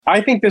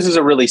I think this is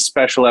a really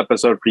special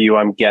episode for you,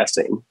 I'm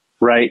guessing,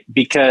 right?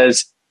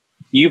 Because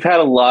you've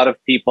had a lot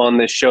of people on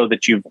this show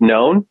that you've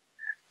known.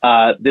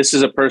 This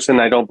is a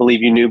person I don't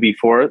believe you knew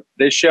before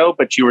this show,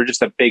 but you were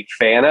just a big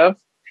fan of.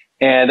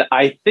 And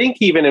I think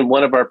even in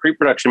one of our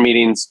pre-production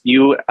meetings,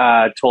 you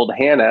told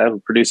Hannah, who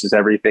produces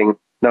everything,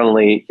 not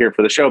only here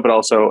for the show, but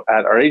also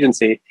at our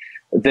agency,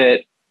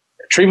 that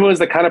Treva was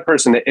the kind of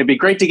person that it'd be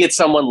great to get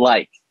someone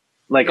like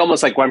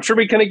almost like, well, I'm sure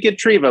we couldn't get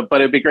Treva,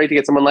 but it'd be great to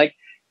get someone like.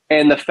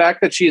 And the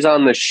fact that she's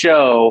on the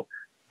show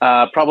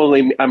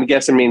probably, I'm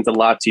guessing, means a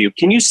lot to you.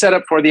 Can you set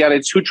up for the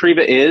audience who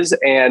Treva is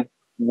and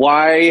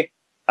why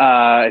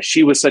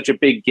she was such a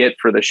big get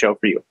for the show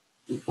for you?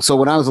 So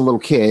when I was a little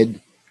kid,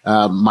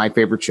 my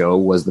favorite show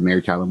was the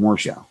Mary Tyler Moore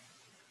Show.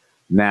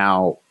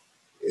 Now,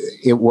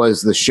 it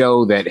was the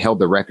show that held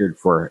the record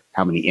for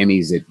how many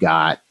Emmys it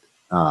got.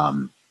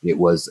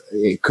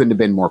 It couldn't have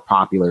been more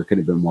popular,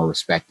 couldn't have been more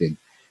respected,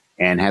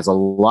 and has a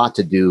lot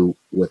to do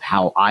with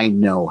how I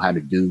know how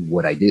to do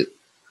what I do.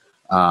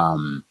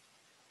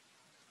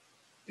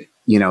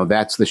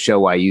 That's the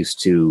show I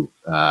used to,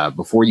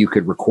 before you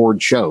could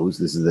record shows,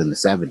 this is in the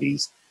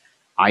 70s,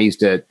 I used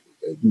to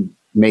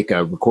make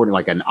a recording,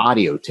 like an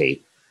audio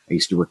tape. I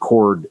used to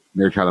record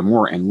Mary Tyler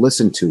Moore and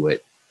listen to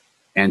it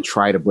and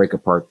try to break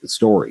apart the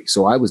story.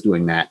 So I was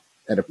doing that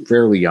at a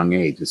fairly young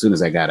age. As soon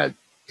as I got a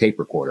tape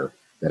recorder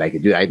that I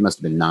could do, I must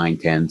have been 9,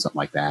 10, something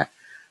like that,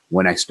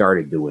 when I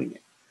started doing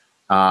it.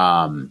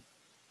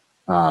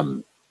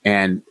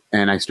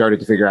 And I started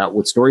to figure out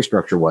what story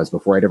structure was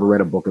before I'd ever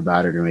read a book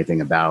about it or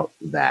anything about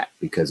that,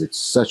 because it's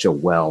such a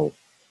well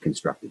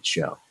constructed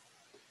show.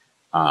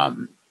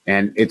 And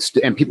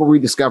people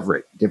rediscover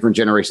it. Different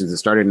generations. It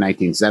started in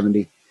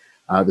 1970.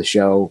 The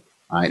show,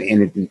 and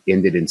it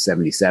ended in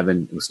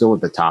 77. It was still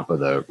at the top of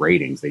the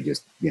ratings. They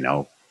just,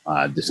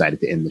 decided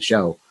to end the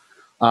show.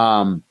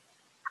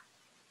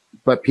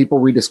 But people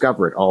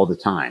rediscover it all the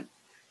time.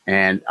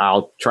 And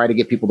I'll try to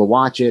get people to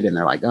watch it, and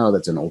they're like, oh,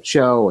 that's an old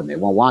show, and they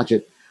won't watch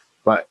it.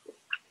 But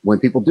when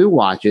people do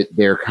watch it,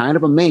 they're kind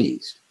of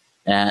amazed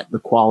at the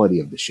quality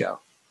of the show.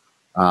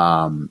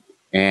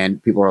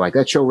 And people are like,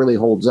 that show really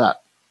holds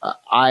up.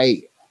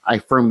 I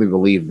firmly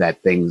believe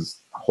that things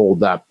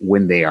hold up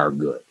when they are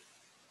good.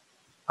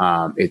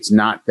 It's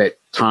not that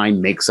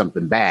time makes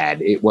something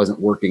bad. It wasn't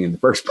working in the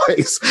first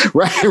place.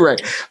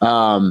 Right.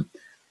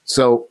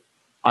 So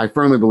I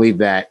firmly believe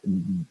that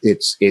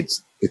it's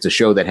a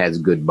show that has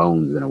good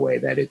bones in a way,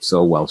 that it's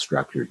so well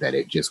structured that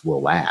it just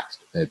will last.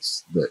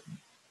 It's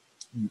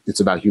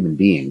about human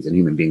beings, and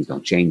human beings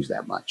don't change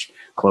that much.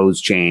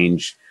 Clothes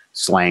change,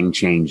 slang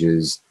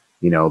changes,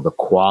 the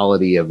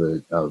quality of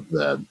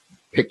the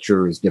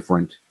picture is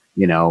different,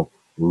 low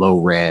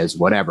res,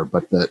 whatever.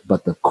 But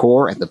the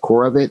core, at the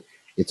core of it,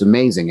 it's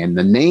amazing. And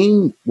the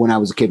name, when I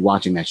was a kid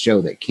watching that show,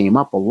 that came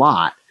up a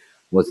lot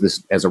was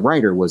this, as a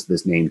writer, was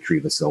this name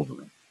Treva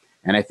Silverman.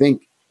 And I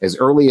think as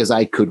early as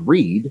I could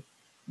read,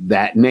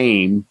 that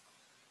name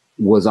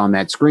was on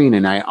that screen.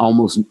 And I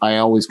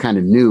always kind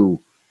of knew,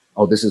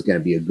 oh, this is going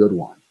to be a good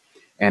one.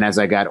 And as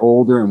I got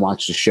older and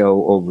watched the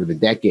show over the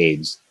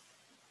decades,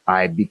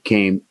 I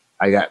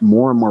got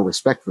more and more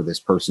respect for this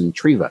person,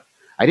 Treva.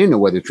 I didn't know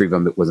whether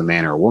Treva was a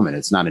man or a woman.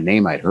 It's not a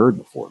name I'd heard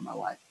before in my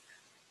life.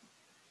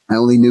 I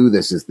only knew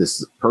this as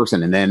this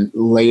person. And then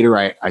later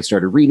I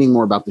started reading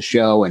more about the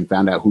show and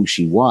found out who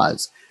she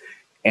was.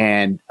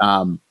 And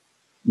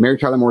Mary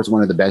Tyler Moore is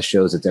one of the best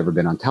shows that's ever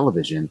been on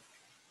television.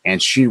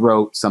 And she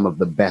wrote some of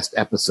the best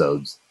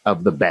episodes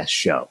of the best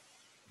show.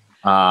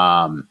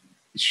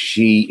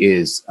 She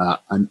is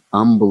an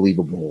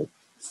unbelievable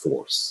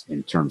force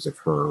in terms of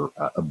her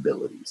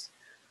abilities.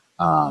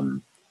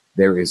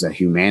 There is a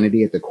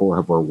humanity at the core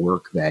of her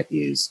work that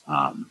is,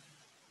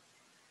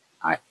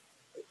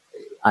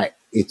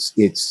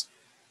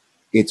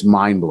 it's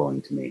mind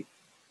blowing to me.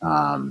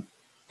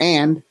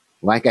 And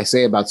like I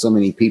say about so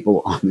many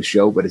people on the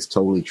show, but it's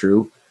totally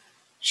true,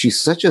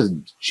 she's such a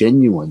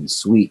genuine,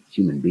 sweet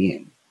human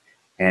being.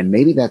 And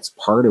maybe that's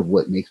part of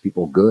what makes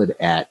people good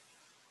at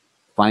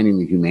finding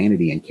the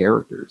humanity in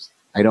characters.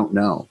 I don't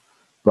know.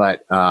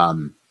 But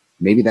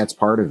maybe that's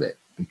part of it,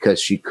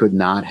 because she could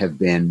not have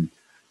been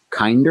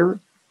kinder.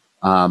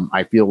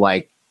 I feel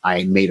like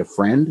I made a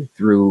friend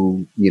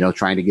through,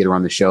 trying to get her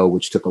on the show,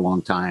 which took a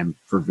long time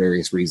for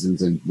various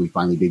reasons. And we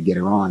finally did get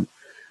her on.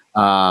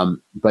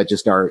 But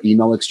just our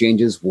email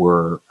exchanges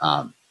were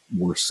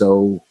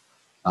so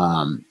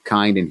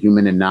kind and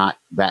human and not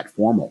that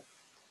formal,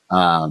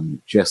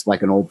 just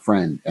like an old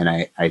friend. And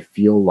I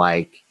feel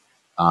like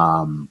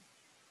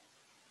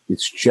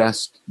it's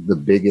just the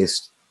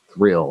biggest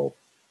thrill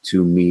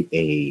to meet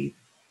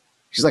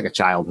she's like a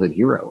childhood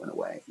hero in a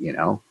way,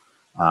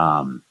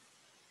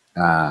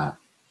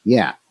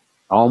 yeah,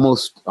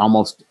 almost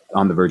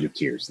on the verge of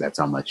tears. That's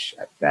how much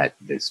that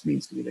this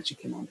means to me that she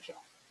came on the show.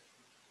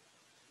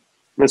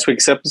 This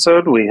week's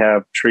episode, we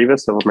have Treva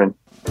Silverman.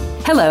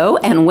 Hello,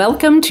 and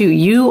welcome to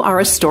You Are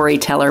a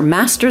Storyteller,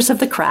 Masters of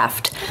the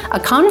Craft, a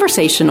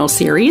conversational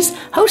series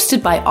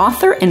hosted by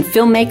author and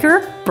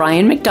filmmaker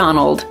Brian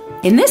McDonald.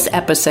 In this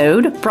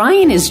episode,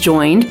 Brian is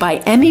joined by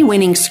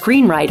Emmy-winning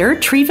screenwriter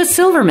Treva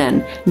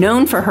Silverman,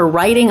 known for her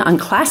writing on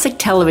classic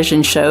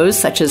television shows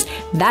such as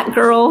That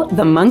Girl,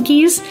 The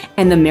Monkees,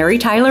 and The Mary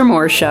Tyler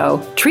Moore Show.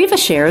 Treva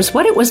shares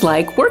what it was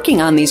like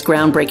working on these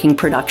groundbreaking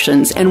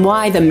productions and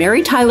why The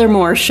Mary Tyler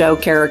Moore Show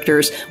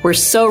characters were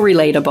so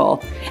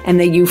relatable, and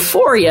the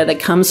euphoria that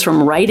comes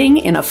from writing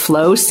in a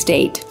flow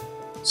state.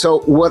 So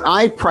what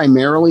I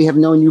primarily have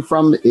known you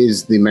from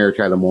is the Mary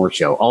Tyler Moore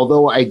Show.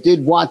 Although I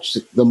did watch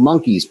the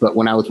Monkees, but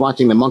when I was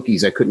watching the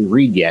Monkees, I couldn't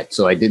read yet,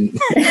 so I didn't.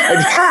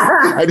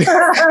 I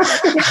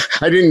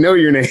didn't know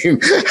your name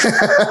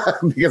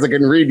because I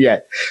couldn't read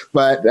yet.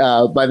 But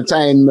by the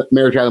time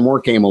Mary Tyler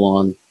Moore came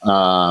along,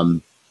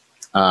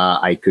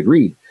 I could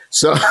read.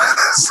 So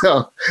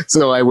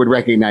I would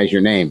recognize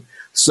your name.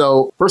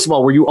 So first of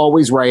all, were you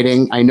always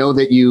writing? I know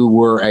that you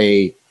were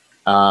a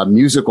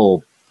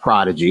musical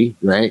prodigy,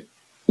 right?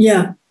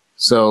 Yeah.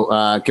 So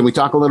can we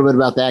talk a little bit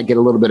about that? Get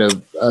a little bit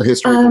of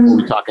history before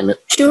we talk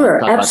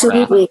Sure,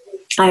 absolutely.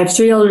 I have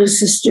 3 older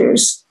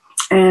sisters,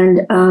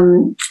 and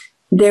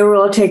they were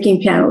all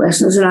taking piano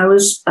lessons, and I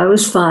was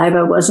 5.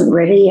 I wasn't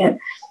ready yet.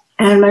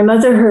 And my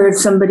mother heard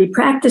somebody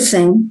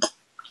practicing,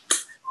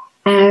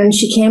 and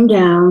she came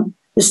down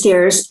the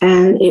stairs,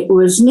 and it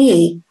was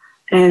me.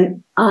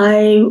 And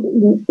I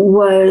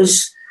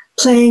was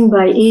playing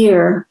by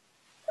ear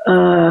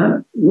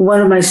one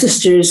of my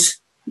sisters,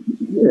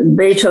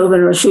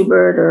 Beethoven or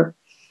Schubert or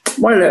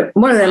one of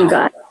them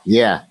guys.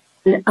 Yeah.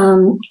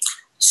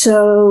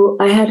 So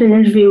I had an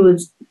interview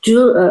with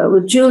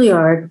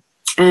Juilliard,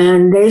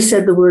 and they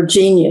said the word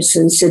genius,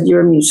 and said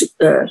your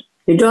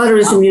daughter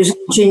is a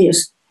musical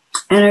genius.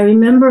 And I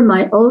remember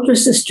my older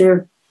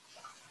sister,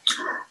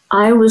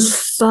 I was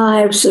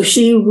 5, so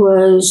she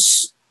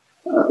was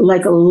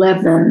like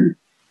 11,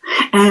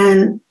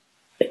 and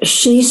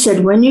she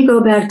said, when you go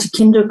back to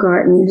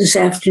kindergarten this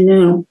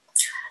afternoon,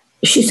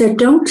 she said,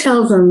 don't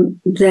tell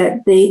them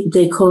that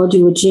they called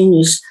you a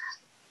genius.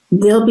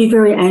 They'll be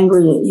very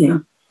angry at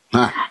you.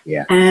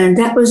 Yeah. And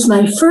that was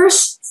my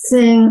first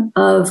thing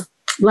of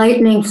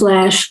lightning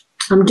flash.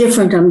 I'm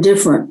different.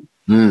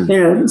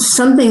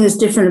 Something is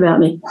different about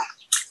me.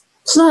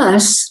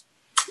 Plus,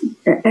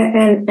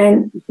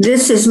 and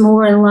this is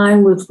more in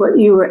line with what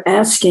you were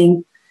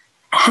asking,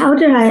 how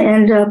did I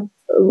end up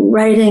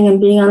writing and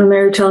being on a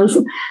Mary Tyler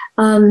Show?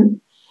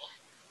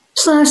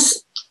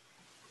 Plus,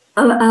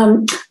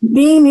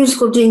 being a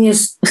musical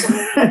genius,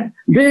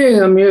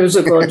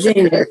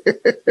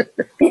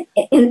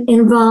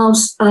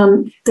 involves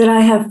that I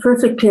have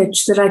perfect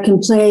pitch, that I can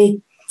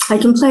play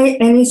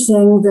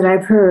anything that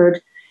I've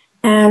heard,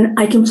 and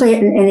I can play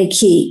it in any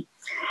key.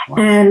 Wow.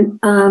 And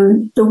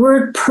the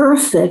word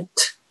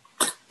perfect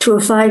to a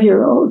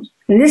 5-year-old,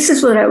 and this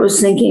is what I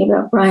was thinking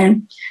about,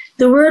 Brian,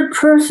 the word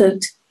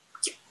perfect,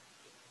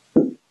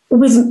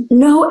 with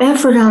no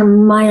effort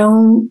on my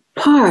own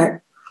part,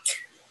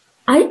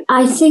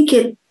 I think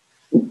it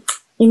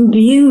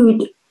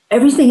imbued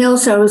everything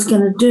else I was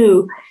going to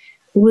do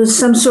with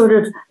some sort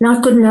of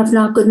not good enough,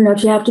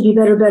 you have to be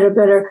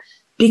better,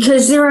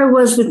 because there I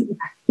was with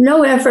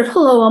no effort.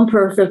 Hello, I'm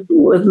perfect,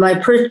 with my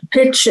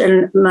pitch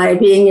and my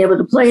being able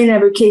to play in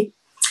every key.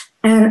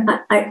 And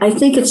I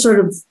think it sort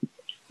of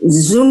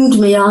zoomed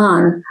me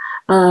on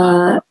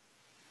to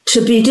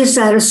be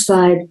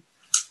dissatisfied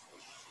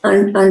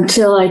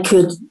until I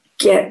could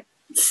get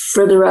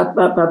further up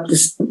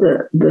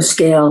the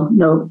scale,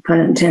 no pun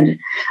intended.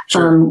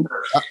 Sure.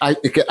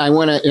 I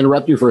want to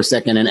interrupt you for a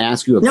second and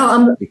ask you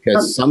about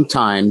because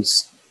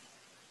sometimes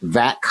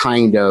that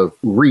kind of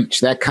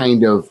reach, that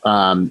kind of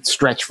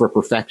stretch for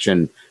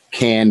perfection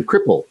can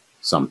cripple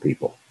some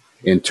people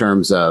in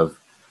terms of,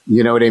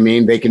 you know what I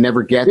mean? They can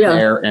never get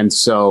there. And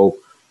so,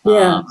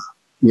 I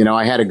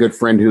had a good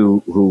friend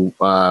who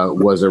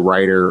was a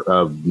writer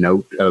of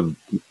note, of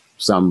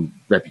some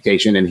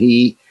reputation, and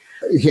he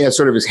had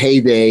sort of his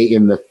heyday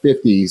in the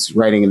 50s,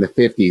 writing in the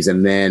 50s.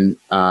 And then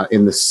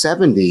in the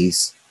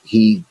 70s,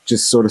 he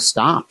just sort of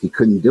stopped. He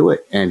couldn't do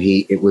it. And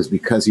it was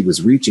because he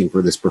was reaching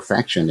for this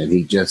perfection, and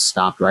he just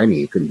stopped writing.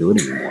 He couldn't do it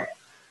anymore.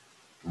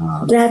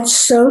 That's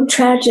so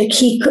tragic.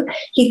 He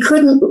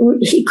couldn't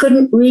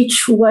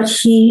reach what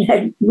he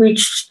had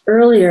reached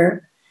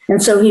earlier. And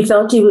so he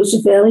felt he was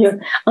a failure.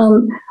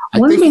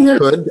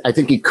 I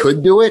think he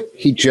could do it.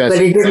 He just,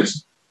 but he didn't.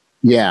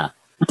 Yeah.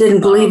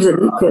 Didn't believe that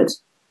he could.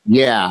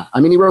 Yeah.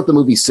 I mean, he wrote the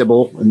movie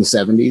Sybil in the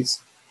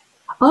 70s.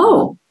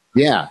 Oh.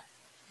 Yeah.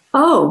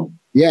 Oh.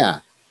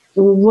 Yeah.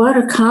 What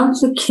a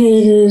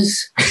complicated,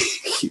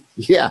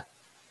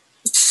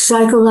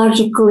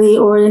 psychologically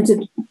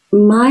oriented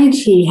mind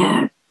he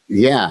had.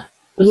 Yeah.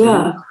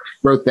 Yeah.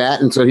 Wrote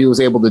that, and so he was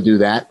able to do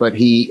that. But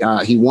he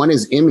won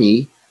his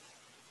Emmy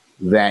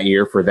that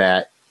year for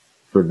that,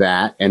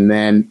 and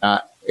then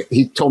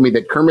he told me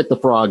that Kermit the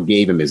Frog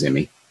gave him his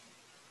Emmy,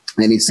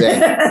 and he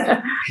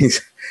said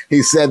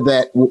he said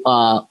that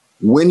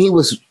when he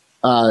was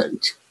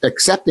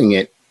accepting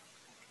it,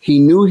 he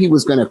knew he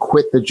was going to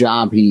quit the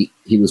job he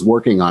was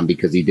working on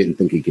because he didn't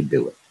think he could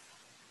do it,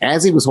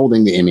 as he was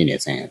holding the Emmy in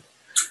his hand.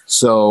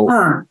 So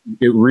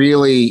it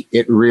really,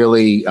 he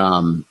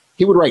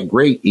would write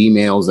great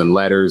emails and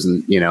letters,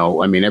 and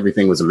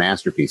everything was a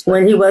masterpiece.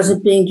 When he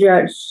wasn't being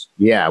judged.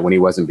 Yeah, when he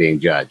wasn't being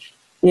judged.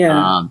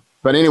 Yeah.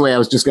 But anyway, I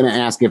was just going to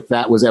ask if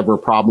that was ever a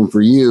problem for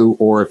you,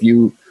 or if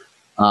you.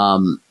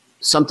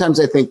 Sometimes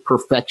I think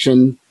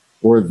perfection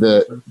or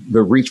the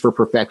reach for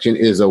perfection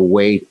is a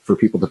way for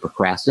people to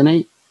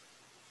procrastinate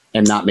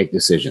and not make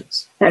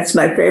decisions. That's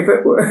my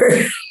favorite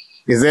word.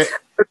 Is it?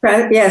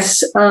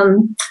 Yes.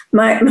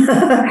 My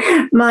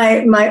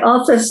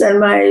office and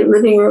my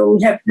living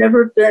room have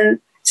never been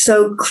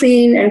so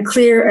clean and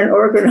clear and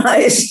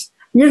organized.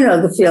 You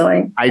know the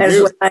feeling. I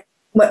do.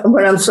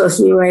 When I'm supposed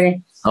to be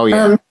writing. Oh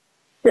yeah.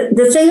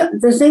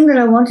 The thing that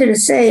I wanted to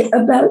say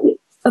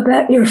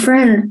about your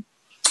friend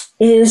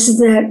is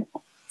that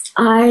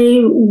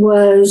I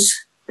was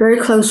very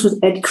close with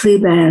Ed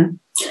Kleban,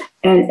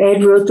 and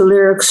Ed wrote the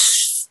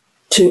lyrics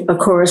to A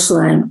Chorus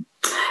Line.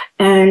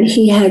 And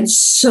he had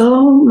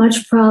so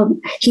many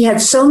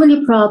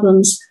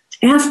problems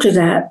after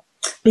that,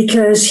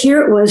 because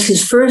here it was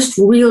his first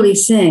really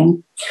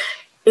thing.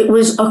 It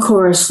was A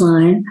Chorus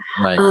Line,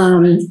 right.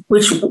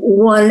 Which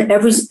won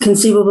every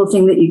conceivable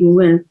thing that you can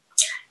win.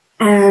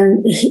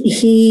 And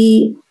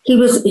he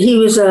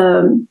was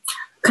a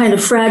kind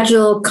of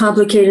fragile,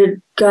 complicated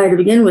guy to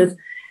begin with.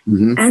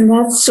 Mm-hmm. And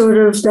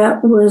that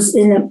was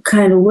in a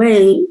kind of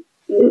way,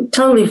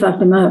 totally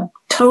fucked him up.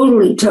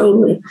 Totally.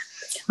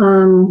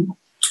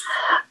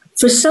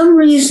 For some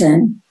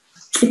reason,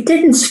 it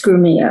didn't screw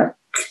me up.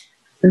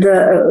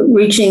 The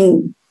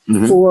reaching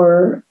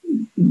for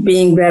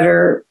being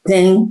better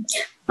thing.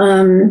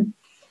 I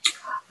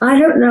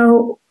don't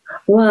know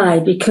why,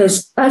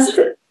 because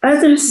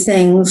other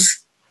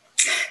things,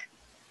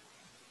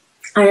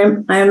 I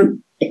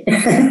am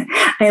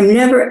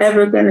never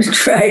ever going to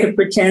try to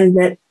pretend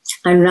that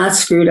I'm not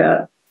screwed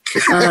up.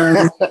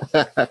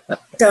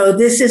 So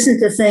this isn't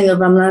the thing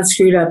of I'm not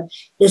screwed up.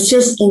 It's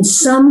just in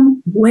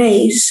some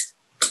ways,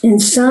 in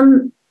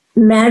some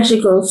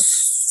magical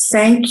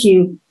thank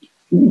you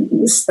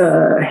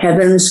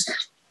heavens,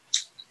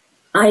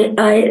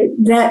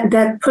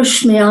 that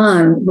pushed me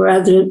on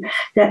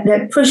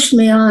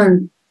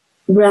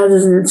rather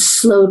than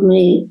slowed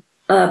me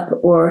up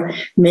or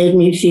made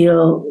me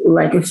feel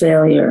like a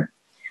failure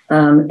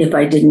if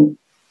I didn't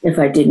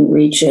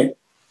reach it.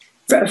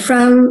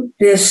 From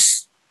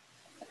this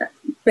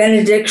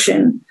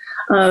benediction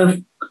of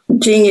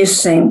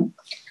geniusing,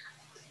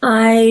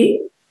 I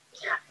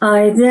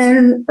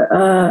then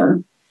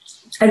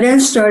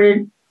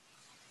started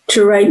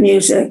to write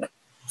music,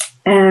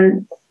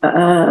 and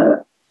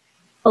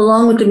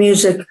along with the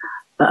music,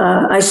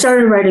 I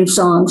started writing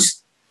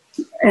songs,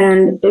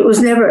 and it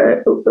was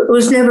never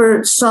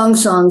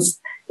songs.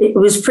 It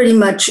was pretty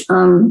much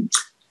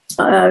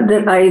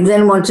that I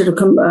then wanted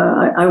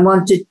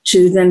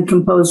to then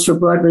compose for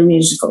Broadway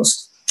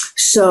musicals.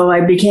 So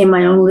I became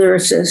my own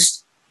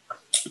lyricist.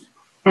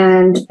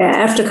 And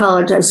after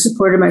college, I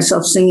supported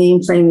myself singing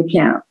and playing the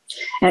piano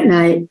at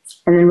night,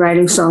 and then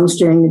writing songs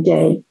during the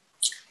day.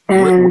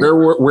 And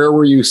where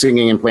were you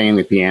singing and playing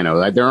the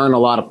piano? There aren't a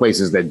lot of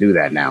places that do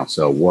that now.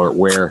 So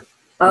where?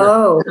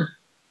 Oh,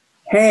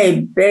 hey,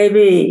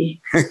 baby.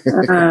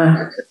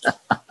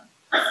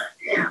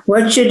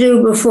 What you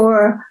do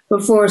before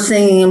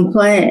singing and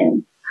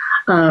playing?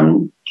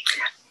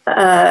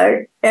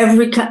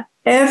 Every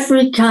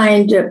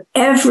kind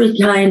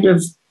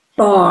of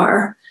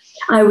bar.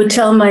 I would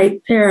tell my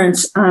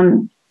parents,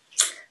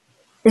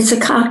 it's a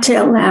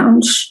cocktail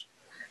lounge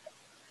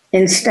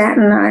in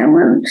Staten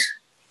Island.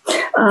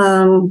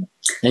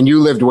 And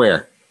you lived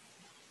where?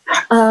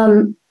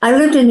 I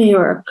lived in New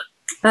York.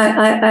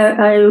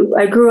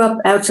 I grew up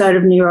outside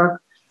of New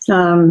York,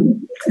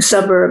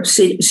 suburb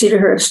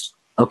Cedarhurst.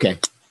 Okay.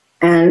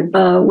 And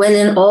went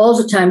in all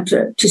the time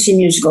to see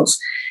musicals.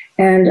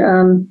 And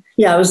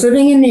I was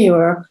living in New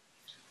York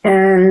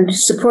and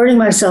supporting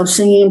myself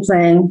singing and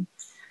playing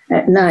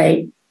at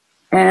night.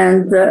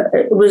 And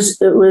it was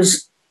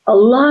a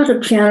lot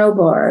of piano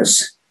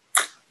bars.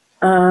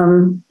 A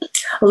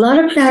lot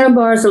of bar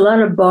bars, a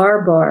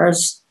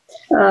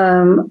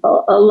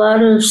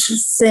lot of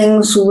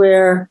things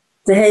where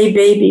the Hey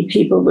Baby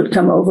people would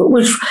come over,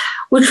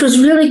 which was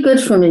really good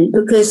for me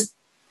because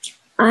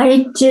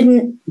I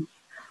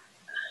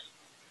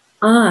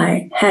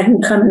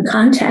hadn't come in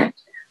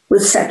contact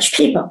with such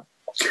people.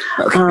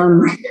 Okay.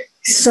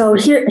 So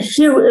here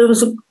it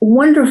was a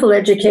wonderful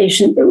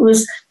education. It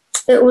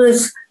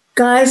was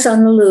guys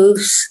on the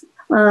loose,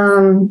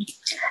 and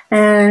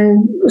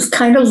it was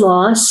kind of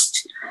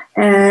lost,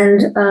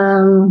 and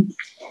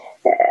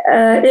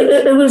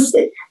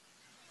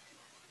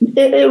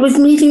it was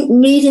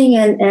meeting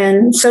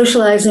and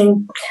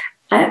socializing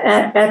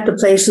at the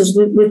places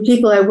with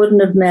people I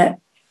wouldn't have met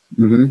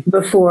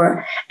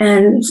before,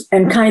 and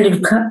kind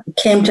of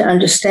came to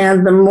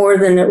understand them more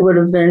than it would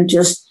have been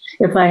just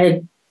if I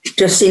had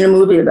just seen a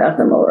movie about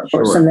them or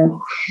something.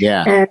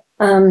 Yeah.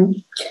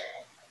 And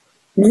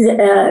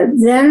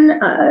then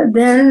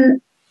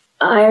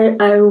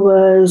I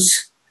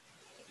was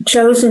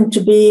chosen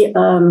to be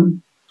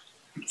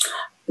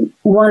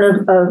one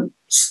of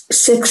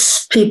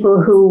 6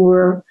 people who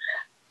were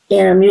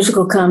in a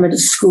musical comedy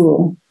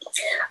school.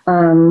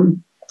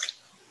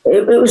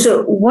 It was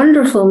a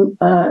wonderful,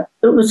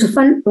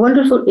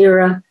 wonderful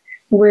era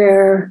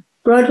where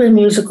Broadway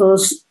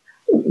musicals,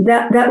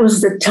 that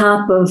was the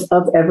top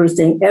of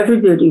everything.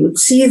 Everybody would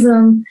see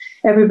them.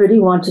 Everybody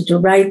wanted to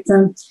write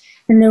them.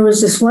 And there was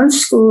this one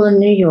school in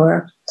New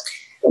York.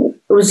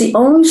 It was the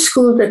only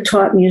school that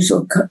taught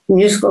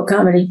musical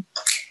comedy.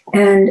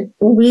 And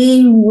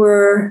we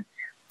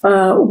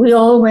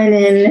all went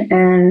in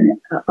and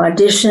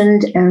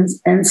auditioned,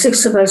 and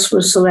 6 of us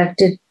were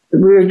selected.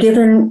 We were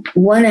given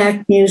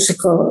one-act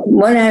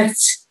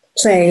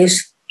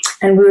plays,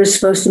 and we were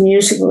supposed to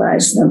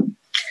musicalize them.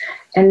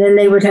 And then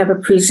they would have a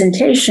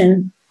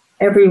presentation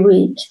every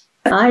week.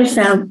 I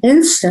found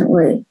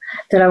instantly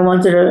that I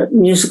wanted to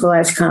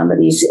musicalize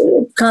comedies.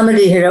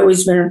 Comedy had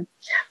always been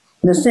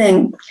the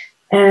thing.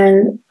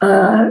 And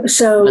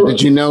so...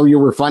 Did you know you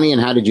were funny,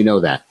 and how did you know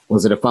that?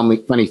 Was it a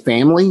funny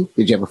family?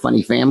 Did you have a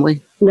funny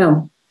family?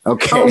 No.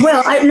 Okay. Oh,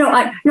 well, I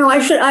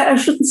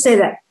shouldn't say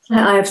that.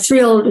 I have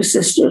 3 older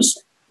sisters.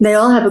 They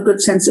all have a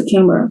good sense of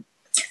humor.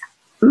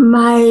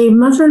 My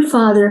mother and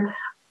father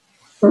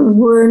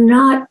were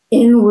not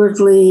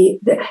inwardly.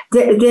 They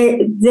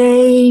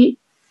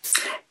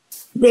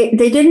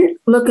didn't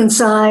look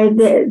inside.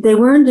 They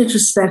weren't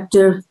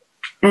introspective,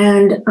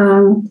 and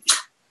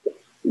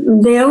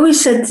they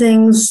always said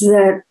things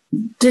that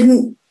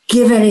didn't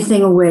give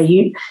anything away.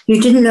 You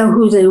didn't know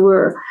who they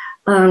were.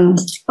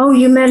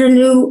 You met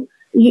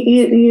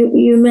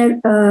you met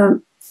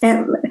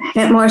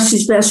Aunt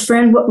Marcy's best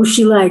friend. What was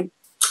she like?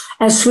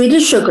 As sweet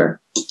as sugar.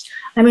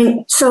 I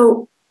mean,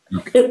 so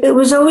it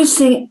was always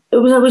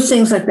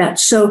things like that.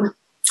 So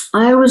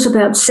I was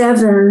about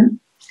 7,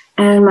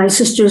 and my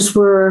sisters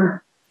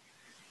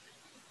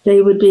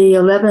they would be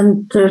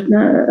 11, 13,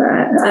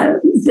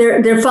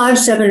 they're 5,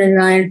 7, and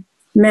 9.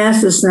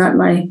 Math is not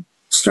my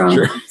strong.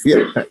 Sure.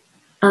 Yeah.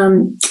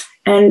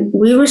 And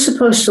we were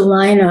supposed to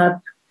line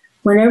up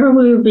whenever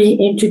we were being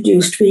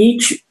introduced. We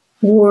each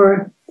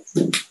wore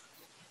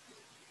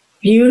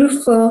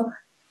beautiful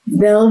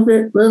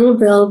little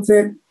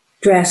velvet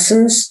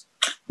dresses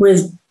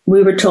with,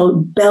 we were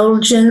told,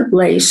 Belgian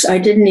lace. I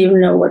didn't even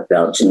know what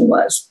Belgian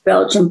was.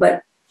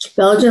 But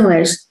Belgian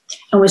lace.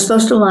 And we're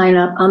supposed to line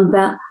up. I'm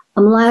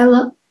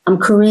Lila, I'm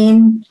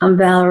Corinne, I'm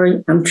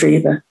Valerie, I'm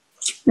Treva.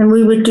 And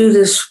we would do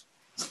this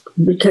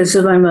because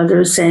of my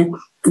mother saying,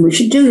 we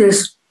should do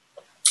this.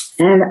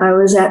 And I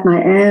was at my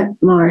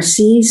Aunt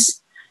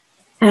Marcy's,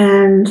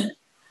 and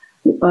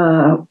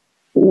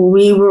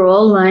we were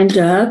all lined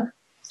up.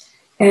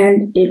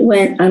 And it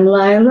went, I'm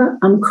Lila,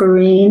 I'm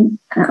Corinne,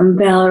 I'm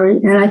Valerie.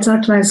 And I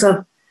thought to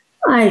myself,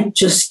 I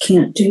just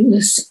can't do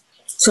this.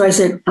 So I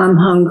said, I'm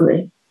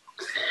hungry.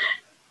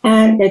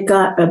 And it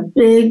got a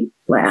big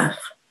laugh.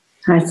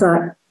 I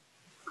thought,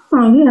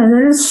 oh, yeah,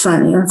 that is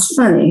funny. That's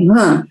funny,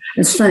 huh?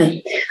 It's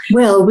funny.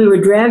 Well, we were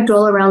dragged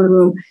all around the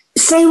room.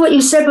 Say what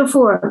you said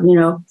before,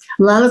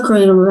 Lila,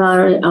 Corinne, I'm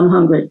Valerie, I'm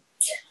hungry.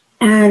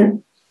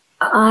 And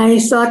I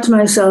thought to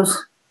myself,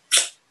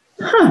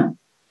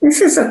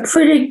 this is a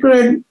pretty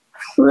good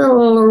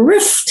little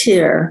rift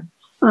here.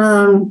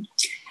 And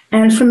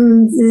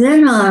from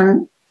then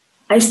on,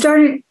 I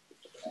started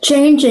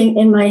changing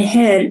in my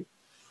head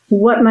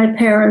what my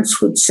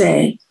parents would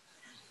say.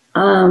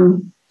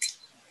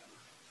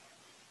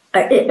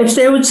 If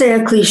they would say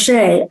a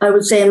cliche, I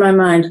would say in my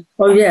mind,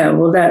 oh, yeah,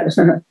 well, that's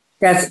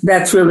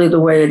really the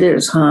way it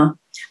is, huh?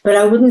 But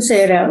I wouldn't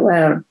say it out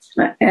loud.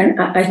 And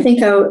I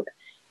think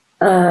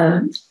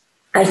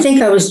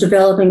I was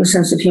developing a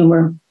sense of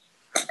humor.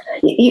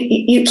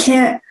 You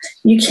can't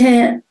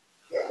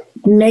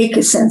make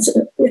a sense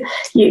of it.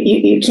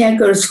 You can't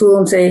go to school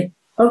and say,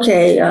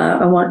 okay,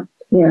 I want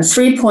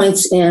 3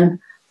 points in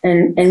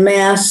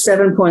math,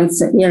 7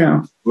 points,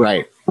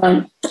 Right.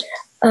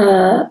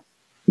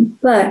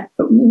 But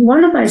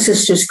one of my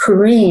sisters,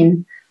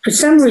 Corinne, for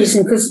some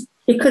reason, because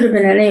it could have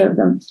been any of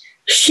them,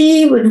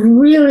 she would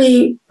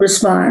really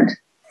respond.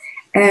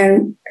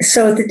 And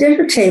so at the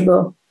dinner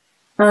table,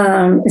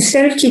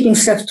 instead of keeping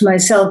stuff to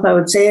myself, I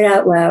would say it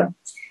out loud.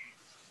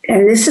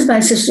 And this is my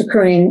sister,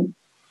 Corinne.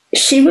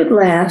 She would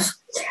laugh,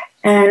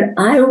 and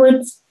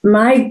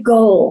my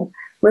goal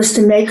was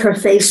to make her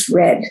face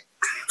red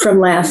from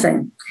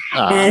laughing.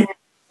 And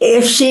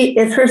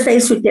if her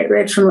face would get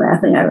red from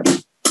laughing, I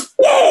would,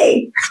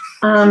 yay!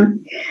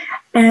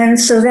 And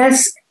so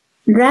that's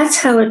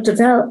how it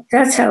developed.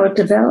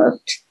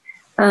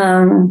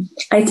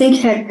 I think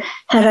had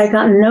I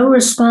gotten no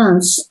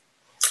response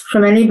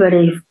from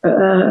anybody,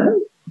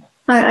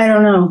 I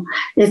don't know.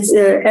 It's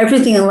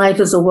everything in life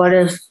is a what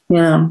if,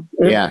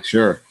 Yeah,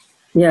 sure.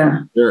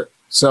 Yeah. Sure.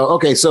 So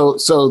okay, so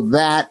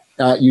that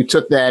you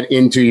took that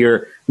into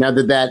your. Now,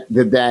 did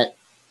that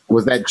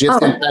was that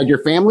just inside your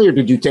family, or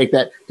did you take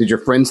that? Did your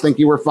friends think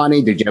you were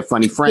funny? Did you have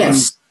funny friends?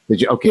 Yes.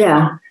 Did you? Okay.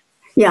 Yeah.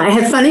 I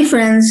had funny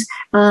friends.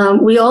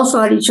 We all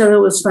thought each other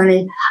was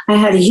funny. I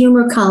had a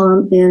humor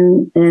column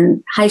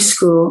in high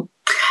school,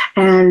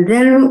 and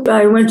then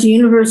I went to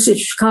University of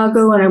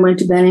Chicago, and I went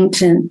to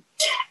Bennington,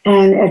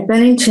 And at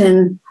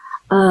Bennington,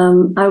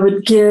 I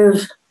would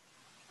give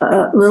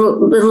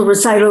little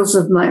recitals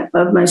of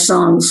my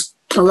songs.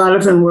 A lot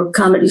of them were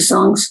comedy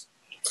songs.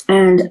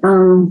 And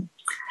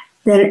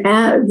then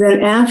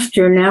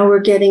after, now we're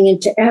getting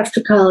into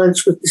after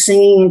college with the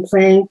singing and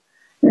playing,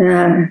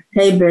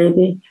 Hey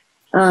Baby.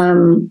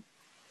 And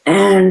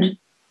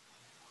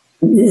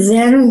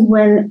then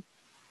when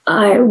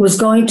I was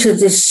going to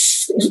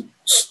this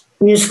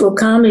musical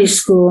comedy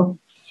school,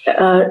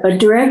 a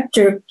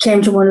director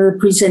came to one of the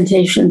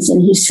presentations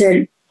and he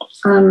said,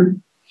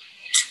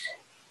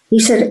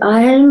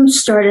 I'm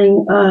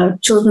starting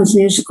children's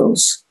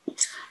musicals,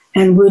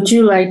 and would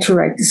you like to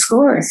write the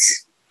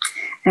scores?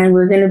 And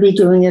we're going to be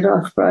doing it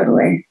off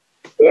Broadway.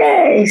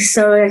 Yay!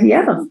 So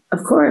yeah,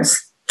 of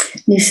course.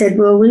 And he said,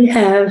 well, we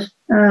have...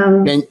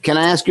 Can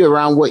I ask you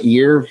around what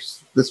year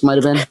this might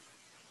have been?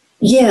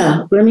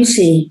 Yeah, let me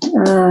see.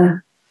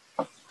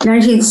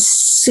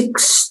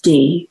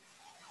 1960.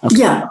 Okay.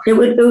 Yeah, it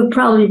would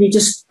probably be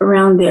just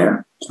around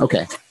there.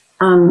 Okay.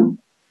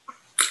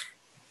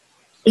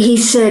 He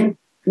said,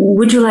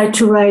 would you like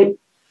to write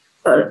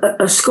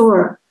a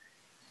score?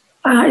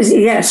 I said,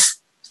 yes.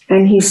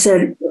 And he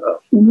said,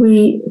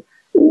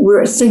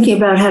 we're thinking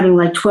about having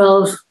like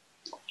 12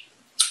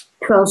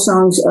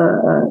 songs.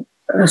 So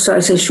I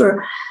said,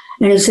 sure.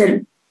 And he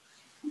said,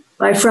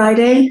 by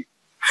Friday?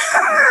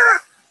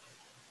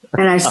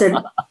 And I said,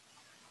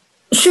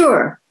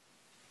 sure.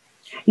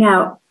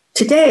 Now,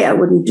 today I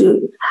wouldn't do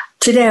it.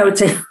 Today I would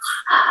say,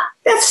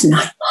 that's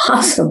not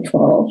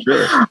possible.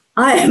 Sure.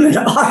 I am an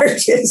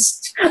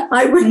artist.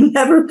 I would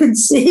never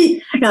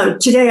conceive. Now,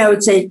 today I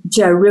would say,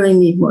 gee, I really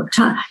need more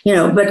time,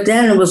 but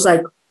then it was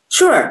like,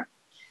 sure.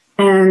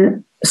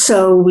 And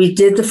so we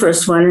did the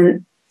first one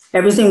and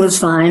everything was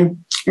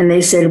fine. And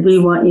they said, we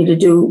want you to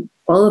do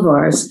all of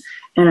ours.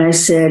 And I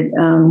said,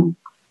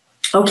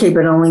 okay,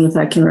 but only if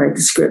I can write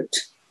the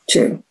script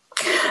too.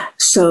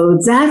 So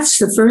that's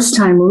the first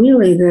time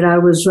really that I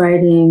was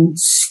writing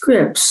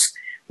scripts,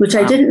 which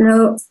I didn't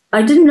know.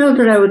 I didn't know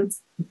that I would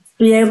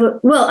be able.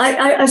 Well,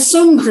 I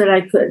assumed that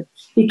I could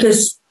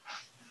because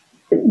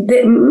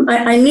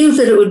I knew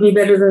that it would be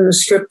better than the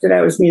script that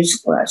I was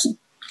musicalizing.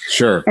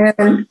 Sure.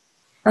 And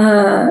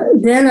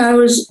then I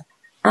was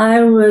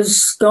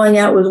going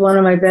out with one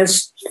of my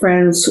best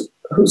friends,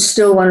 who's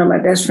still one of my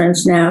best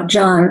friends now,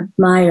 John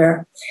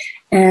Meyer,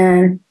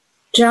 and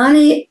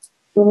Johnny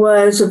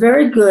was a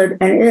very good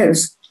and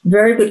is a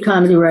very good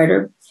comedy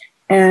writer.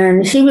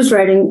 And he was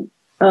writing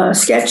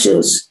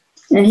sketches.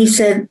 And he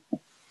said,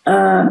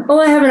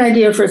 I have an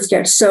idea for a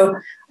sketch. So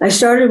I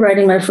started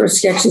writing my first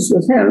sketches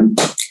with him.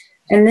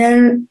 And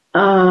then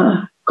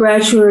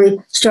gradually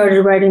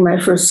started writing my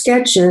first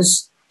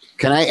sketches.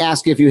 Can I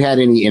ask if you had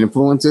any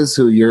influences?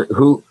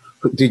 Who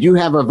did you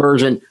have a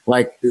version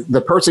like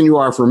the person you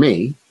are for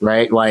me,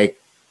 right? Like,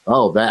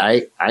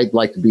 I'd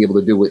like to be able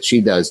to do what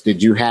she does.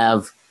 Did you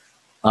have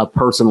a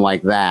person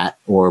like that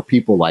or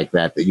people like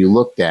that you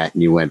looked at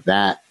and you went,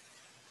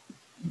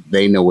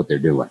 they know what they're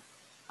doing.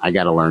 I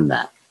got to learn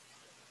that.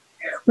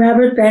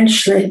 Robert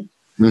Benchley.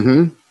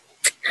 Mm-hmm.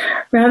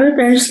 Robert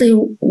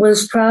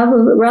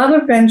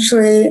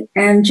Benchley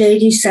and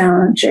J.D.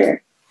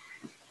 Salinger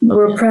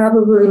were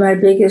probably my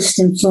biggest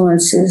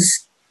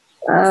influences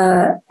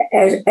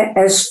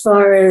as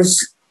far as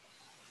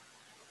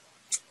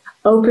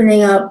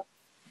opening up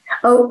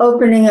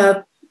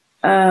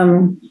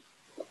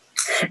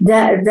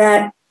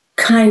that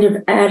kind of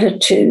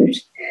attitude.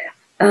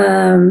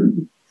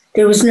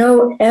 There was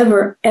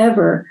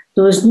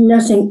there was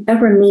nothing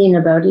ever mean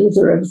about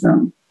either of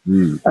them,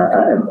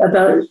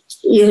 about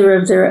either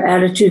of their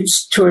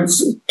attitudes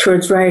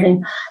towards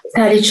writing.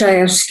 Paddy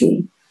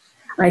Chayefsky.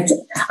 I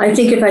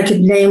think if I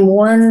could name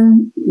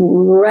one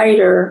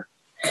writer,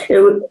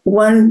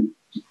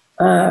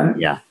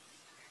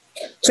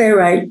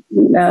 playwright,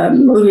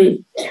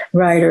 movie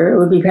writer, it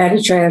would be Paddy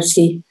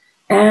Chayefsky.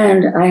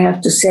 And I have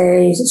to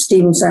say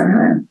Stephen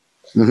Sondheim.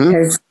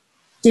 Mm-hmm.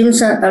 Stephen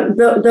Sondheim,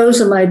 those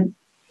are my,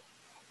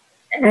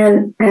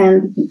 and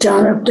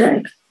John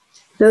Updike.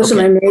 Those are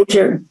my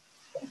major.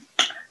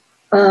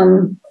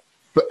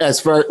 But as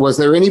far, was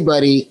there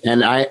anybody,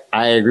 and I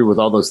agree with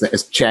all those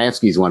things.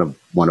 Chayefsky's one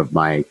of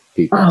my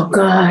people. Oh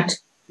God.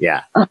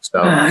 Yeah.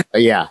 So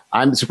yeah,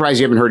 I'm surprised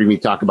you haven't heard me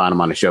talk about him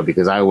on a show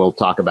because I will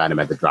talk about him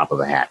at the drop of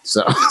a hat.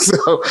 So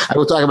I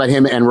will talk about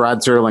him and Rod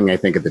Serling, I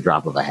think, at the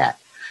drop of a hat.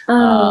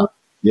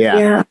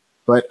 Yeah.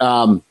 But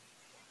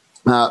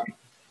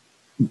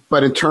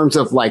in terms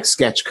of like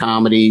sketch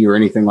comedy or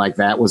anything like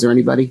that, was there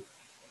anybody?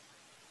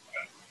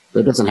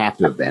 There doesn't have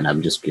to have been.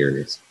 I'm just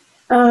curious.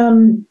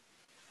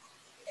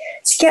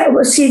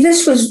 See,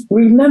 this was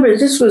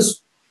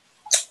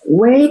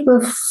way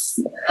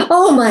before.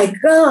 Oh my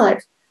God.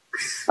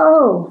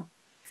 Oh,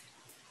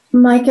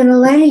 Mike and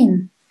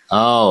Elaine.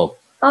 Oh,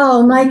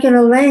 Mike and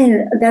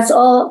Elaine. That's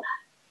all.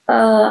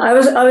 I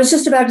was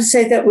just about to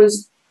say that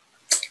was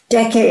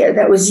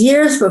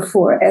years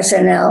before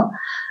SNL,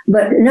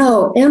 but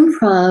no,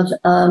 improv.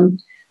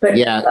 But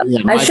yeah.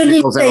 I shouldn't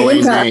even say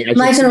improv.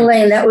 Mike and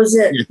Elaine, that was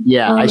it.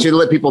 Yeah, I should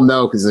let people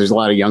know because there's a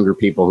lot of younger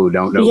people who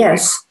don't know.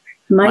 Yes.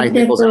 Mike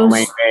Nichols and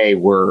Elaine May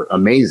were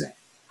amazing.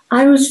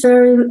 I was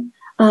very,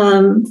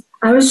 I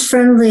was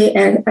friendly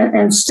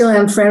and still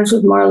am friends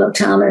with Marlo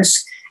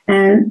Thomas.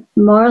 And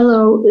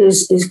Marlo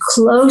is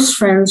close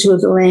friends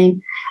with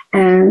Elaine.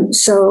 And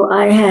so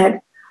I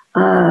had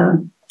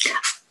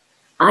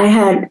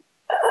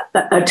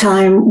a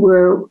time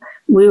where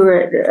we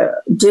were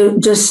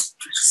just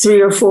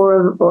 3 or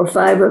 4 or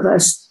 5 of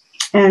us.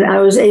 And I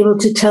was able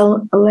to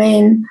tell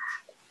Elaine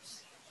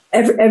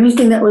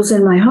everything that was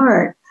in my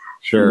heart.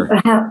 Sure.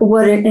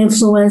 What it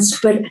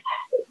influenced, but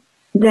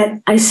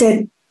that I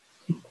said,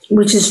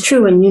 which is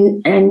true,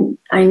 and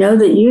I know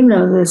that you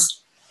know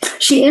this.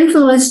 She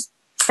influenced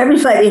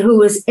everybody who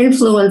was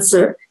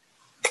influenceable.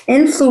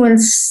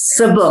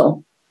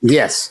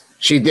 Yes,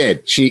 she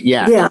did.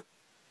 Yeah.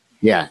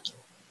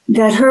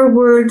 That her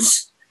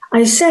words,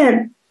 I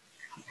said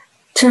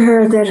to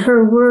her that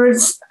her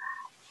words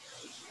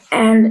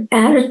and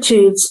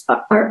attitudes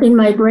are in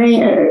my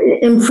brain,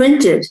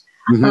 imprinted.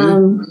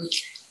 Mm-hmm.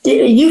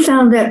 You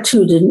found that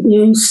too, didn't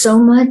you? So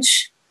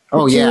much.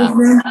 Oh yeah,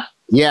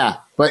 yeah.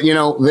 But you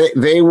know,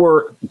 they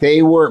were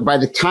by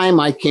the time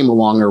I came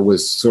along or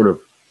was sort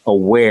of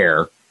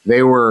aware,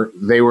 they were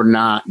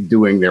not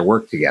doing their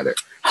work together.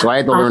 So I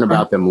had to learn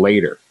about them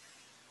later.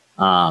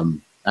 I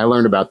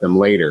learned about them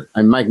later.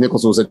 And Mike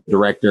Nichols was a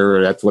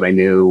director. That's what I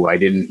knew. I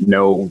didn't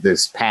know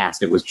this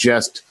past. It was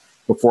just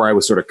before I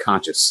was sort of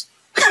conscious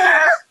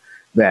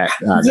that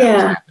was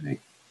happening.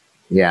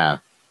 Yeah,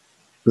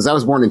 because I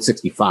was born in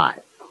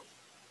 '65.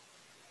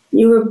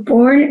 You were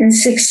born in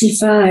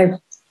 '65.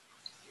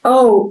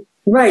 Oh,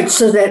 right.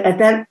 So that at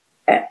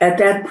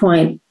that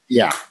point.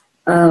 Yeah.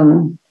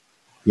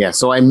 Yeah.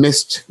 So I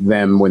missed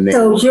them when they.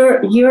 So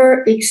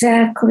you're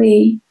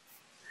exactly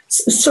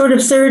sort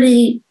of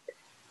 30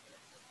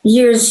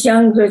 years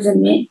younger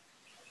than me.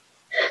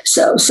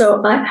 So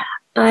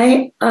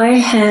I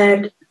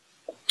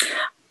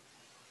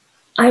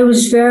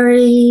was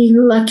very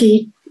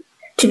lucky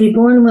to be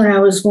born when I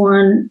was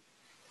born.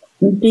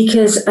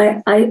 Because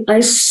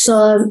I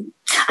saw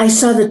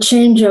the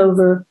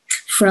changeover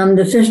from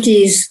the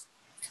 50s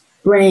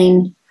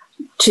brain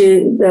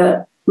to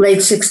the late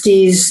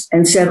 60s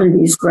and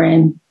 70s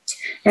brain,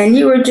 and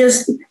you were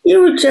just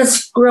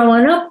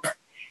growing up,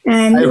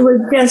 and you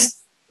were just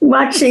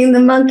watching the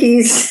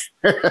Monkees.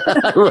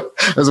 I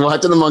was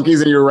watching the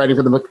Monkees, and you were writing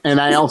for the book. And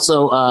I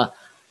also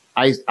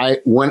I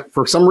went,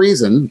 for some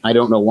reason, I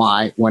don't know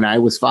why, when I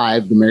was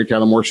 5, the Mary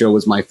Tyler Moore Show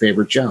was my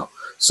favorite show.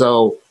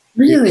 So.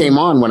 Really? It came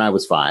on when I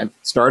was 5.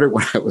 Started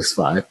when I was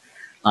 5.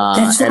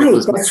 That's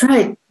right. That's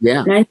right.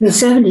 Yeah.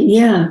 1970.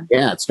 Yeah.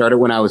 Yeah. It started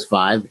when I was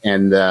 5,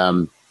 and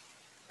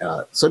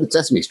so did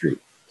Sesame Street.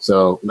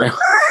 So,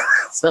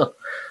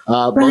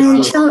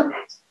 Brian,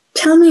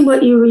 tell me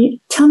what you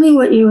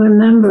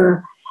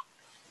remember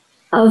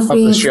of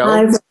being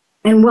 5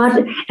 and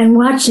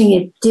watching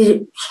it.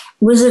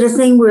 Was it a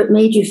thing where it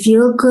made you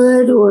feel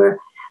good, or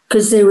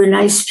because they were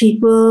nice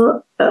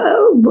people?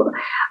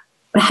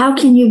 How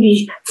can you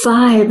be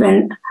 5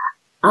 and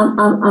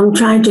I'm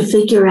trying to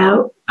figure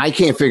out? I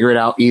can't figure it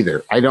out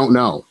either. I don't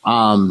know.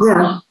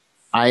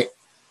 I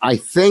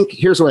think,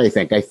 here's what I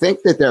think. I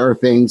think that there are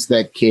things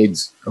that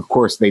kids, of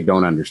course, they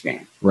don't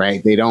understand,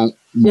 right? They don't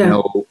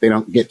know, they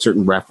don't get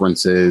certain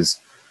references.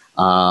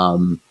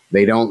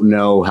 They don't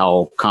know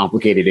how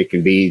complicated it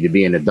can be to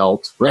be an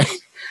adult, right?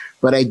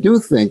 But I do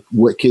think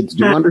what kids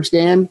do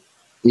understand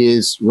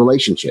is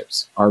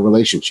our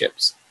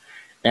relationships.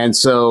 And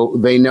so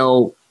they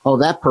know, oh,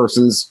 that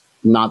person's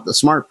not the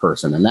smart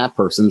person, and that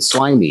person's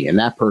slimy, and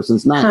that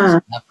person's nice,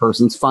 and that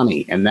person's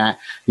funny, and that,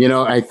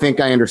 I think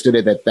I understood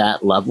it at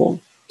that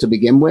level to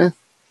begin with.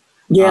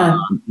 Yeah.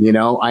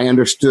 I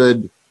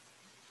understood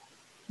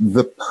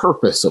the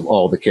purpose of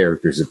all the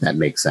characters, if that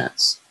makes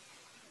sense.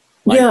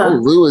 Like,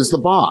 Lou is the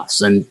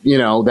boss, and,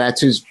 that's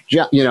his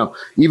job,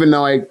 even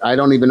though I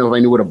don't even know if I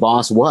knew what a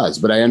boss was,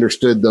 but I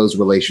understood those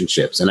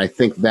relationships. And I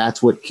think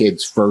that's what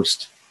kids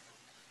first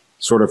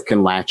sort of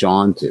can latch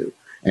on to.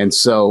 And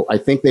so I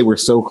think they were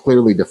so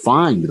clearly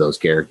defined, those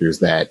characters,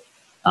 that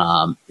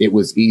it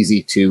was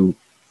easy to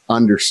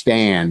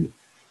understand,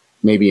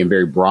 maybe in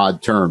very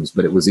broad terms,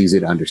 but it was easy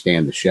to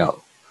understand the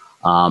show.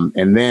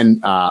 And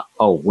then,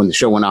 when the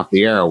show went off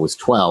the air, I was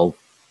 12.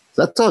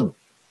 That's a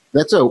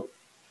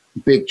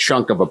big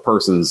chunk of a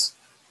person's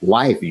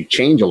life. You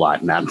change a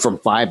lot in that, from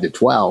 5 to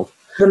 12.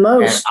 The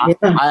most.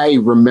 I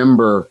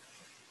remember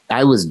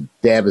I was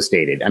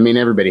devastated. I mean,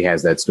 everybody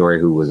has that story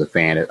who was a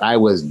fan. I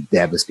was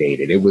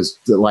devastated. It was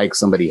like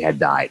somebody had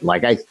died.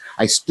 Like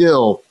I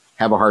still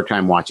have a hard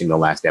time watching the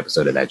last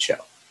episode of that show.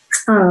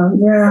 Oh,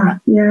 yeah.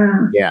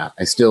 Yeah. Yeah,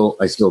 I still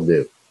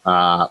do.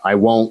 I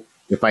won't,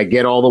 if I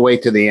get all the way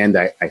to the end,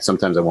 I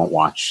sometimes I won't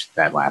watch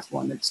that last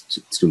one. It's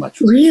too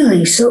much.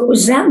 Really? So it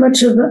was that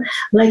much of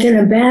an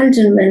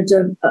abandonment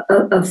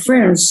of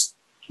friends?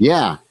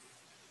 Yeah.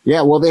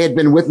 Yeah. Well, they had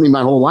been with me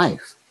my whole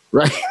life.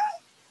 Right.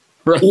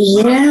 Right.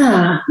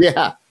 Yeah.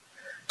 Yeah.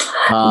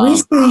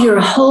 With you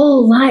your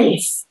whole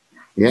life.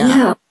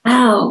 Yeah.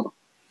 Wow.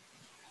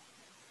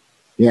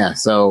 Yeah.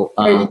 So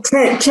And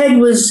Ted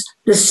was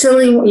the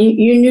silly one.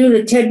 You knew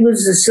that Ted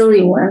was the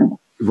silly one.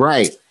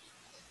 right.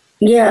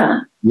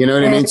 Yeah. You know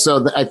what I mean?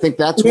 So I think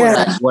that's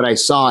what I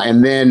saw.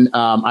 And then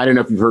I don't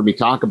know if you've heard me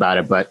talk about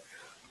it, but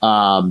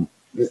we're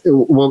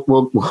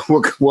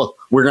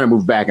going to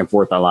move back and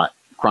forth a lot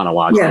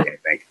chronologically, I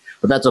think.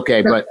 But that's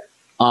okay. But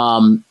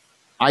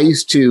I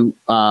used to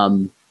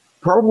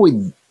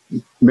probably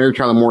Mary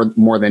Tyler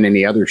more than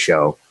any other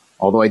show,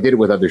 although I did it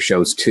with other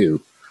shows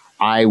too.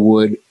 I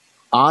would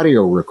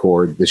audio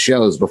record the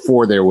shows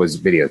before there was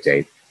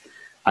videotape.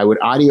 I would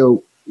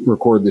audio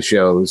record the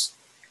shows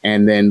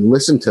and then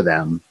listen to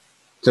them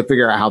to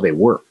figure out how they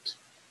worked,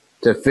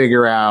 to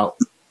figure out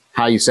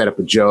how you set up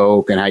a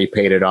joke and how you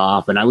paid it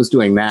off. And I was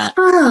doing that.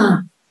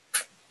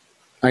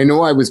 I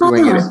know I was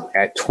doing it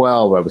at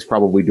 12. I was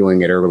probably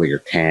doing it earlier,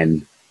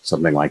 10,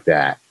 something like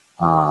that.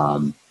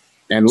 And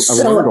I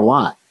learned a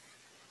lot.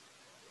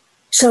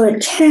 So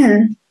at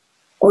 10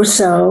 or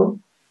so,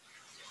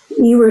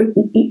 you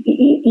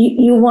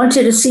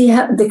wanted to see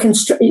how the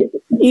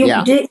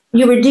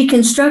you were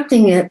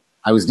deconstructing it.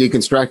 I was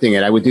deconstructing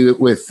it. I would do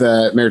it with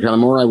Mary Tyler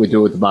Moore. I would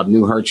do it with the Bob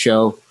Newhart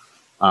show.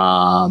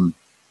 I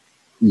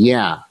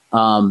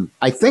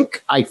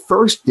think I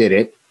first did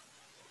it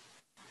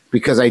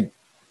because I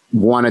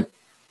wanted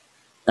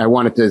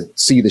to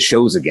see the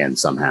shows again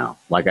somehow.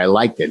 Like I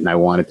liked it and I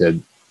wanted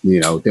to,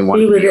 didn't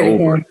want it to be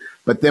over. Again.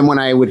 But then when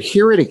I would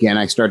hear it again,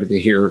 I started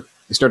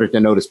to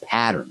notice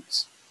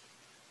patterns.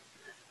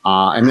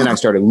 And then I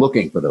started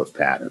looking for those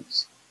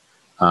patterns.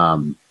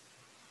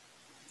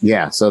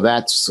 So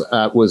that's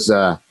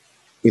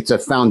it's a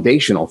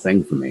foundational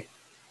thing for me.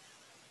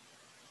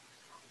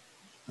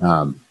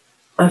 A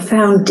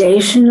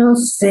foundational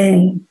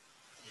thing.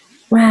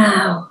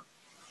 Wow.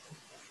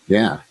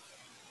 Yeah.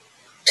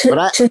 I'm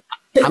not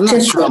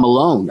sure I'm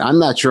alone. I'm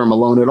not sure I'm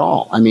alone at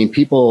all. I mean,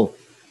 you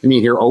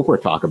hear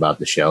Oprah talk about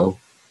the show.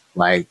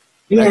 Like,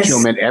 that show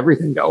meant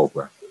everything to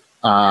Oprah.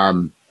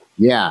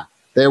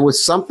 There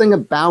was something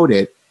about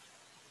it,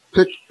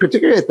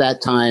 particularly at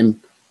that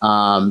time.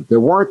 There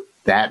weren't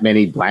that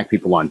many black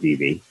people on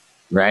TV,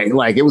 right?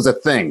 Like, it was a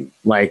thing,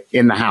 like,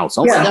 in the house.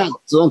 Oh, my God,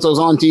 so-and-so's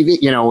on TV,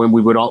 and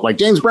we would all, like,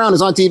 James Brown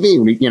is on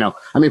TV.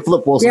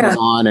 Flip Wilson was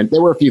on, and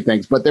there were a few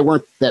things, but there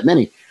weren't that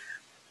many.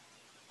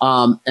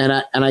 And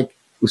I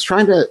was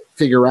trying to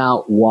figure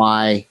out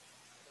why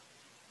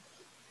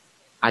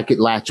I could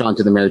latch on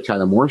to the Mary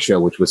Tyler Moore show,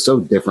 which was so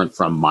different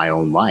from my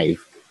own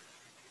life.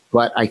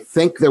 But I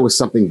think there was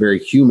something very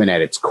human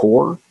at its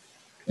core.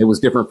 It was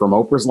different from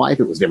Oprah's life.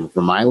 It was different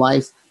from my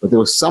life. But there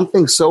was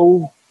something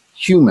so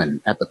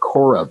human at the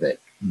core of it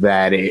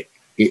that it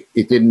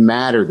didn't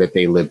matter that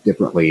they lived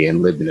differently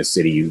and lived in a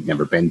city you'd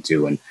never been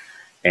to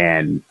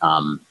and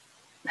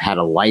had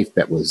a life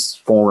that was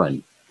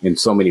foreign in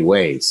so many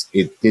ways.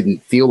 It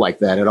didn't feel like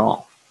that at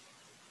all.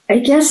 I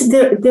guess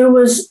there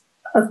was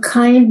a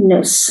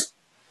kindness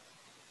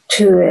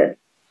to it.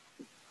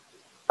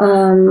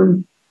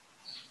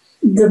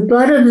 The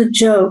butt of the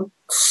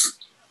jokes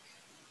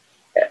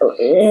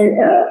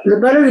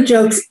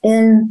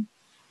in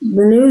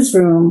the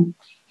newsroom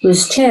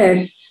was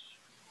Ted,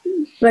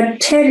 but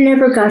Ted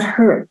never got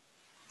hurt.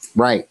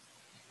 Right.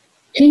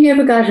 He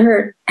never got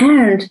hurt,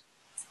 and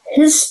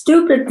his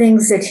stupid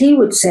things that he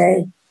would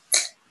say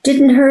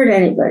didn't hurt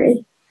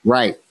anybody.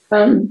 Right.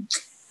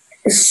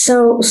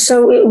 So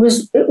it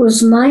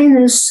was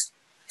minus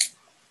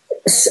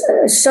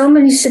so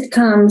many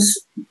sitcoms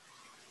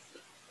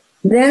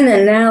then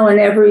and now and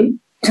every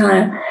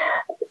time.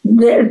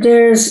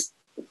 There's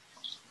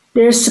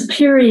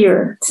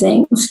superior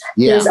things.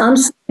 Yeah. I'm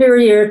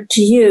superior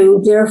to you,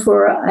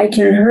 therefore I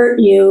can hurt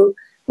you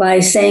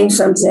by saying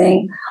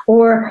something.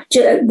 Or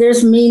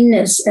there's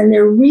meanness, and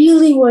there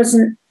really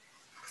wasn't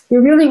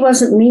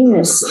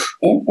meanness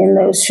in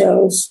those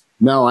shows.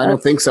 No, I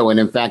don't think so. And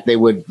in fact, they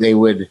would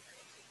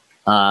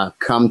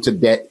come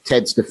to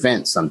Ted's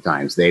defense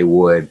sometimes. They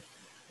would.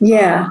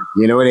 Yeah.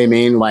 You know what I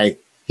mean? Like,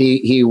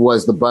 he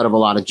was the butt of a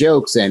lot of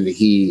jokes and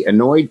he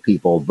annoyed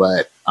people,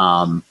 but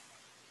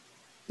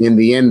in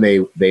the end,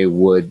 they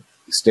would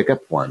stick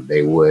up for him.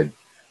 They would,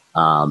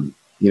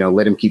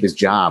 let him keep his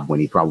job when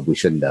he probably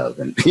shouldn't have.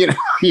 And, they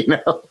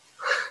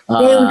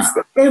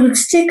would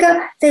stick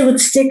up. They would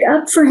stick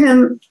up for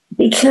him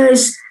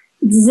because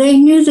they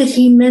knew that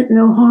he meant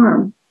no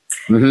harm.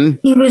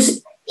 Mm-hmm. It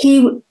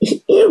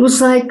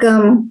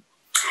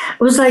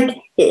was like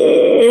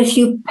if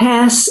you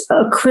pass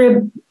a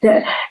crib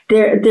that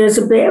there's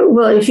a baby.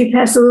 Well, if you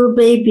pass a little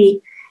baby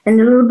and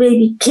the little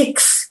baby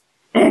kicks,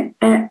 and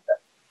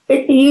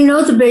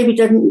the baby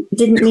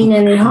didn't mean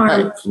any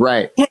harm.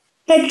 Right.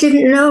 Ted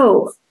didn't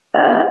know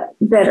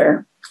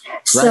better,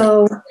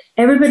 so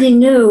everybody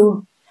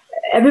knew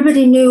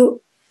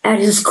at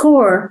his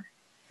core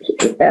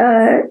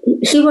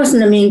he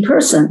wasn't a mean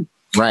person.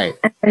 Right.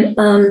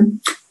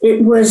 And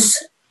it was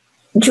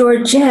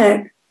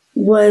Georgette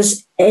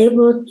was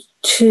able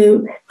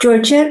to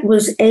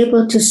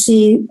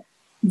see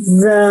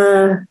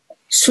the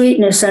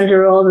sweetness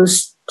under all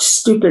this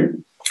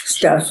stupid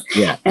stuff.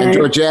 Yeah. And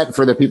Georgette,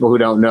 for the people who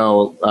don't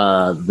know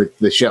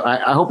the show,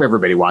 I hope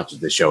everybody watches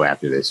the show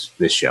after this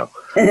show.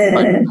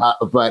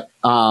 But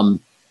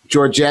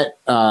Georgette,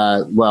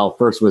 well,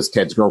 first was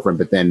Ted's girlfriend,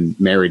 but then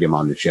married him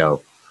on the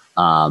show.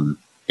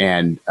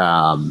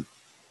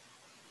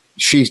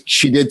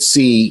 She did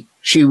see,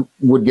 she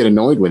would get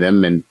annoyed with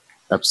him and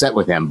upset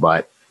with him,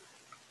 but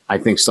I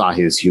think saw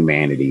his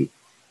humanity.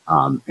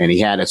 And he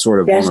had a sort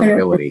of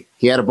vulnerability.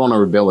 He had a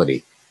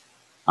vulnerability.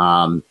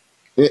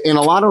 In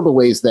a lot of the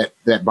ways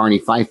that Barney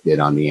Fife did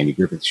on the Andy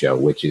Griffith Show,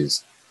 which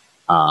is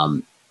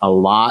a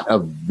lot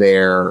of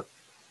their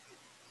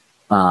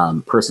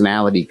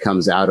personality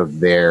comes out of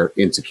their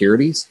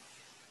insecurities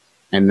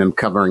and them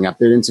covering up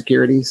their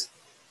insecurities.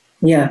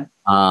 Yeah.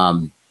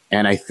 And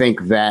I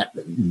think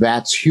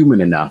that's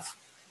human enough,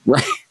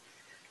 right?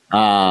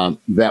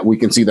 That we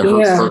can see the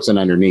hurt person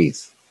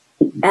underneath.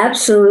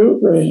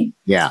 Absolutely.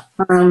 Yeah.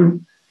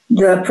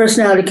 The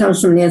personality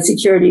comes from the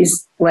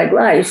insecurities, like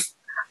life.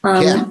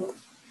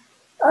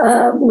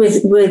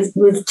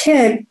 With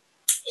Ted,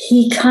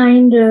 he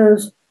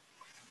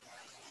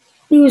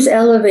was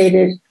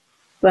elevated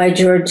by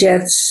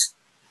Georgette's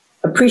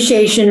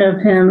appreciation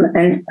of him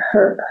and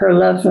her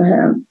love for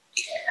him.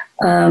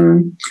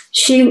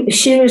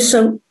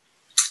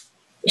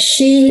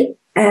 She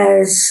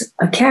as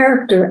a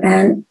character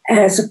and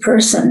as a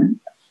person,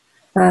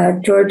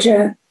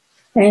 Georgia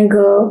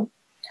Engel,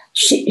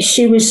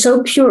 she was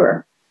so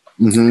pure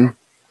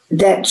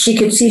that she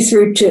could see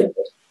through to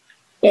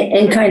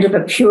in kind of a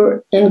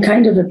pure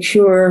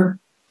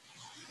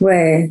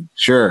way.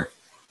 Sure.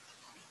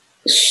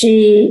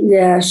 She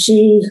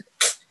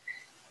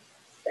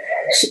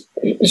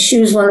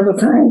was one of a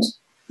kind.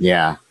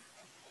 Yeah.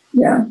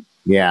 Yeah.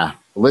 Yeah.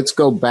 Let's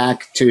go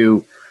back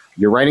to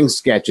your writing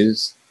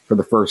sketches for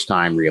the first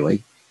time,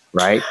 really,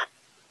 right?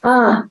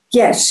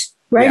 Yes.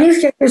 Writing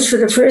sketches for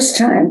the first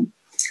time.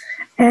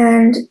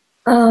 And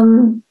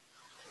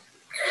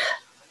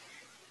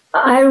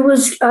I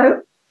was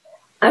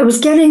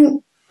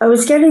getting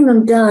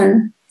them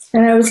done,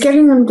 and I was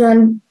getting them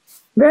done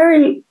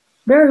very,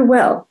 very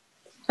well.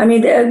 I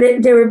mean,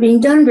 they were being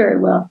done very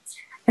well.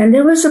 And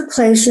there was a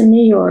place in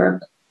New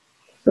York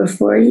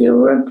before you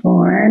were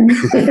born.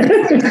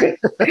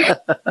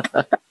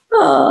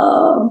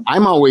 Oh.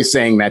 I'm always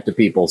saying that to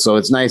people, so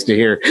it's nice to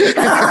hear.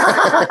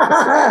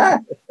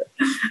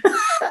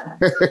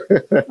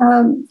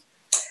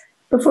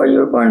 Before you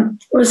were born,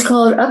 it was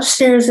called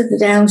Upstairs at the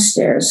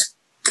Downstairs.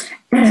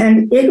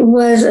 And it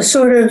was a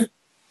sort of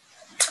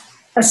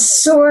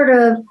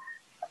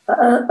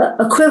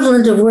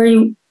equivalent of where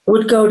you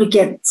would go to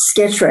get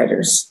sketch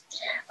writers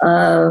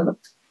of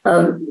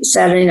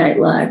Saturday Night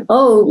Live.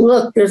 Oh,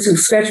 look, there's a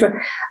sketch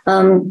writer.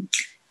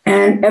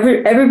 And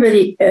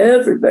everybody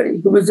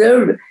who was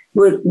there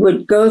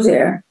would go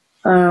there.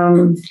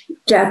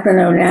 Jacqueline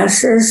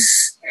Onassis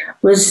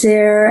was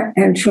there,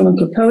 and Truman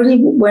Capote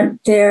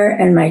went there,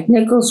 and Mike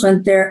Nichols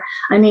went there.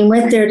 I mean,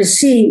 went there to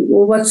see,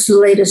 well, what's the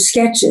latest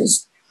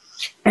sketches.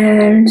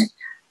 And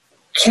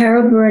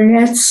Carol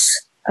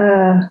Burnett's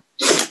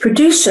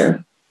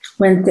producer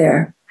went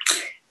there,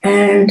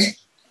 and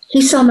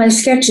he saw my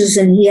sketches,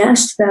 and he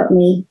asked about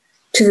me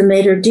to the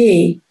maitre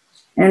d'.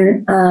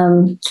 And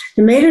the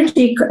maitre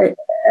d',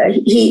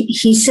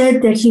 he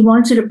said that he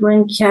wanted to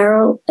bring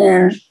Carol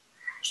in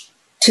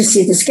to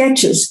see the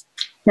sketches.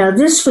 Now,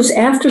 this was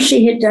after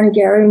she had done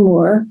Gary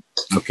Moore.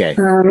 Okay.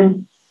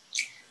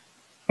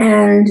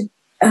 And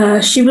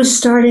she was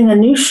starting a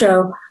new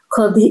show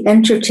called The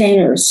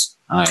Entertainers.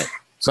 All right.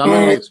 So I'm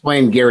going to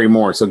explain Gary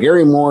Moore. So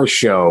Gary Moore's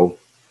show,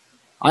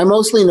 I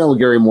mostly know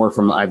Gary Moore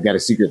from I've Got a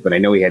Secret, but I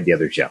know he had the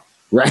other show,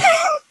 right?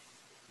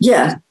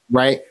 Yeah.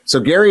 Right. So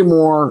Gary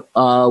Moore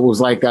was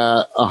like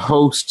a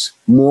host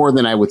more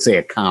than I would say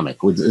a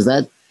comic. Is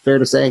that fair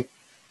to say?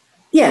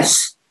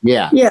 Yes.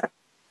 Yeah. Yeah.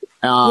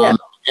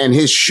 And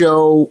his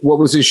show, what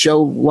was his show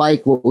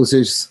like? What was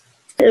his?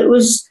 It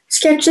was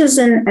sketches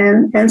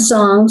and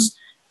songs.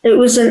 It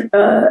was a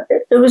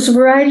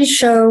variety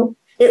show.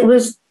 It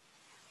was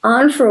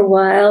on for a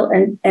while,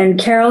 and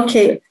Carol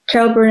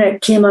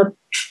Burnett came up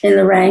in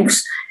the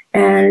ranks,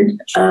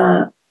 and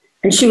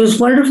she was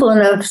wonderful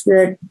enough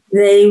that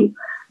they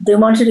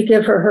wanted to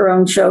give her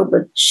own show,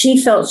 but she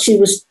felt she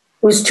was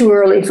too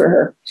early for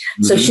her.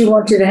 Mm-hmm. So she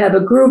wanted to have a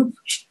group.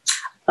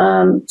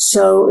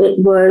 So it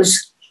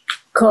was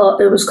called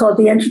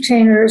The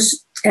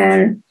Entertainers,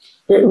 and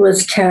it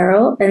was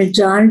Carol and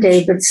John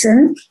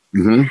Davidson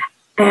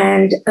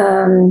and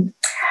Dom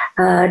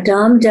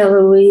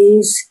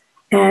DeLuise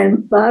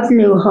and Bob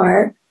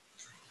Newhart,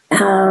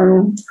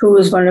 who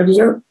was one of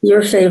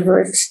your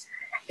favorites.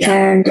 Yeah.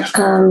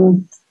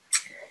 And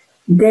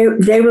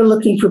they were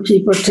looking for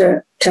people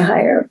to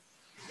hire.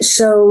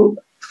 So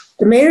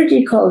the maitre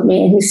d' called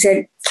me and he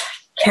said,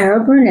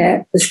 Carol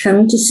Burnett is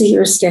coming to see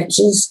your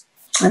sketches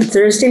on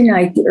Thursday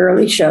night, the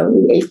early show,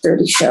 the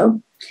 8:30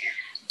 show.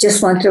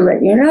 Just want to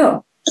let you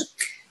know.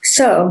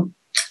 So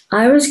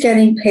I was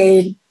getting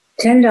paid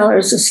 $10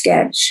 a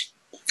sketch,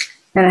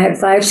 and I had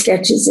 5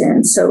 sketches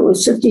in, so it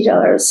was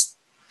 $50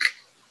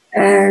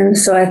 And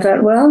so I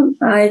thought, well,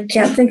 I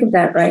can't think of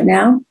that right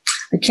now.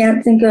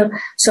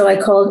 So I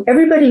called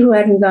everybody who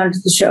hadn't gone to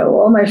the show,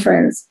 all my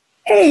friends.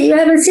 Hey, you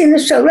haven't seen the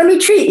show. Let me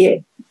treat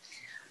you.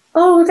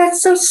 Oh,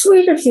 that's so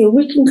sweet of you.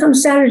 We can come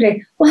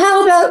Saturday. Well,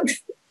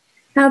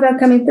 how about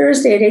coming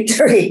Thursday at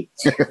 8:30?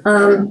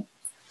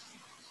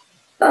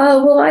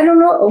 Well, I don't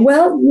know.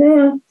 Well,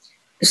 yeah.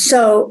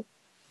 So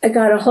I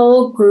got a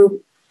whole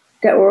group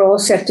that were all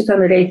set to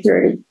come at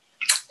 8:30.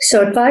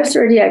 So at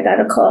 5:30, I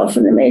got a call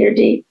from the maitre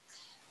d'.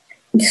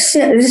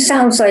 This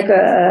sounds like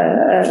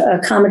a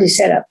comedy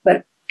setup,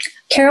 but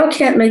Carol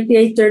can't make the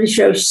 8:30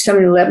 show. She's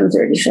coming to the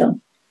 11:30 show.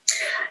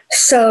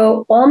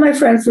 So all my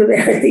friends were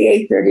there at the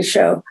 8:30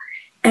 show.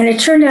 And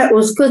it turned out it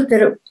was good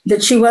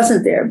that she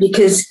wasn't there,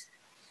 because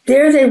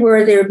there they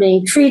were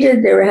being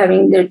treated, they were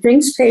having their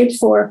drinks paid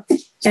for,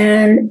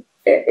 and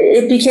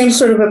it became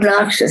sort of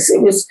obnoxious.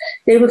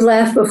 They would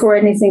laugh before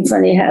anything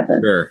funny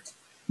happened. Sure.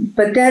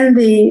 But then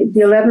the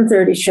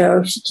 11:30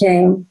 show, she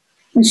came,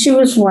 and she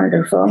was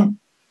wonderful.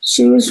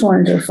 She was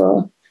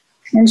wonderful.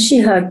 And she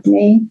hugged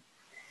me.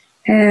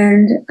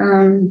 And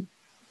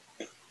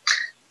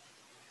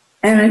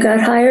I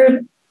got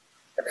hired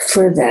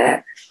for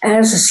that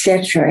as a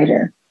sketch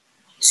writer.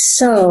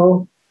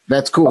 So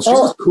that's cool.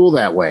 She's cool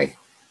that way,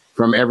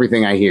 from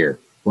everything I hear.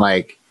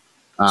 Like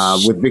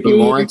with Vicki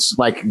Lawrence,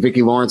 like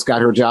Vicki Lawrence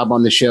got her job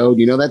on the show.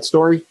 Do you know that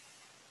story?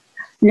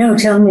 No,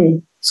 tell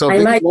me. So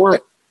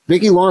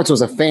Vicki Lawrence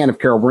was a fan of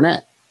Carol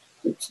Burnett,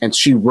 and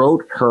she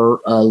wrote her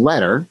a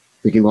letter.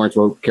 Vicki Lawrence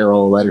wrote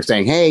Carol a letter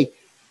saying, "Hey,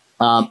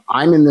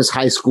 I'm in this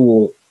high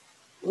school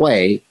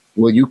play.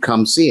 Will you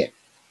come see it?"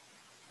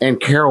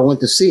 And Carol went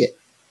to see it.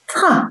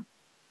 Huh.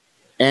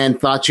 And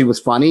thought she was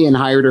funny and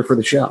hired her for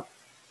the show.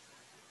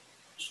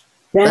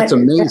 That's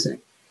amazing.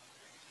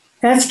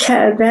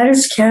 That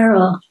is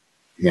Carol.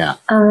 Yeah.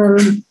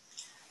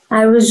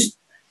 I was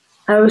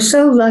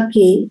so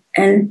lucky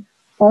and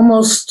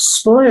almost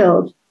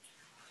spoiled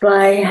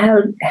by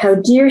how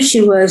dear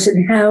she was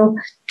and how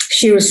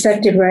she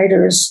respected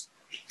writers.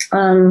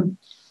 The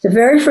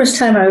very first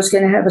time I was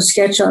going to have a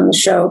sketch on the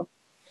show,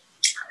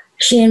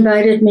 she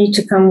invited me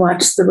to come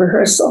watch the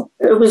rehearsal.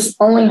 It was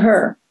only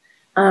her.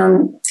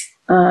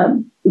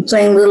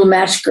 Playing Little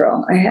Match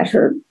Girl. I had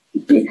her,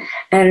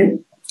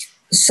 and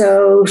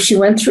so she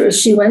went through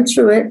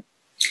it,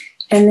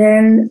 and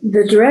then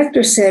the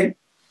director said,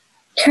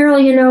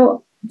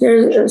 "Carol,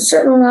 there's a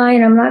certain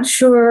line, I'm not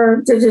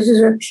sure,"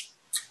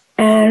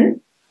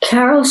 and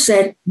Carol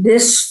said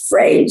this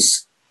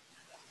phrase,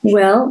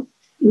 "Well,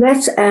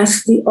 let's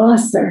ask the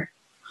author."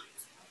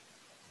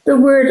 The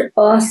word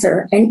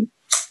author, and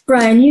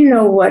Brian, you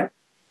know what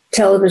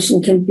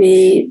television can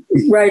be,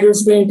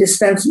 writers being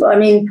dispensable. I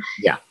mean,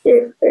 yeah.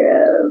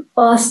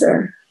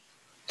 Author,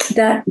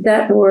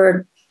 that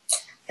word,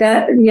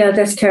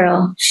 that's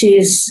Carol. She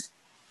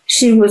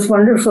was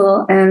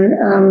wonderful,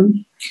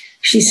 and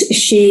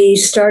she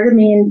started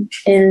me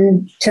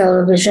in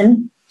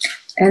television,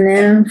 and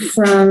then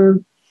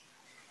from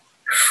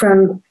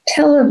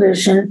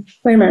television.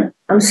 Wait a minute,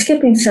 I'm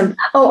skipping some.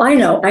 Oh, I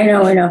know.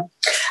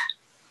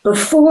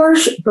 Before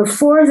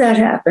that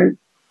happened.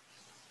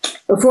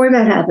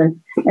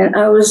 And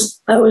I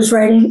was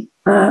writing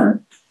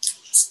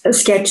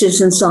sketches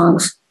and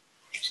songs.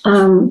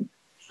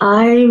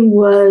 I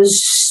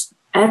was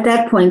at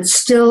that point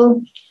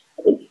still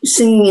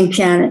singing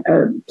and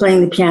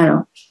playing the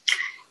piano,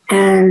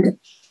 and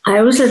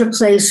I was at a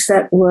place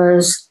that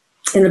was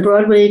in the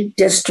Broadway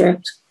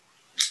district,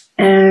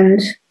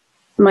 and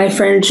my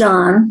friend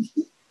John,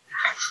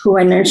 who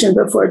I mentioned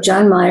before,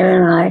 John Meyer,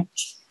 and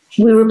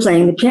we were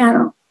playing the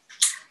piano,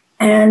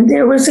 and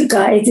there was a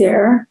guy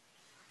there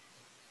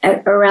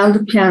around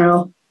the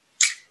piano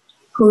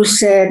who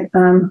said,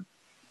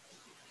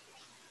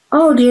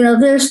 "Oh, do you know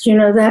this? Do you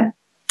know that?"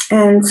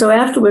 And so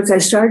afterwards I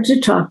started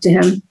to talk to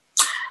him,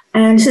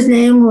 and his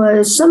name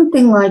was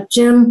something like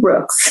Jim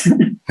Brooks.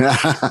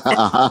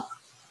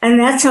 And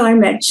that's how I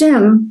met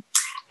Jim.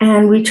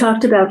 And we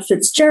talked about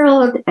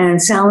Fitzgerald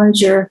and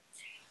Salinger,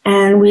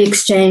 and we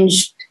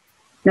exchanged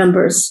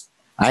numbers.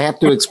 I have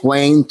to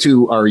explain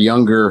to our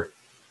younger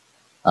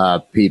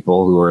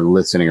people who are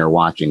listening or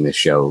watching this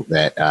show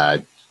that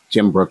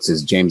Jim Brooks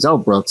is James L.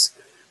 Brooks.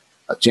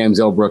 James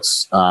L.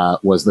 Brooks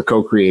was the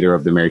co-creator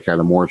of the Mary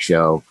Tyler Moore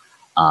Show,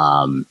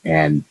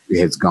 and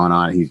has gone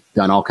on. He's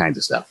done all kinds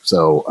of stuff.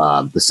 So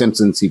The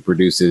Simpsons, he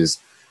produces.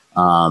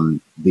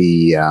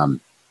 He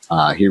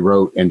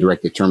wrote and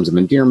directed Terms of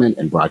Endearment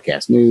and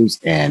Broadcast News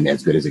and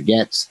As Good as It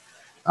Gets.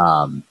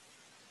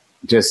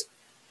 Just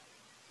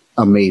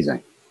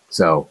amazing.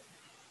 So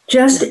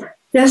just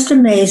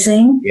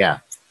amazing. Yeah.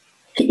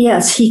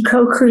 Yes, he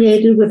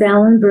co-created with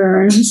Alan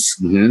Burns.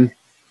 Mm-hmm.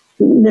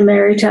 The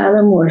Mary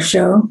Tyler Moore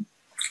Show.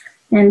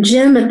 And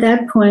Jim at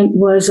that point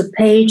was a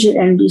page at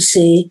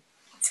NBC,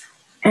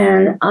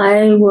 and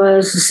I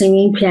was a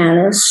singing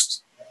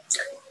pianist.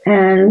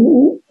 And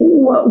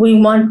what we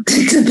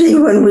wanted to be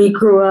when we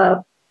grew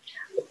up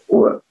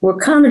were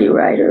comedy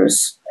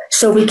writers.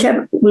 So we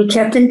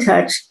kept in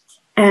touch.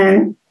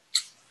 And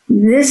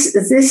this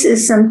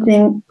is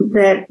something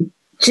that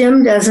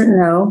Jim doesn't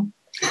know.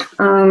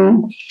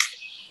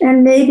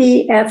 And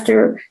maybe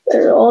after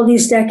all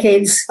these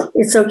decades,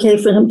 it's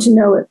okay for him to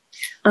know it.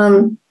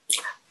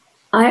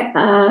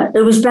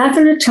 It was back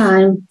in a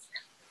time.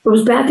 It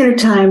was back in a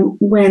time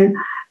when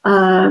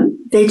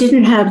they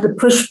didn't have the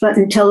push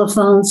button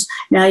telephones.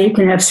 Now you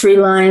can have 3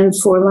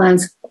 lines, 4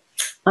 lines.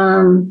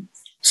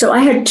 So I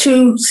had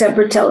 2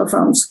 separate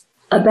telephones.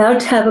 About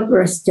to have a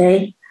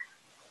birthday,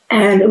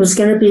 and it was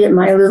going to be at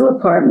my little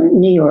apartment in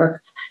New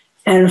York.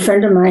 And a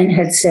friend of mine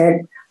had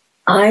said,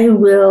 I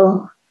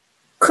will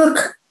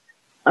cook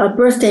a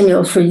birthday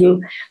meal for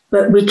you,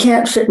 but we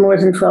can't fit more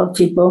than 12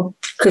 people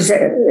because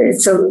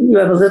you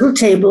have a little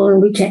table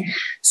and we can't.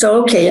 So,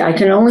 okay, I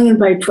can only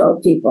invite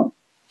 12 people.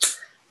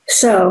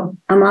 So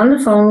I'm on the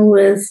phone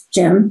with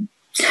Jim,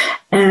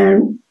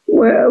 and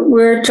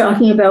we're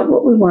talking about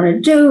what we want to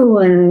do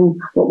and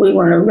what we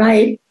want to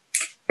write.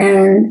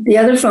 And the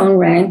other phone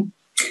rang.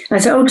 I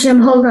said, oh,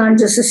 Jim, hold on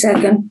just a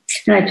second.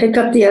 And I pick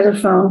up the other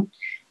phone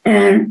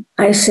and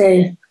I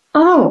say,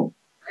 oh,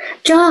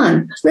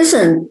 John,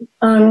 listen,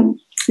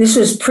 this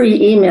was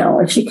pre-email,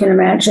 if you can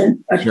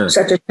imagine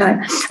such a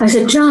time. I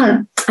said,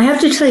 John, I have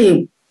to tell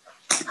you,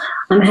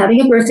 I'm having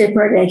a birthday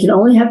party. I can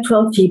only have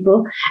 12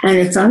 people, and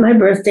it's on my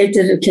birthday.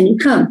 Can you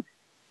come?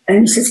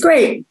 And he says,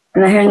 great.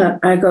 And I hang up.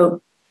 I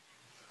go,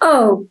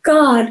 oh,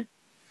 God,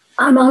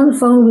 I'm on the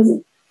phone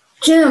with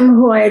Jim,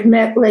 who I had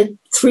met like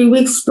 3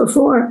 weeks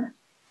before.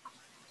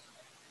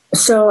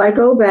 So I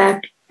go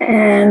back,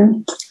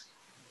 and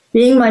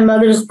being my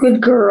mother's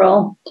good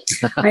girl,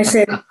 I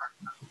said,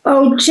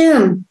 oh,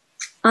 Jim,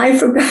 I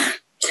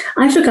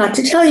forgot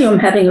to tell you I'm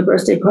having a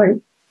birthday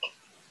party.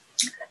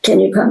 Can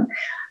you come?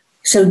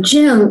 So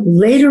Jim,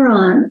 later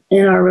on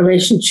in our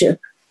relationship,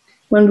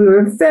 when we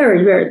were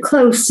very, very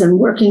close and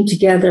working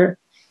together,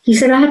 he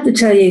said, I have to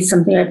tell you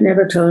something I've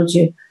never told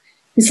you.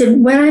 He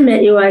said, when I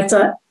met you, I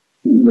thought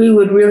we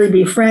would really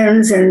be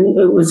friends and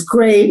it was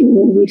great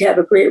and we'd have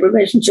a great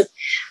relationship.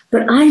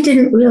 But I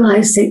didn't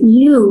realize that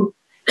you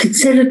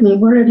considered me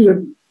one of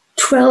your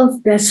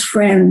 12 best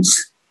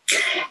friends.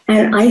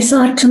 And I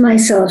thought to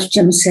myself,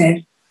 Jim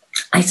said,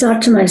 I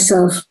thought to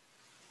myself,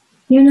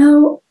 you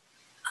know,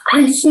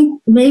 I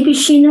think maybe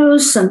she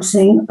knows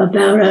something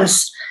about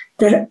us.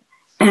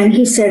 And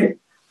he said,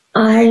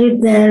 I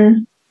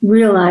then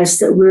realized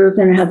that we were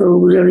going to have a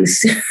really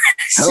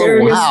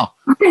serious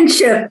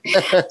friendship.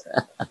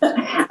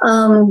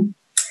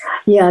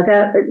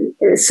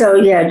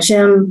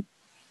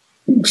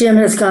 Jim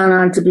has gone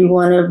on to be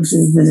one of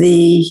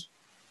the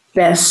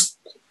best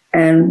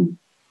and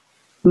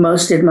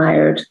most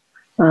admired,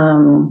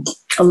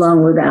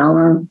 along with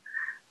Alan.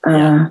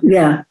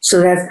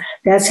 So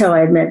that's how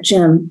I met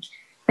Jim.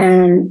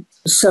 And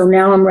so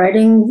now I'm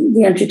writing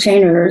The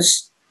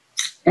Entertainers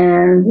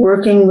and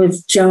working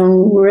with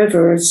Joan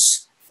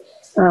Rivers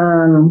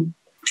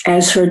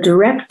as her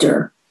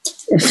director,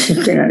 if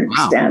you can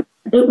understand.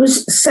 Wow. It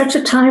was such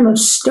a time of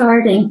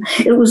starting.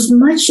 It was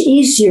much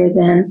easier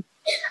then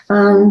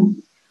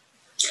than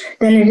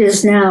it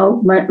is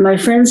now. My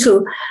friends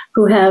who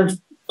have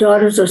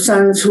daughters or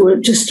sons who are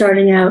just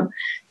starting out,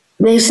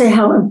 they say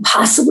how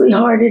impossibly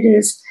hard it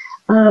is.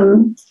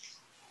 I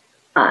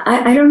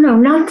don't know.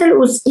 Not that it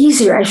was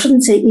easier. I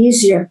shouldn't say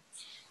easier.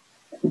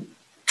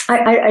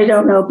 I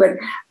don't know,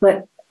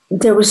 but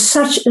there was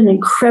such an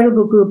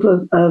incredible group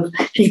of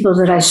people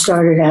that I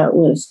started out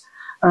with.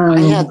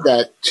 I had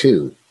that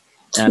too.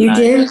 And you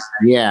did?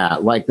 Yeah,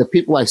 like the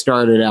people I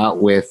started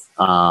out with,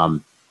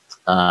 Judd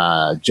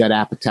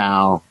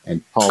Apatow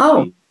and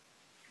Paul.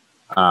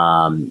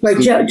 Judd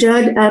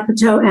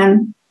Apatow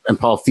and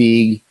Paul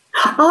Feig.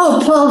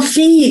 Oh, Paul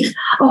Feig.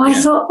 Oh, I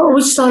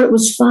always thought it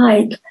was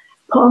Feig.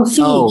 Paul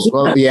Feig. Oh,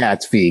 well, yeah,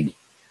 it's Feig.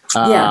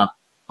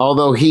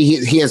 Although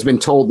he has been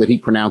told that he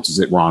pronounces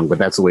it wrong, but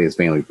that's the way his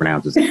family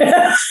pronounces it.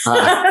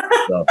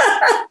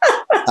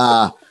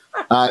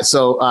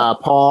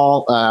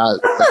 Paul,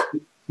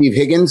 Steve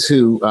Higgins,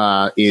 who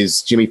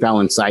is Jimmy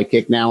Fallon's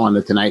sidekick now on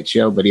The Tonight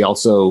Show, but he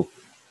also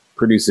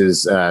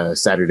produces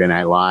Saturday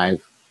Night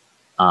Live.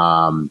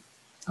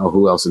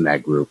 Who else in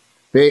that group?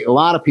 A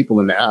lot of people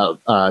in there.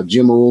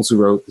 Jim Uhls, who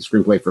wrote the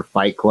screenplay for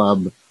Fight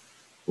Club,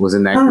 was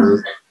in that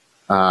group.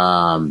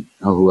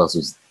 Who else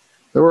was?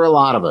 There were a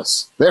lot of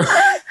us. There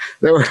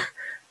were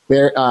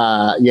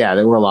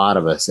a lot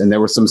of us, and there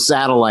were some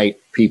satellite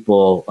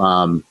people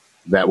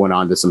that went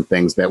on to some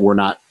things that were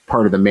not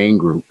part of the main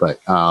group.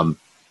 But where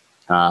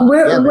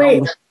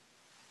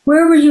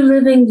were you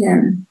living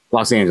then?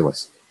 Los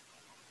Angeles.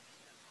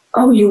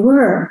 Oh, you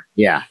were.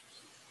 Yeah.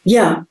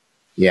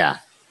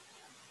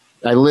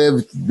 I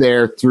lived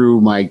there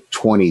through my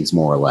 20s,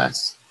 more or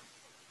less.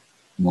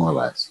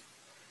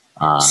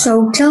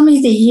 So tell me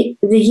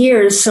the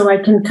years so I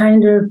can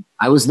kind of...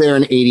 I was there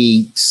in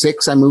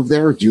 86. I moved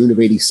there, June of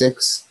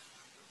 86,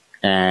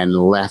 and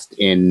left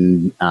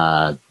in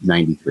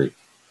 93.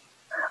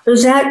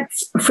 Was that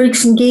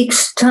Freaks and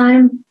Geeks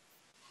time?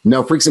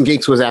 No, Freaks and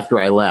Geeks was after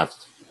I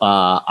left.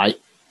 All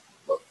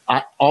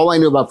I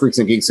knew about Freaks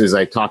and Geeks is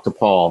I talked to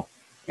Paul,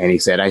 and he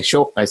said, I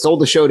sold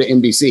the show to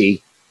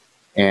NBC,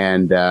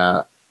 and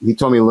he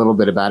told me a little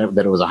bit about it,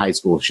 that it was a high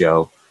school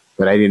show,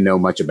 but I didn't know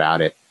much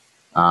about it.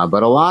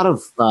 But a lot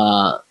of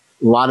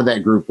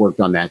that group worked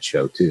on that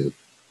show too.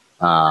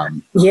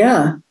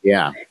 Yeah.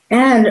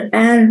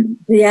 And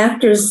the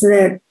actors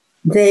that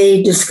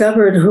they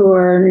discovered who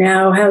are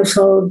now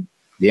household.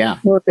 Yeah.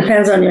 Well, it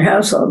depends on your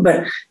household,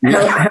 but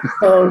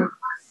household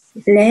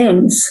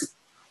names.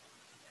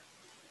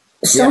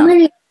 So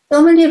many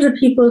of the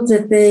people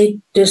that they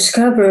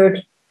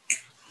discovered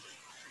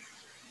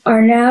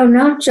are now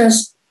not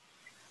just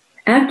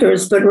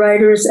actors, but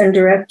writers and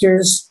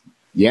directors.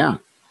 Yeah.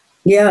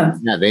 Yeah.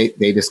 Yeah.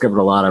 They discovered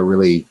a lot of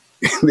really,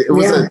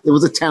 it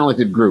was a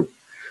talented group.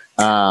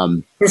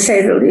 To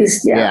say the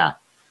least. Yeah. Yeah.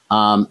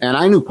 And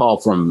I knew Paul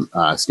from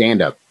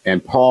stand-up,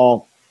 and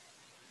Paul,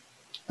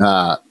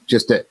 the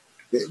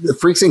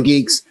Freaks and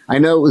Geeks. I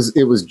know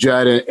it was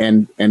Judd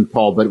and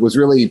Paul, but it was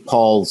really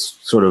Paul's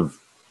sort of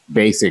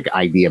basic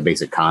idea,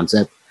 basic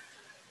concept.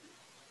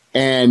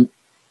 And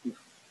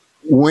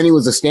when he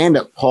was a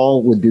stand-up,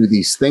 Paul would do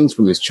these things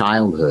from his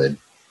childhood,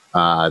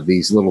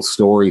 these little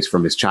stories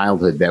from his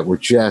childhood that were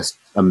just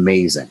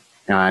amazing.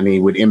 And he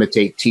would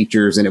imitate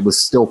teachers, and it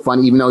was still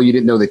funny. Even though you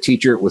didn't know the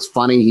teacher, it was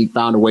funny. He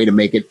found a way to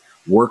make it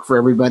work for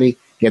everybody.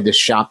 He had this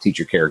shop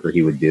teacher character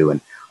he would do,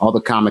 and all the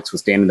comics would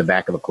stand in the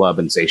back of the club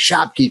and say,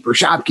 "Shopkeeper,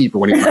 shopkeeper,"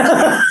 when he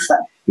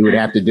would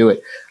have to do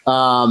it.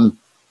 And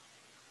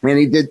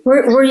he did.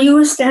 Were you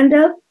a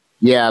stand-up?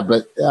 Yeah,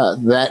 but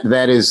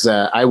that is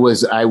I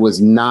was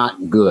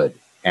not good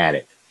at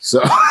it.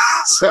 So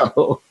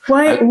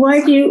why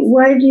do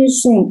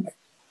you think?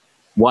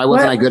 Why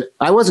wasn't I good?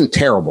 I wasn't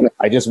terrible.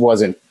 I just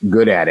wasn't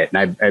good at it, and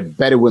I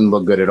bet it wouldn't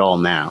look good at all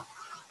now.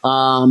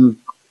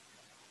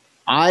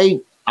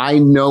 I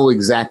know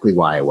exactly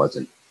why I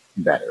wasn't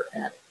better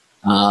at it.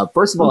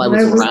 First of all, I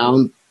was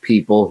around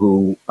people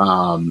who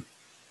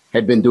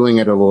had been doing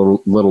it a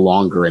little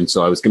longer, and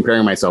so I was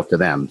comparing myself to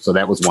them. So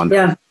that was one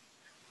thing.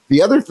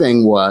 The other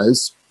thing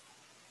was,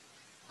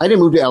 I didn't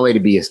move to LA to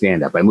be a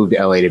stand-up. I moved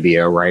to LA to be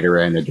a writer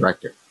and a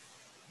director.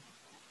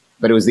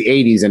 But it was the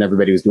 80s and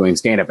everybody was doing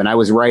stand-up. And I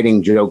was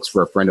writing jokes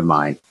for a friend of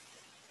mine.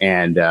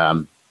 And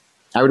I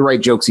would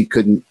write jokes he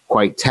couldn't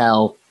quite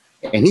tell.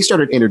 And he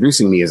started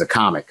introducing me as a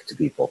comic to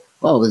people.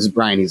 Oh, this is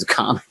Brian. He's a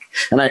comic.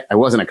 And I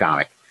wasn't a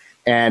comic.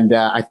 And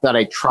I thought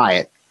I'd try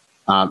it.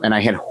 And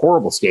I had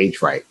horrible stage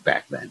fright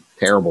back then.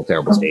 Terrible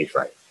stage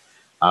fright.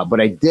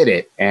 But I did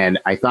it, and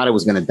I thought I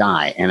was going to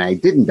die. And I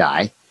didn't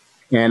die.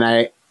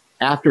 And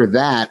after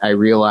that, I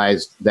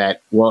realized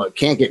that, well, it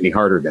can't get any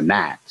harder than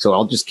that. So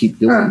I'll just keep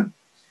doing it.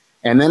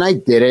 And then I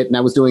did it, and I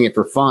was doing it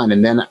for fun.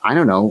 And then, I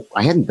don't know,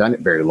 I hadn't done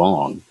it very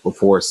long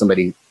before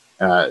somebody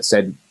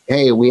said,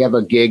 "Hey, we have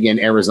a gig in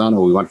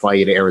Arizona. We want to fly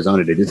you to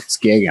Arizona to do this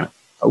gig." And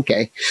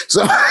okay.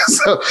 So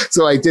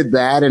I did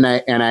that, and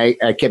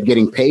I kept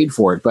getting paid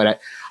for it. But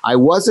I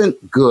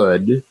wasn't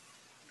good.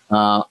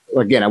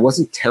 Again, I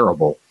wasn't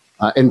terrible.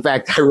 In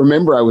fact, I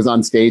remember I was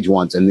on stage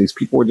once, and these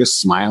people were just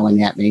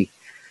smiling at me,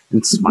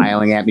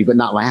 but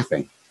not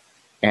laughing.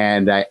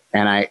 And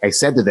I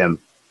said to them,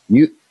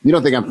 You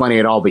don't think I'm funny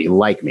at all, but you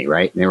like me,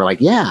 right?" And they were like,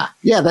 yeah,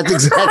 that's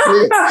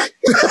exactly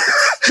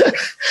it.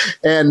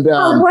 And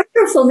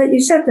wonderful that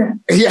you said that.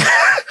 Yeah.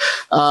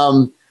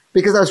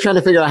 Because I was trying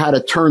to figure out how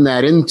to turn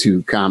that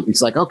into comedy.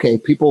 It's like, okay,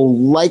 people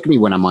like me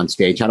when I'm on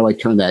stage. How do I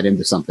turn that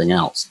into something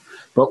else?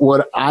 But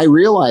what I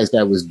realized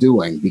I was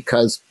doing,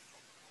 because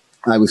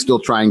I was still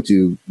trying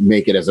to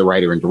make it as a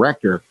writer and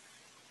director,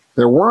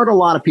 there weren't a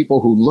lot of people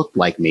who looked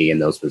like me in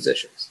those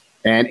positions.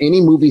 And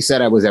any movie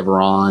set I was ever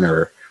on,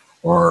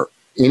 or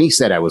any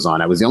set I was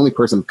on, I was the only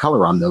person of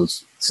color on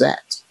those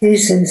sets.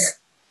 Jesus.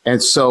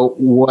 And so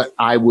what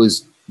I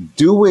was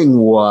doing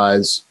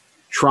was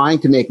trying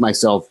to make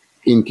myself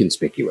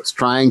inconspicuous,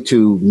 trying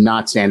to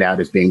not stand out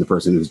as being the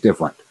person who's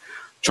different,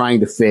 trying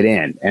to fit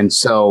in. And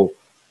so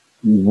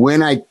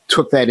when I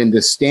took that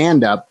into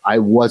stand-up, I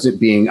wasn't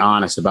being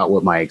honest about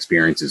what my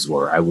experiences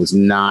were.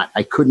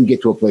 I couldn't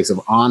get to a place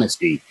of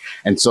honesty.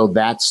 And so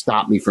that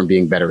stopped me from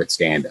being better at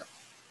stand-up.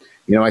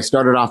 You know, I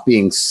started off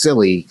being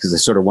silly because I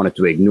sort of wanted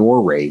to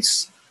ignore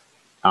race.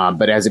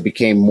 But as it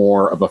became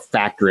more of a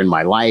factor in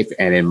my life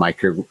and in my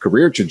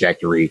career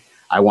trajectory,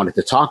 I wanted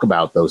to talk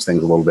about those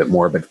things a little bit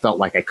more, but felt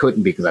like I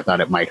couldn't because I thought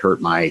it might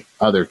hurt my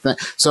other thing.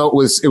 So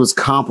it was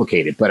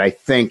complicated. But I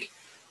think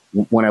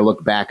when I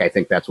look back, I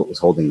think that's what was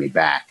holding me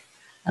back.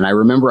 And I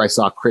remember I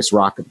saw Chris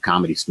Rock at the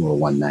Comedy Store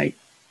one night,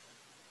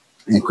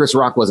 and Chris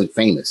Rock wasn't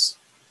famous.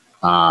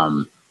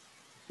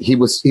 He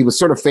was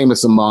sort of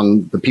famous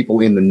among the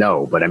people in the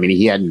know, but I mean,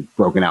 he hadn't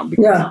broken out.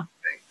 Yeah.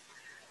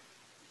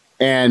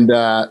 And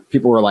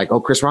people were like, "Oh,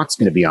 Chris Rock's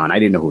going to be on." I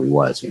didn't know who he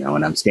was,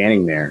 and I'm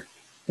standing there,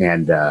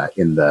 and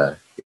in the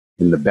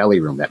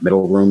belly room, that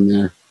middle room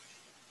there,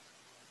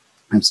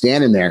 I'm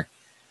standing there,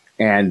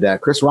 and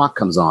Chris Rock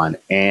comes on,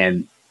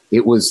 and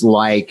it was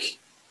like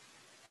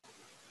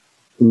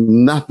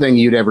nothing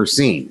you'd ever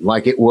seen.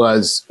 Like, it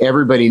was,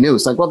 everybody knew.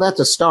 It's like, well, that's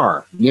a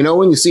star.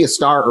 When you see a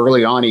star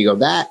early on, you go,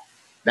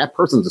 that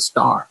person's a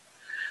star.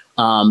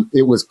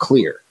 It was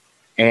clear.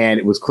 And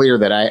it was clear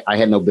that I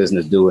had no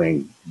business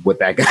doing what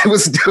that guy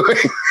was doing.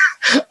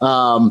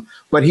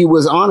 But he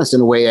was honest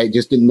in a way I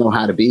just didn't know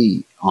how to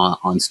be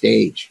on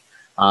stage.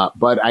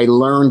 But I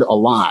learned a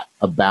lot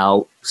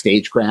about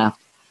stagecraft.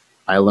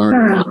 I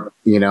learned, a lot,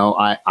 you know,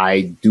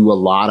 I do a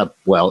lot of,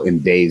 well, in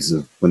days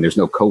of when there's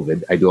no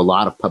COVID, I do a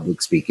lot of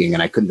public speaking,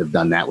 and I couldn't have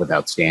done that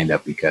without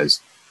stand-up because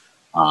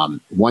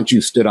once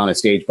you stood on a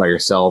stage by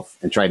yourself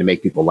and tried to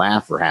make people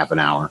laugh for half an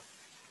hour,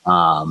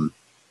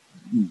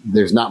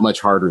 there's not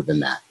much harder than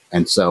that.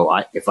 And so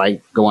if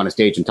I go on a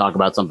stage and talk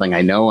about something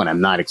I know and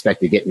I'm not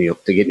expected to get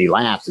any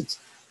laughs, it's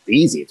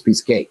easy. It's a piece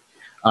of cake.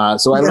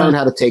 So I learned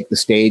how to take the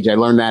stage. I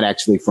learned that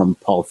actually from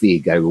Paul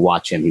Feig. I would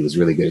watch him. He was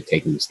really good at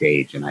taking the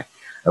stage. And I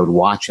would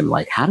watch him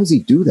like, how does he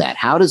do that?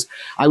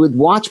 I would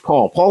watch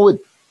Paul.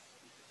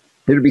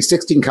 There would be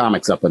 16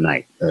 comics up a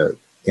night.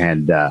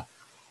 And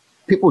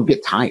people would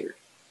get tired.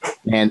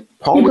 And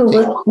Paul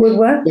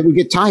they would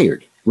get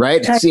tired.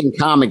 Right? Seeing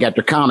comic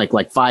after comic,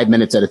 like 5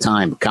 minutes at a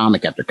time,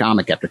 comic after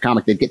comic after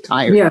comic, they'd get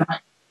tired. Yeah.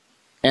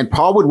 And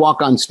Paul would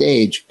walk on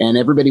stage and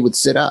everybody would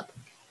sit up.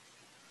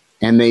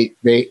 And they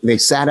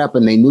sat up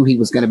and they knew he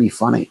was going to be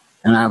funny.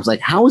 And I was like,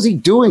 how is he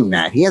doing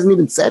that? He hasn't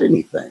even said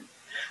anything.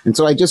 And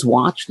so I just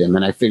watched him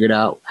and I figured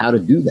out how to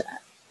do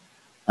that.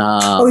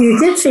 You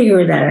did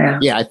figure that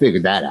out? Yeah, I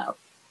figured that out.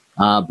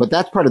 But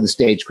that's part of the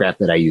stagecraft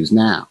that I use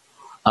now.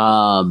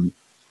 And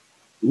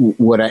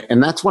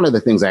that's one of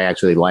the things I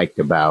actually like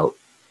about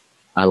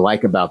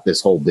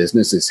this whole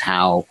business is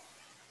how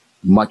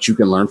much you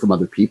can learn from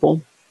other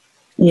people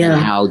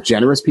and how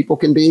generous people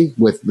can be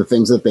with the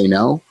things that they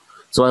know.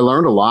 So I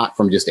learned a lot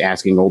from just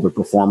asking older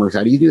performers,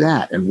 how do you do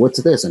that? And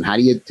what's this? And how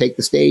do you take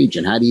the stage?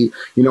 And how do you,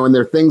 and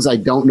there are things I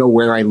don't know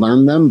where I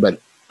learned them,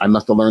 but I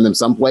must have learned them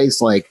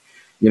someplace. Like,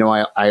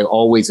 I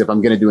always, if I'm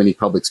going to do any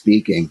public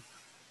speaking,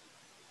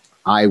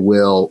 I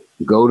will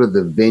go to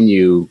the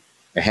venue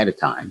ahead of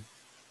time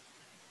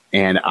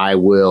and I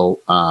will,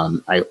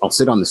 I'll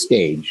sit on the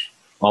stage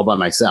all by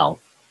myself,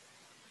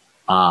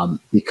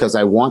 because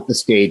I want the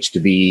stage to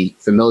be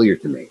familiar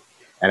to me.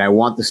 And I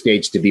want the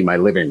stage to be my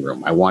living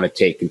room. I want to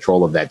take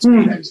control of that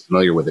stage. I'm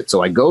familiar with it.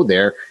 So I go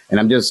there and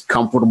I'm just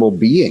comfortable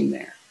being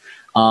there.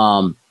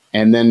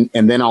 And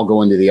then I'll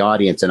go into the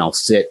audience and I'll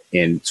sit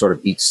in sort of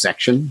each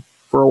section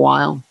for a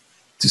while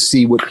to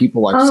see what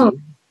people are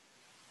seeing.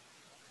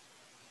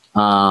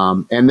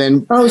 And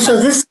then.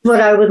 So this is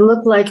what I would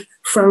look like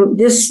from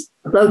this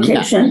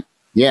location.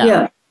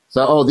 Yeah.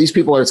 So, these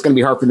people it's going to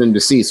be hard for them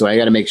to see. So I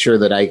got to make sure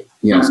that I,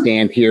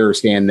 stand here or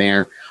stand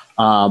there,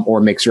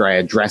 or make sure I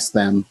address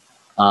them.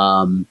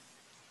 Walking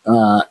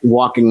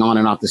on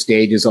and off the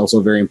stage is also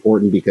very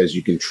important because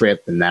you can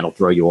trip and that'll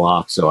throw you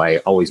off. So I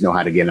always know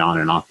how to get on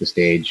and off the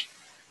stage.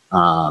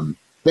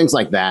 Things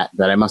like that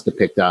I must have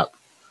picked up.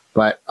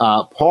 But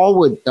Paul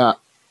would,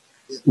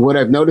 what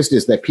I've noticed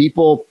is that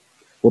people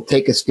will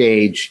take a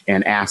stage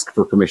and ask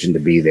for permission to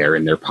be there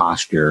in their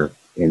posture,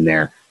 in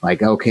their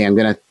like, okay, I'm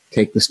going to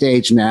take the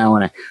stage now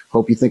and I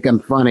hope you think I'm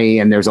funny.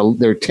 And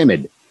they're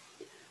timid.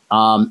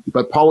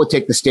 But Paul would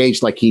take the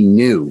stage like he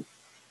knew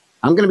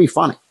I'm going to be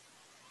funny.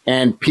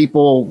 And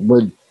people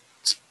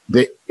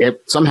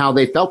somehow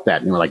they felt that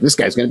and they were like, this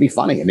guy's going to be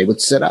funny. And they would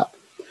sit up.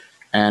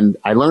 And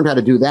I learned how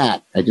to do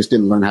that. I just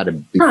didn't learn how to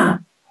be funny.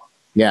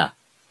 Yeah.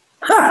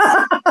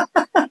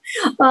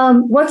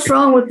 What's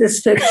wrong with this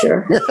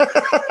picture?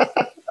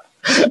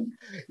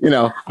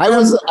 I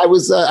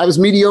was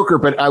mediocre,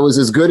 but I was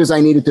as good as I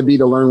needed to be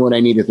to learn what I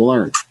needed to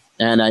learn.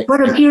 And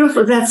what a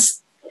beautiful, that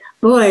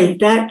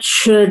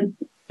should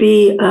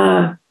be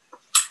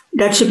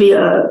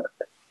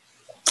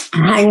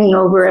hanging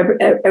over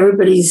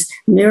everybody's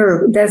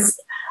mirror.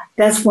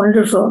 That's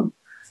wonderful.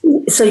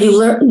 So you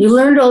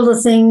learned all the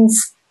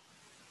things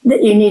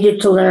that you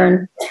needed to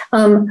learn.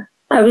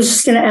 I was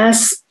just going to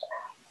ask,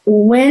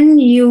 when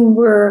you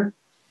were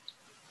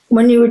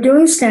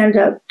doing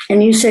stand-up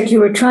and you said you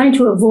were trying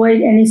to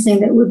avoid anything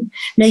that would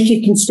make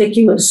you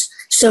conspicuous,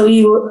 so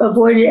you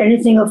avoided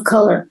anything of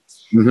color,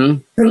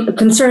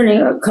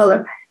 concerning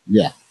color.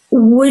 Yeah.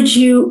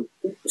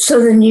 So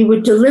then you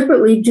would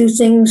deliberately do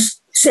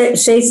things,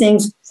 say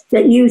things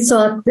that you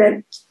thought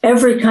that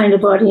every kind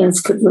of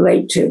audience could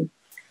relate to,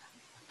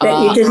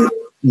 that you didn't.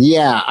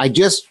 Yeah, I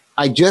just,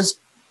 I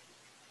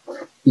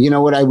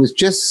was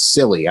just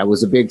silly. I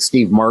was a big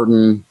Steve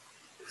Martin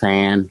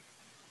fan,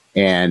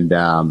 and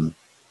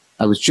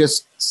I was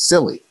just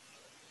silly,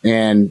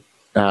 and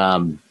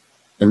then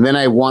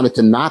I wanted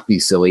to not be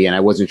silly, and I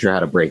wasn't sure how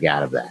to break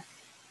out of that.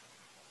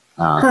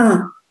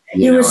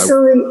 You were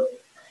silly.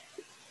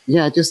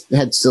 Yeah, I just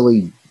had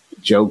silly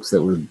jokes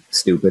that were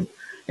stupid,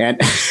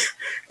 and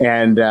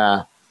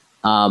I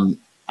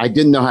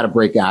didn't know how to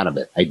break out of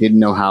it. I didn't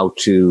know how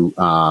to.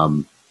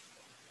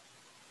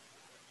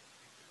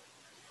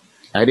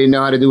 I didn't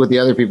know how to do what the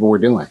other people were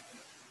doing.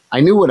 I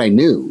knew what I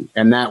knew,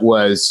 and that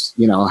was,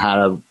 how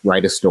to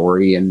write a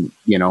story and,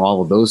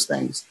 all of those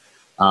things.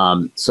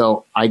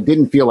 So I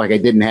didn't feel like I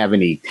didn't have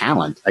any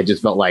talent. I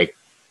just felt like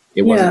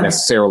it wasn't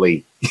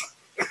necessarily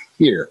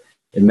here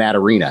in that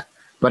arena.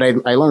 But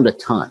I learned a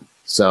ton.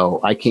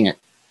 So I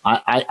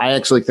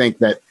actually think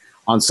that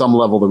on some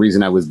level, the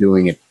reason I was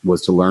doing it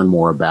was to learn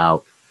more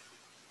about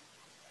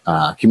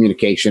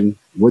communication.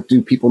 What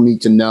do people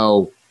need to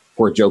know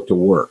for a joke to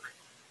work?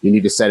 You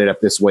need to set it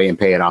up this way and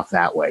pay it off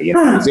that way. You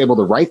know, I was able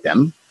to write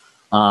them.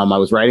 I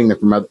was writing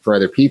them for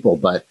other people,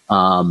 but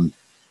I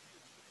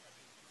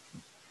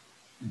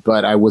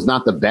was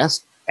not the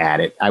best at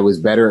it. I was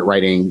better at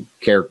writing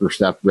character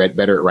stuff,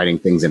 better at writing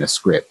things in a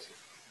script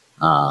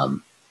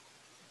than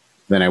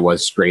I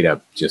was straight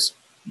up just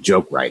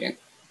joke writing.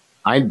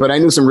 But I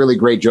knew some really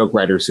great joke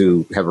writers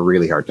who have a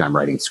really hard time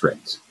writing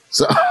scripts.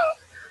 So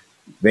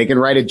they can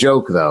write a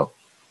joke though,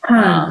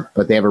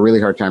 but they have a really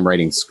hard time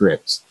writing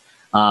scripts,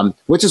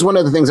 which is one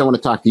of the things I want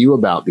to talk to you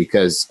about,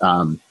 because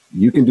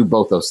you can do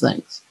both those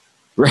things,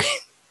 right?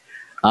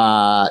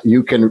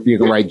 You can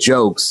write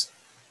jokes,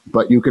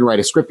 but you can write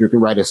a script, you can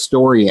write a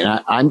story.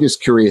 And I'm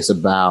just curious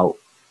about.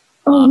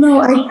 Oh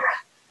no,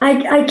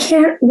 I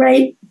can't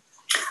write.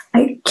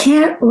 I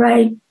can't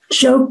write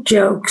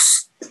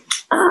jokes.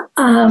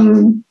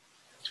 Well,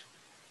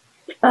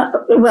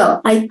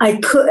 I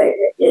could,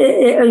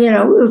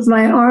 with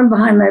my arm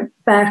behind my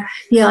back.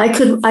 Yeah, I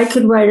could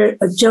write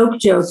a joke,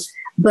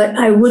 but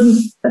I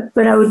wouldn't.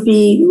 But I would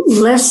be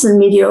less than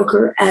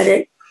mediocre at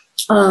it.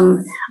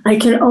 I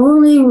can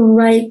only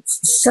write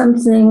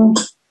something.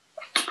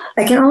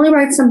 I can only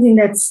write something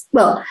that's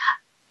I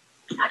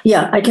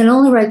can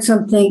only write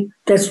something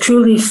that's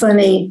truly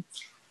funny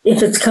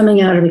if it's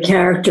coming out of a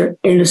character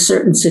in a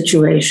certain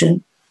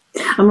situation.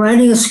 I'm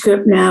writing a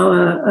script now,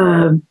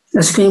 a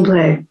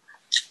screenplay,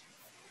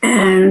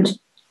 and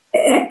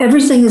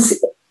everything is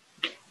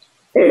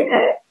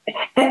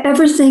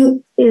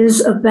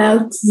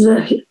about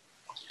the.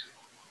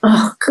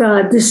 Oh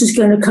God, this is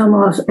going to come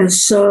off as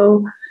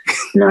so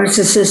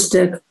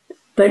narcissistic,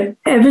 but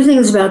everything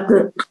is about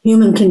the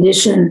human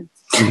condition.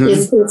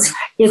 Mm-hmm.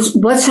 It's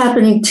what's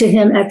happening to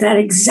him at that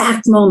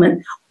exact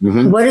moment.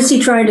 Mm-hmm. What is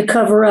he trying to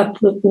cover up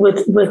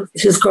with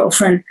his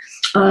girlfriend?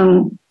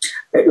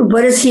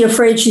 What is he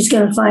afraid she's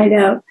going to find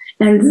out?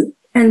 And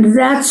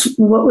that's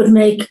what would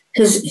make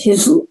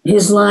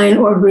his line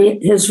or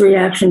his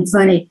reaction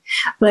funny.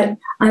 But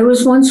I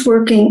was once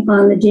working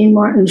on the Dean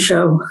Martin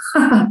show,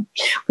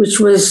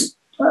 which was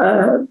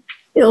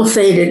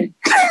ill-fated.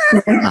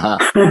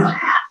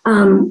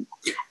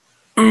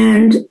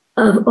 And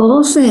of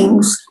all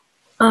things,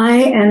 I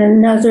and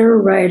another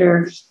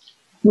writer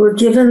were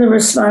given the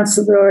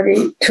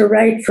responsibility to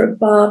write for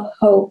Bob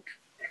Hope.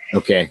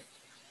 Okay.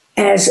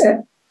 As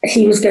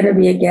he was going to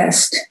be a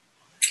guest.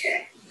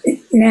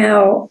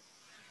 Now,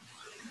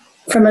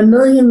 from a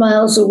million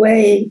miles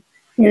away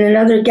in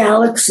another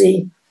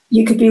galaxy,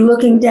 you could be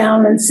looking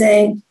down and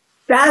saying,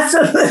 "That's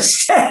a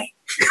mistake."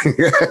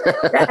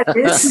 That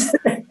is,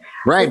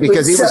 right,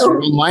 because he was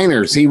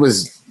one-liners. He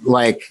was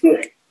like,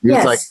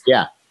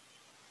 yeah.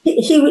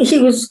 He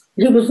was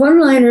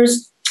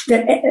one-liners.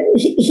 That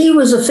he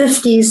was a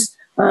 50s.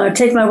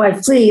 Take my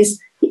wife, please.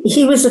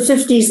 He was the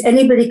 50s.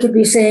 Anybody could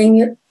be saying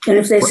it, and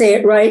if they say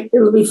it right,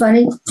 it'll be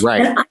funny.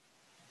 Right. And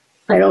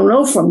I don't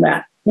know from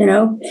that,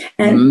 And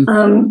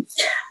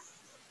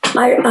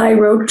I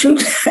wrote two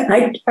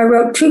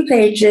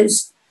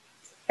pages,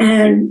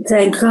 and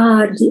thank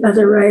God the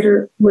other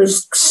writer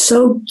was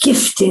so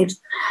gifted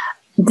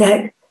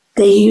that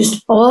they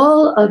used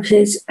all of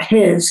his,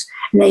 and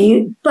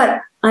they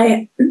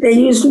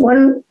used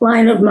one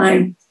line of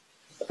mine,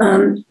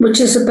 which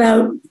is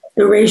about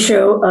the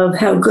ratio of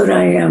how good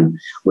I am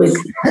with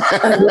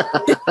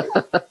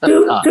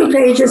two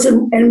pages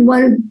and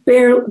one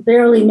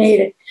barely made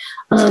it.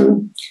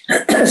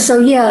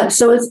 So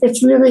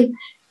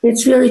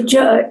it's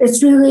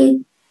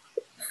really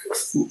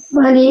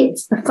funny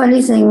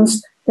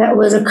things that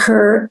would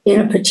occur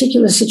in a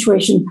particular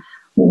situation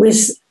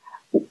with.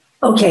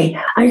 Okay,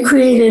 I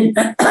created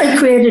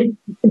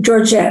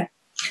Georgette,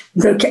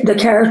 the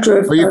character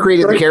of. Oh, you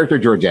created the character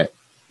Georgette.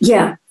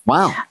 Yeah.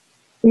 Wow.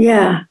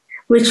 Yeah,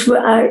 which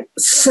I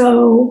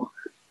so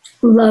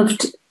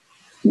loved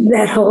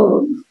that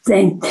whole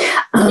thing.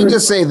 Let me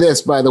just say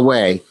this, by the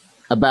way,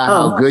 about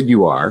how good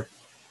you are,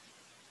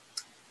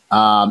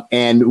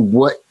 and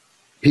what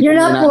people You're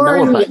not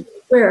boring me.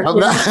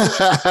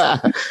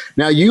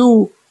 Now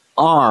you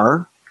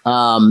are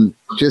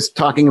just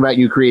talking about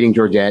you creating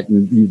Georgette,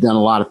 and you've done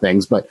a lot of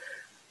things, but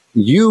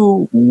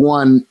you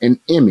won an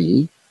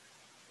Emmy,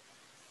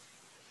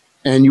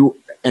 and you're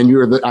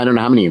I don't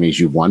know how many Emmys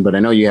you've won, but I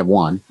know you have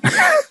one.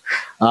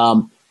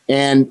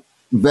 And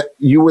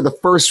you were the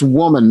first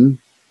woman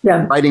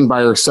writing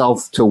by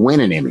herself to win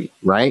an Emmy,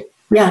 right?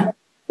 Yeah.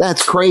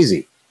 That's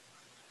crazy.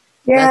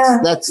 Yeah.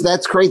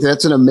 That's crazy.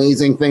 That's an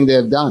amazing thing to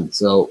have done.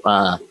 So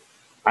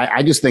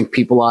I just think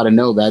people ought to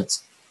know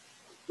that's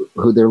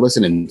who they're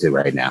listening to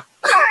right now.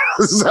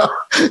 So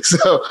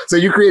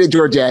you created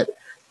Georgette.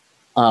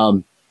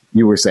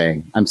 You were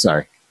saying, I'm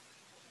sorry.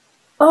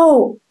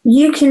 Oh,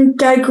 you can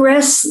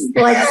digress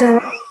like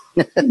that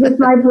with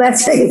my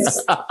blessings.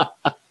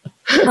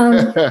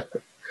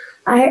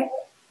 I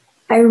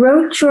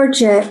wrote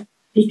Georgette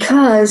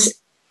because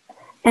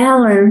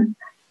Alan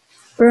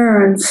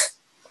Burns,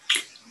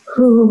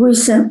 who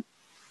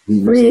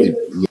recently.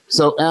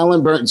 So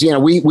Alan Burns,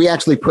 we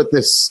actually put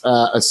this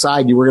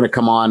aside. You were going to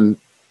come on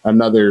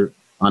another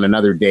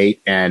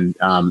date, and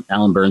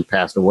Alan Burns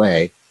passed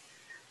away,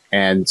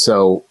 and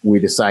so we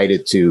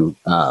decided to.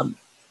 I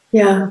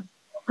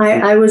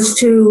was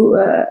too.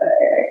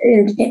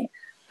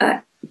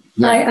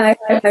 I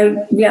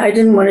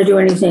didn't want to do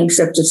anything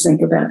except just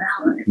think about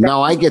Alan.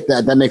 No, I get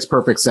that. That makes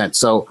perfect sense.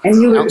 So,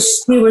 and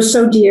you were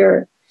so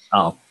dear.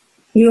 Oh,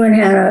 you and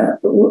Hannah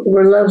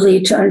were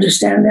lovely to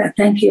understand that.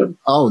 Thank you.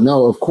 Oh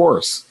no, of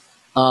course.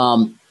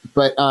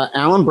 But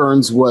Alan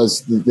Burns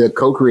was the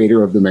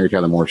co-creator of the Mary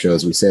Tyler Moore Show,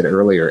 as we said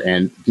earlier.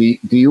 And do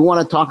you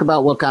want to talk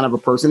about what kind of a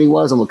person he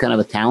was and what kind of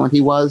a talent he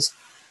was?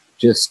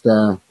 Just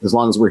as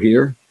long as we're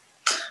here.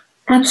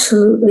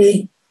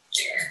 Absolutely.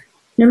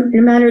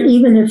 No matter,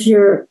 even if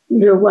your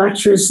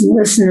watchers and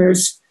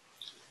listeners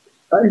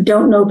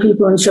don't know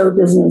people in show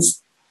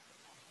business,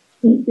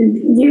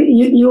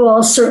 you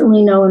all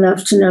certainly know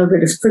enough to know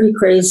that it's pretty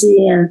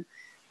crazy and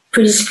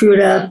pretty screwed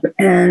up,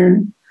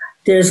 and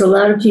there's a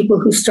lot of people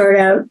who start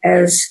out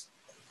as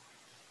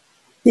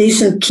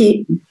decent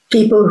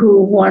people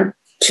who want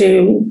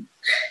to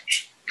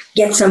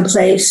get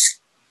someplace,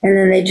 and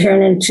then they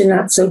turn into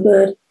not so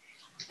good.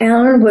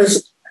 Alan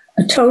was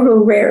a total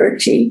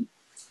rarity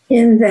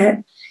in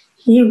that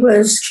he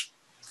was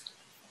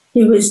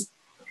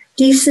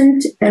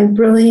decent and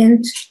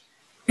brilliant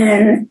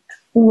and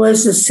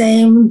was the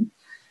same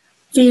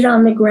feet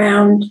on the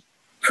ground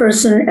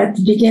person at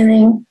the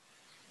beginning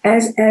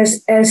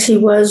as he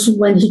was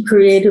when he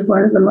created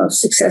one of the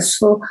most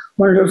successful,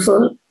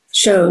 wonderful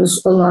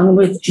shows along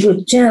with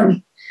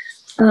Jim.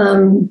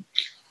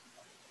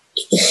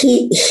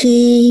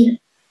 He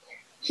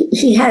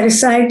had a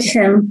side to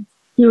him.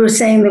 You were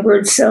saying the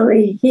word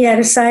silly. He had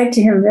a side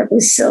to him that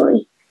was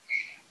silly,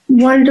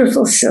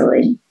 wonderful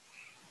silly.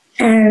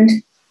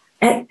 And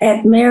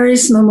at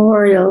Mary's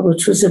memorial,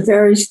 which was a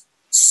very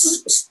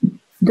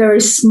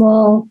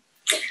small,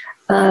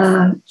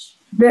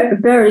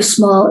 very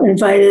small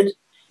invited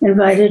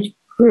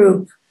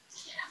group,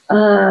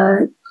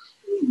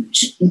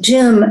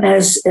 Jim,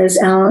 as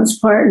Alan's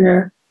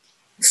partner,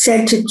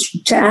 said to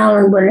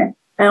Alan when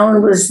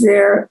Alan was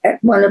there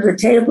at one of the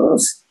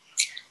tables,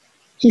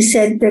 he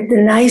said that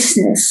the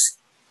niceness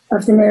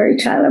of the Mary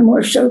Tyler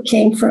Moore Show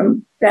came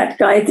from that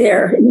guy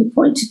there, and he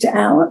pointed to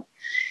Alan.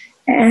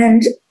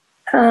 And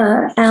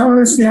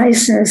Alan's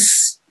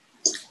niceness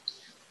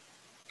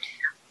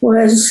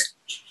was,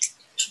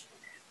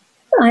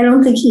 I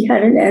don't think he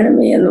had an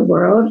enemy in the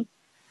world.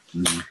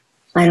 Mm-hmm.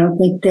 I don't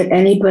think that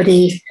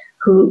anybody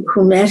who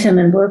met him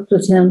and worked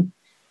with him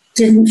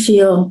didn't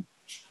feel,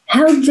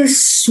 how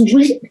this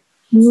sweet,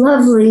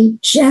 lovely,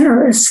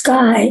 generous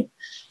guy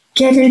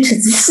get into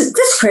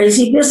this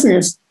crazy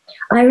business.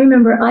 I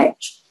remember, I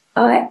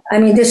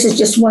mean, this is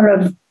just one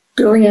of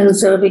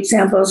billions of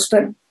examples,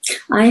 but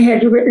I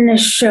had written a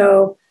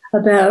show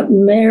about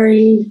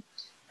Mary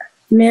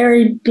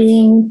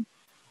being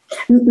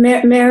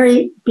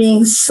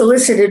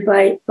solicited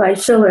by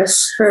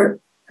Phyllis, her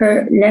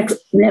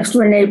next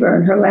door neighbor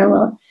and her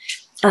landlord,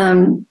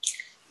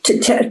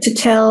 to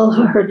tell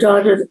her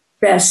daughter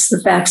Bess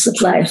the facts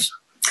of life.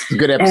 It's a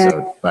good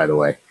episode, by the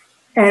way.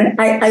 And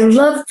I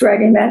loved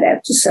writing that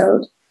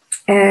episode.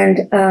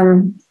 And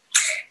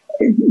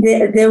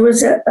there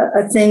was a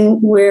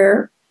thing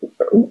where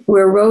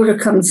Rhoda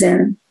comes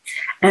in,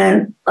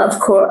 and of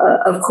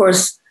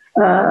course,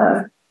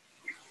 it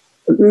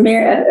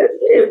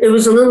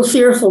was a little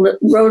fearful that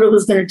Rhoda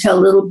was going to tell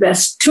little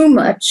Bess too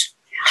much.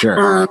 Sure.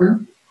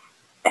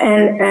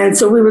 And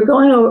so we were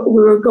going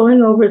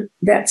over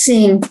that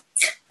scene,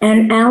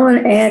 and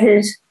Alan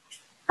added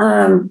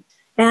the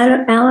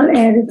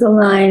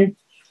line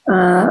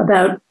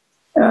about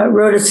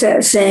Rhoda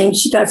saying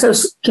she got so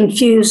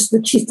confused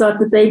that she thought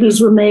the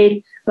babies were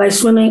made by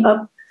swimming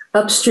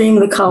upstream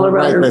the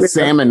Colorado River. The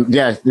salmon,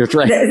 yeah, that's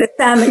right. The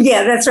salmon,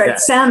 yeah, that's right, yeah.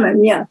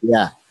 Salmon, yeah.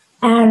 Yeah.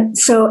 And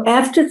so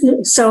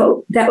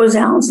so that was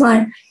Alan's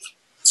line.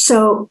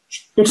 So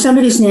if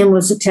somebody's name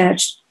was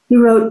attached,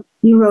 you wrote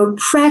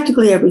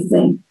practically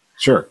everything.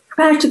 Sure.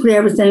 Practically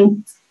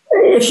everything,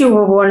 if you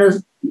were one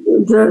of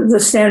the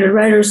standard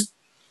writers.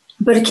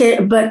 But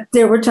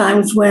there were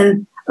times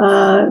when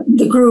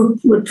the group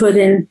would put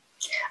in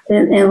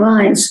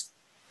lines,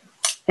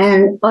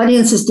 and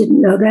audiences didn't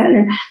know that.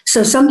 And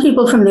so some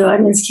people from the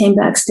audience came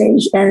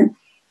backstage, and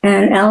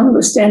Alan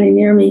was standing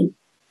near me.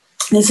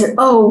 They said,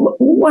 "Oh,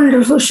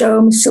 wonderful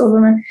show, Miss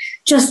Silverman,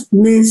 just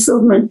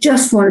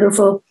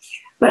wonderful.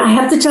 But I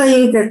have to tell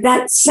you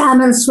that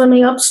salmon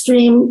swimming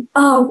upstream,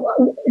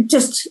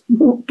 just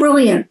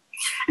brilliant."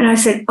 And I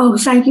said, "Oh,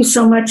 thank you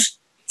so much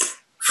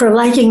for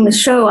liking the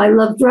show. I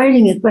loved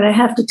writing it, but I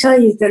have to tell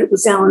you that it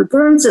was Alan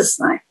Burns'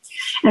 line."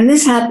 And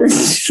this happened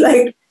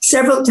like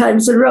several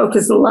times in a row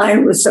because the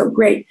line was so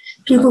great.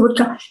 People would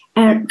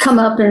come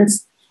up and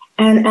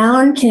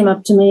Alan came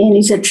up to me and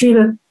he said,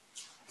 "Treva,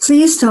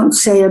 please don't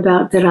say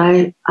about that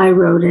I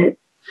wrote it."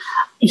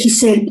 He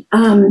said,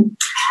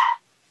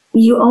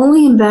 "You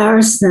only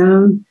embarrass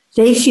them.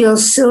 They feel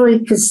silly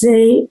because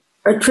they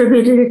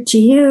attributed it to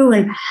you,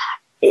 and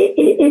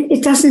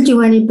it doesn't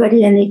do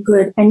anybody any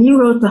good. And you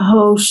wrote the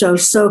whole show,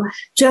 so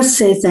just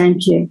say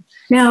thank you."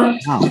 Now,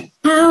 Wow.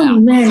 how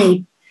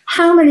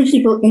many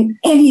people in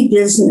any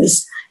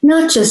business,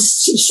 not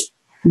just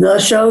the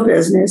show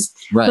business,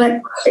 Right.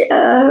 but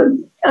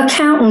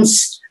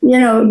accountants,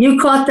 you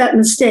caught that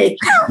mistake.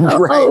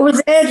 Right. Oh, it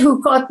was Ed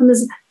who caught the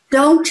mistake.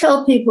 Don't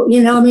tell people,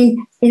 in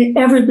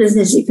every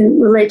business you can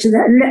relate to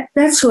that. And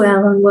that's who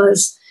Alan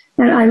was.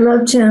 And I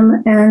loved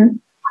him, and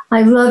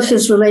I love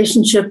his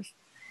relationship.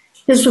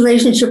 His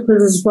relationship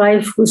with his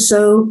wife was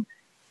so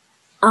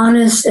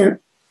honest and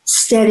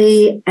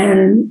steady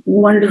and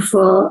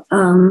wonderful.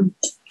 And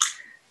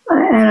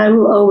I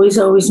will always,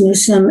 always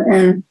miss him.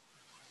 And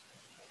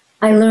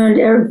I learned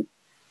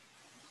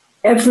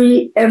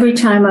every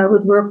time I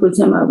would work with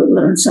him, I would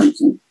learn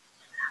something.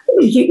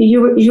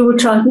 You were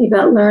talking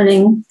about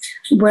learning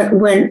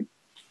when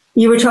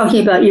you were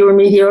talking about you were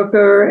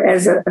mediocre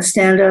as a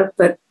stand-up,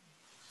 but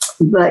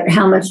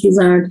how much you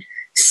learned.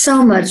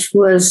 So much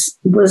was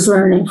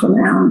learning from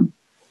Alan.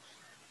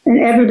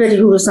 And everybody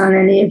who was on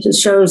any of his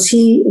shows,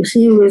 he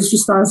was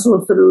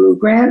responsible for the Lou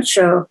Grant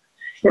show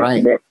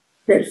that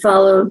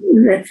followed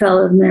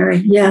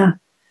Mary. Yeah.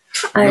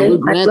 The Lou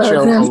Grant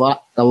show,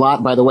 a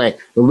lot, by the way.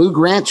 The Lou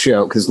Grant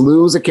show, because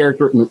Lou was a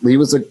character, he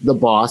was the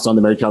boss on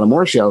the Mary Tyler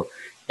Moore Show,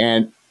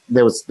 and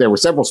there were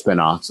several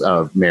spinoffs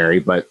of Mary,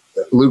 but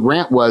Lou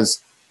Grant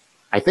was,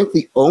 I think,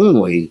 the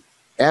only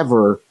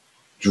ever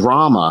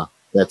drama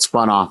that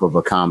spun off of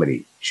a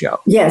comedy show.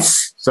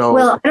 Yes. So,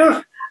 well,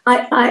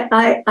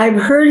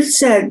 I've heard it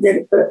said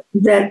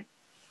that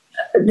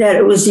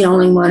it was the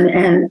only one,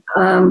 and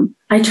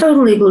I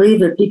totally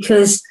believe it,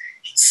 because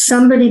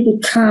somebody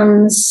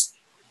becomes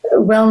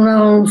well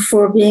known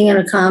for being in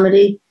a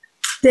comedy.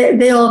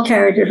 They all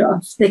carried it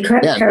off. They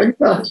carried it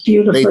off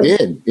beautifully. They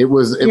did. It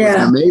was an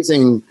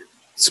amazing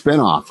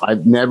spinoff. I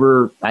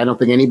don't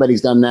think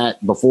anybody's done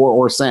that before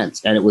or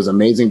since, and it was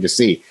amazing to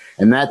see.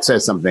 And that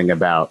says something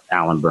about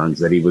Alan Burns,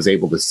 that he was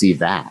able to see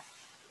that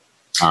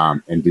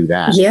and do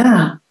that.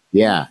 Yeah.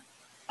 Yeah.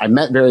 I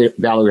met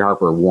Valerie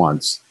Harper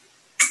once.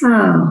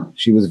 Oh.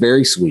 She was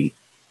very sweet.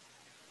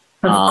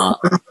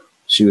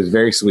 She was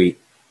very sweet.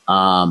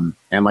 And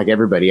like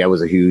everybody, I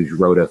was a huge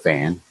Rhoda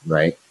fan,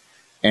 right?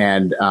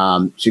 And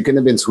she couldn't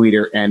have been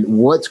sweeter. And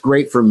what's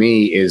great for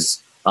me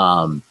is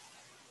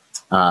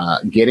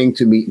getting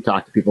to meet and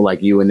talk to people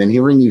like you, and then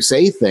hearing you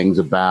say things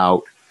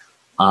about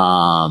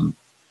Alan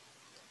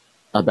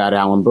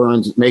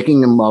Burns,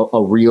 making him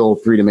a real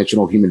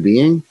three-dimensional human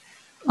being,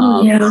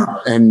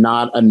 and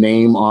not a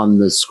name on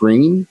the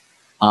screen,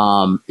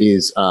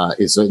 is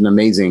an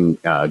amazing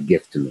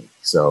gift to me.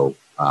 So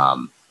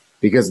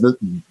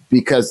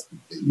because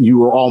you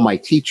were all my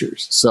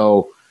teachers,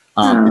 so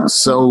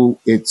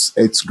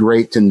it's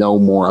great to know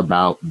more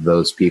about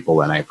those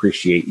people, and I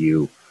appreciate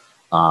you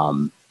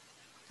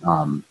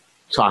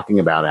talking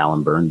about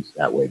Alan Burns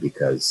that way,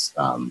 because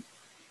I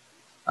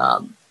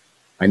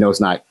know it's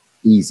not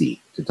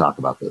easy to talk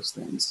about those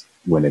things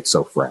when it's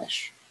so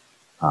fresh.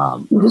 So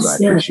I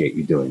appreciate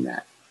you doing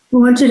that. I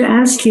wanted to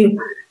ask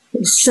you,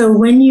 so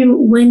when you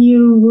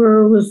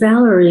were with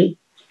Valerie,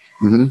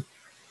 mm-hmm.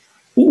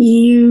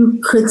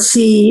 you could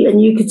see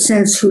and you could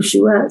sense who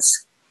she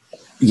was.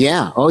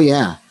 Yeah. Oh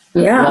yeah.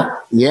 Yeah.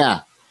 Well,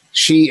 yeah.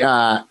 She,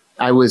 I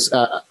was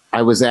in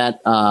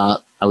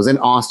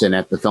Austin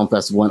at the film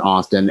festival in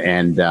Austin,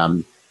 and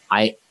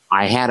I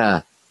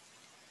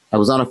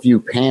was on a few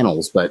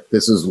panels, but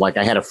this is like,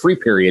 I had a free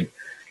period,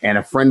 and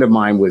a friend of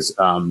mine was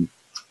emceeing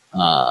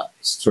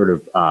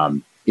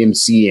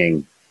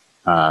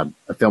a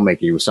filmmaker.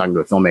 He was talking to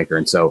a filmmaker.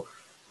 And so,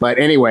 but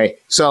anyway,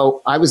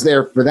 so I was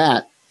there for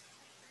that,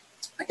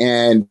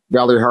 and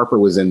Valerie Harper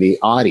was in the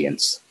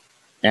audience.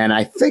 And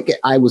I think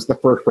I was the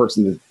first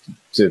person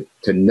to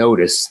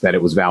notice that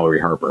it was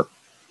Valerie Harper.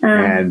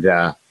 And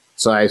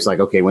so I was like,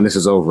 okay, when this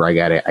is over, I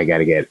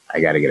gotta get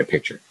a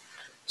picture.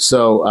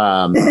 So,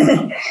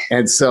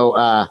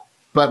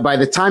 but by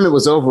the time it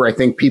was over, I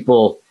think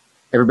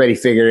everybody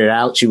figured it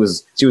out. She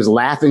was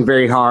laughing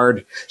very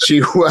hard.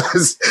 She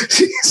was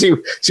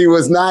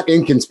not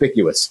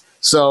inconspicuous.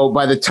 So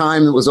by the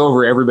time it was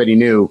over, everybody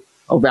knew,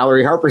 oh,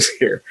 Valerie Harper's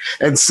here.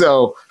 And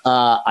so,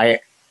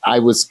 I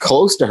was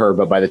close to her,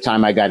 but by the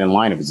time I got in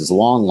line, it was this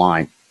long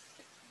line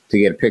to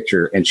get a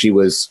picture, and she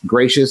was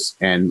gracious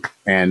and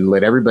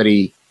let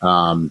everybody,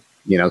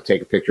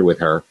 take a picture with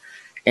her.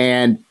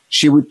 And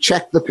she would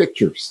check the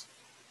pictures.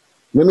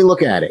 Let me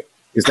look at it.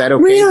 Is that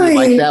okay? Really? Do you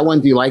like that one?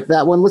 Do you like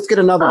that one? Let's get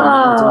another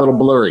one. It's a little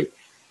blurry.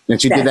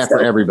 And she did that for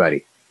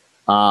everybody.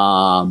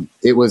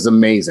 It was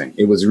amazing.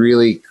 It was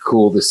really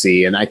cool to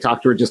see. And I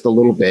talked to her just a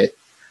little bit.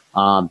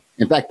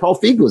 In fact, Paul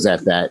Feig was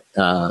at that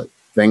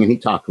thing, and he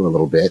talked to her a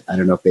little bit. I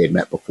don't know if they had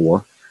met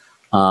before.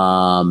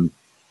 It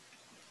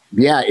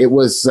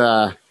was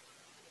a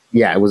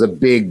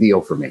big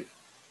deal for me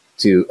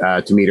to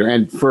meet her,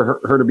 and for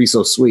her to be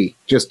so sweet,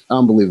 just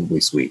unbelievably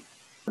sweet.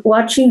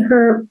 Watching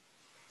her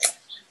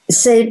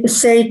say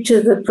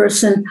to the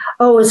person,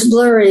 "Oh, it's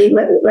blurry,"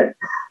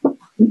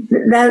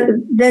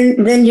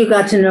 then you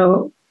got to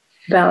know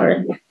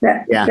Valerie.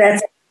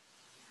 That's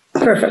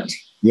perfect.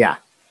 Yeah.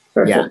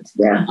 Perfect.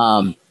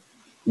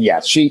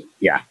 Yeah.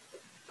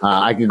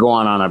 I could go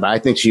on, but I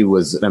think she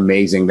was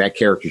amazing. That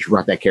character, she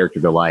brought that character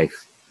to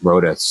life,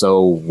 Rhoda,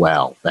 so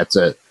well.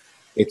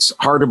 It's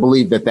hard to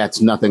believe that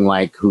that's nothing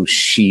like who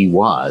she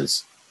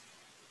was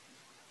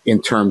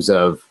in terms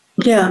of,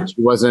 she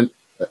wasn't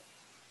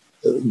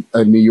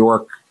a New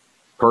York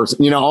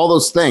person, all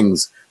those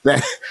things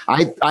that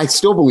I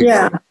still believe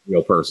Rhoda's a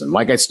real person.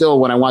 Like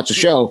when I watch a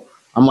show,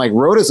 I'm like,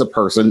 Rhoda's a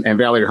person and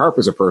Valerie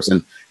Harper's a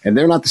person, and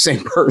they're not the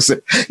same person,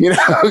 Yeah.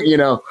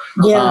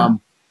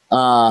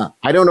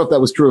 I don't know if that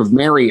was true of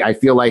Mary. I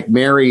feel like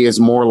Mary's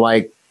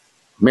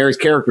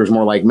character is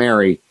more like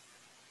Mary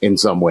in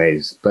some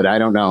ways, but I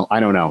don't know. I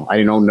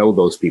don't know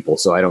those people,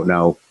 so I don't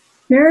know.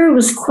 Mary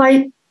was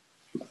quite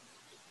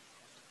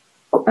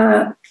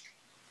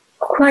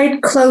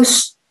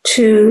close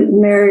to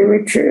Mary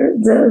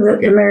Richards,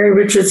 the Mary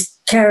Richards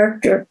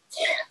character,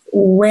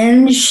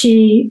 when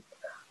she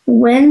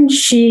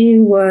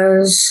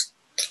was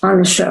on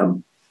the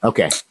show.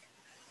 Okay.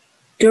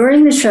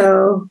 During the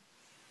show,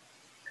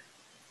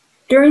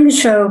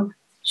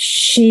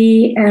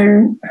 she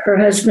and her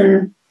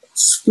husband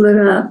split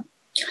up.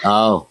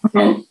 Oh.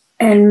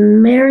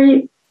 And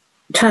Mary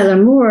Tyler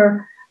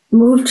Moore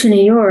moved to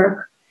New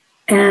York,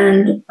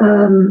 and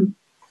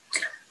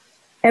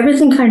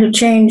everything kind of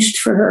changed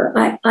for her.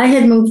 I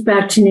had moved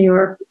back to New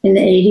York in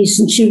the 80s,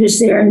 and she was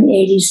there in the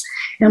 80s,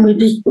 and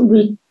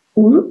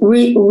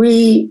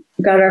we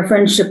got our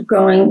friendship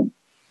going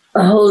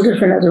a whole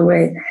different other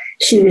way.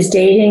 She was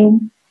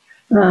dating.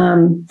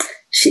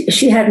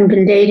 She hadn't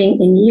been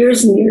dating in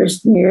years and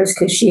years and years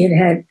because she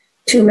had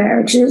 2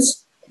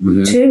 marriages.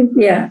 Mm-hmm. 2,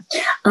 yeah.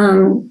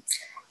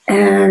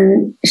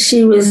 And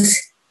she was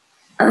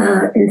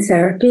in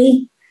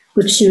therapy,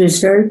 which she was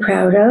very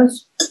proud of.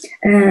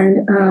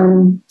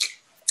 And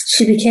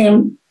she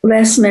became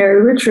less Mary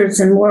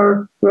Richards and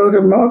more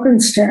Rhoda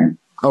Morgenstern.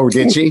 Oh,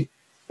 did she?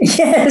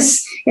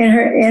 Yes, in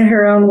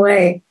her own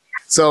way.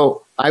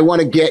 So I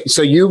want to get,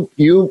 so you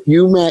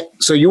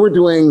were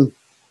doing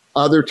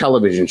other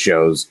television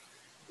shows.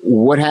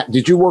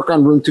 Did you work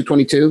on Room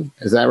 222?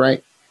 Is that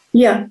right?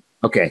 Yeah.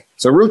 Okay.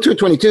 So Room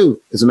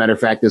 222, as a matter of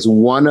fact, is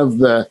one of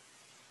the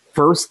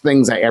first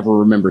things I ever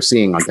remember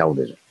seeing on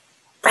television.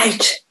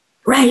 Right.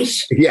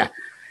 Yeah.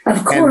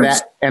 Of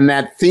course. And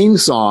that theme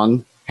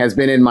song has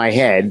been in my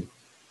head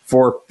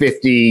for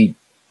 50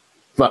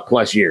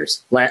 plus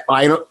years. Like,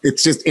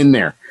 it's just in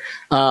there.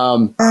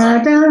 Yeah.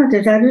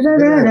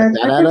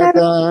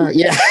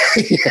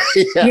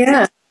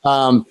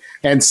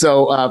 And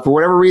so for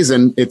whatever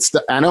reason,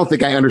 I don't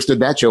think I understood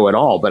that show at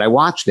all, but I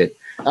watched it.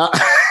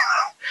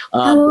 How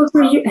old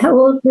were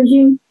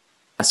you?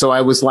 So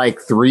I was like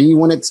 3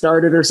 when it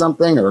started or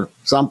something,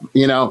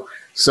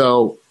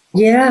 so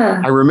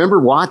yeah, I remember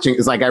watching.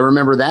 It's like I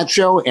remember that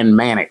show and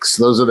Mannix.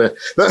 Those are the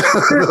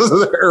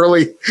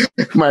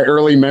my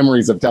early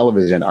memories of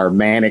television are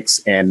Mannix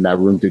and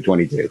Room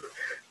 222.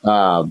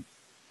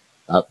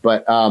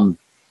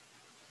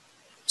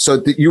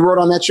 So you wrote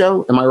on that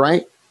show, am I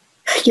right?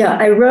 Yeah,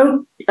 I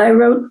wrote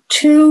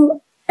 2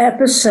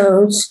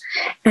 episodes,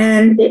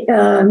 and it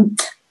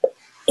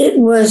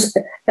was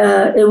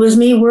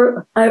me.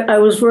 I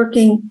was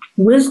working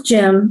with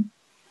Jim.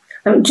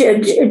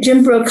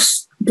 Jim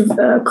Brooks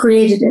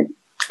created it,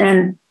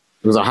 and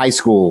it was a high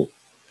school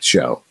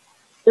show.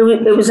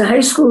 It was a high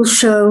school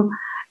show,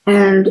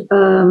 and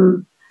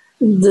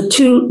the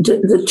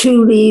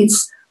two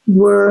leads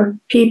were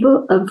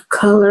people of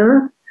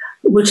color,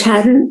 which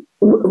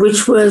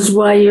was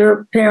why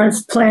your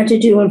parents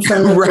planted you in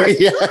front of right.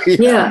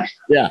 Yeah.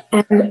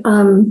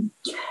 And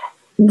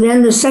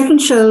then the second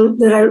episode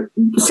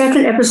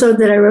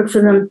that I wrote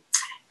for them,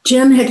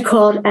 Jim had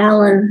called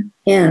Alan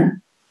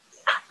in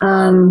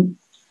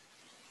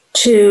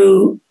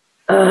to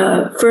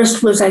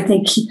first was, I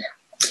think,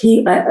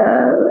 he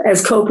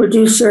as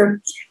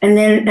co-producer, and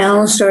then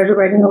Alan started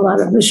writing a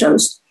lot of the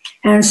shows,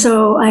 and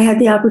so I had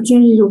the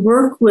opportunity to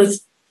work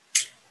with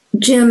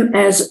Jim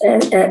as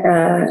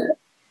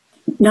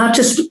not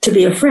just to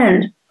be a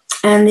friend,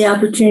 and the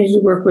opportunity to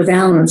work with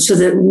Alan, so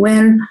that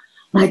when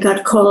I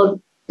got called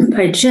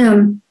by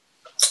Jim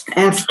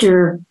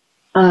after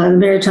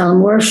Mary Tyler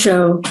Moore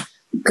show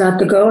got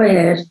the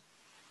go-ahead,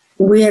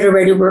 we had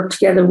already worked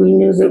together. We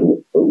knew that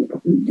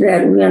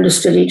we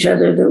understood each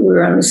other, that we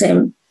were on the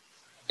same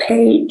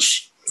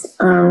page.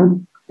 I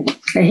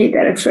hate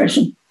that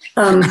expression.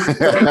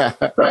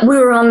 But we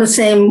were on the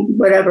same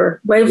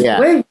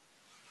wave.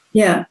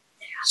 Yeah.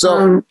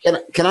 So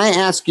can I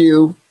ask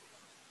you,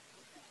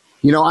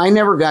 I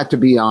never got to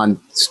be on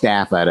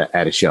staff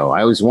at a show.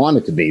 I always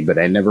wanted to be, but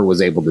I never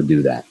was able to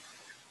do that.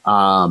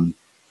 And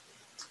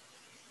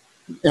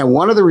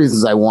one of the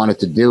reasons I wanted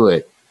to do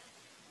it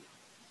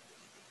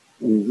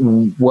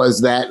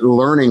was that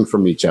learning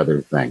from each other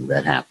thing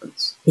that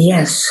happens.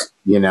 Yes.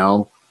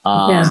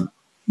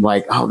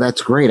 Like, oh,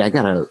 that's great. I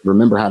got to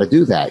remember how to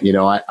do that.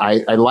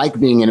 I like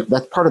being in it.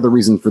 That's part of the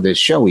reason for this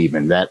show,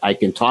 even, that I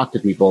can talk to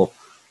people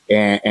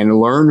and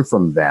learn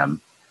from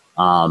them.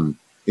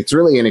 It's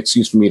really an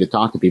excuse for me to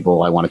talk to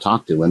people I want to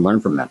talk to and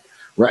learn from them.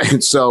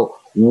 Right. So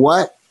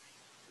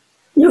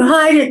You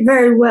hide it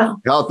very well.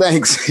 Oh,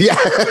 thanks. Yeah.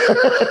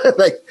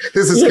 Like,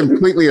 this is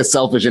completely a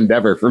selfish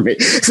endeavor for me.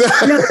 So.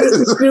 No,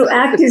 you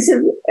act as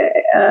if,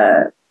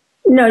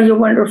 no, you're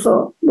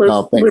wonderful with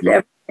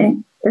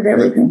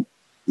everything.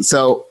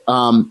 So,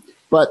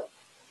 but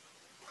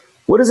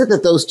what is it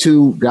that those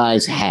two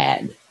guys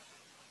had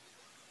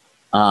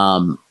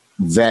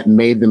that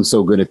made them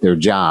so good at their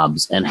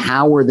jobs, and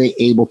how were they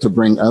able to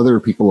bring other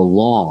people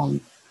along?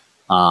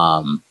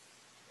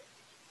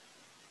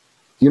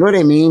 You know what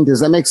I mean? Does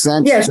that make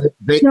sense? Yes.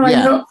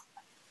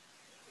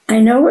 I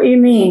know what you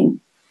mean.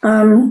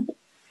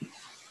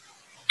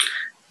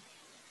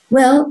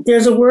 Well,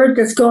 there's a word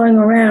that's going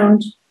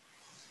around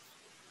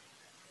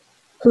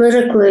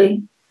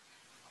politically,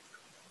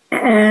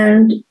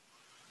 and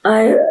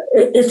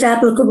it's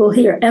applicable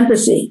here.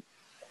 Empathy.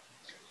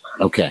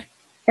 Okay.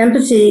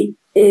 Empathy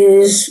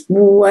is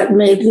what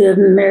made the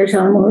Mary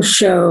Tyler Moore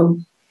Show.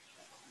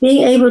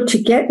 Being able to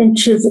get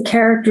into the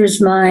character's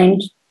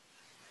mind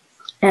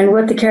and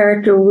what the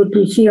character would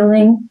be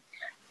feeling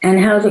and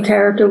how the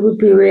character would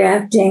be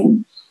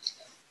reacting.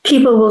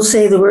 People will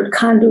say the word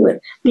conduit,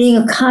 being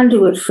a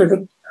conduit for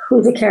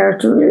who the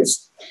character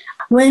is.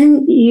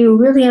 When you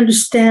really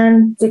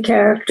understand the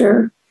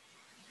character,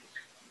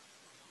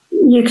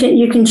 you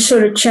can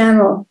sort of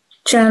channel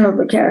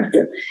the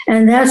character.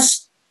 And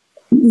that's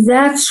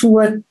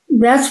what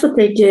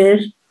they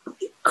did,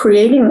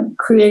 creating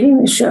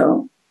the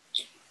show.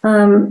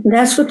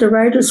 That's what the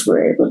writers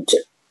were able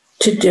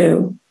to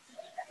do.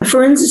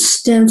 For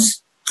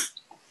instance,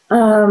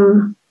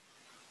 I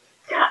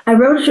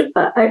wrote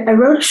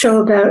a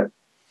show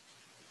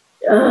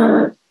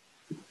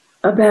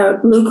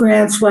about Lou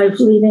Grant's wife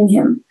leaving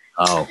him.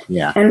 Oh,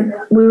 yeah. And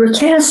we were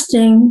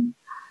casting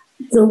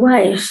the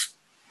wife,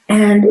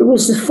 and it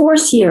was the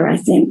fourth year, I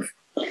think.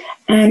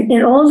 And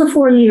in all the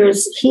 4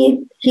 years,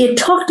 he had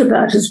talked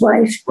about his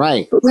wife,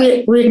 right? But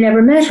we had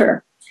never met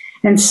her,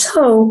 and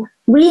so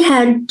we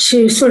had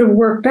to sort of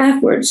work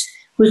backwards,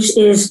 which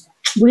is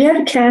we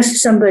had to cast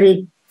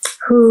somebody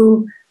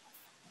who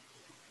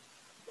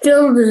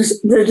filled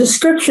the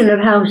description of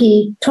how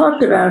he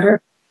talked about her,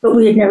 but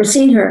we had never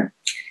seen her.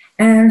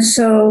 And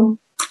so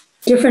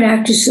different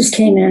actresses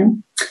came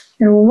in,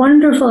 and a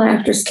wonderful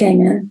actress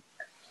came in,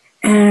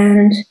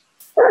 and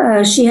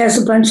she has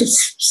a bunch of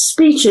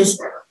speeches,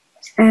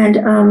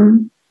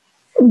 and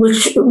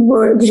which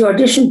were the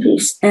audition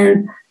piece.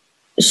 And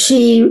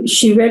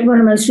she read one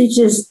of my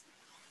speeches,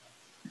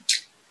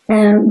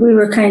 and we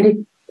were kind of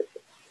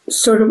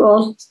sort of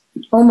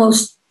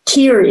almost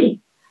teary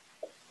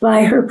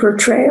by her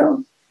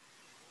portrayal.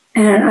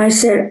 And I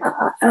said,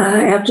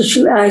 after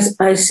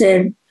I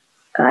said,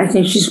 I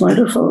think she's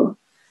wonderful.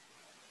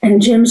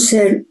 And Jim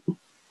said,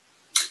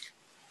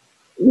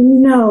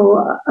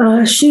 no,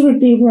 she would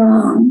be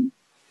wrong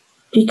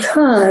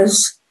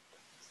because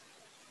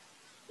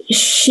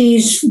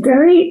she's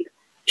very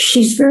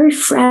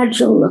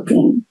fragile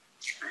looking,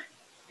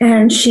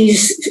 and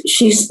she's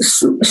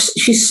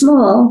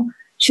small.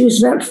 She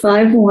was about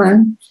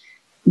 5'1",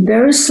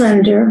 very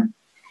slender,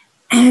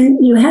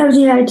 and you have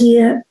the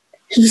idea.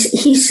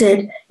 He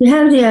said you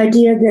have the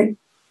idea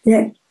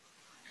that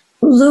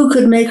Lou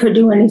could make her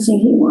do anything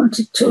he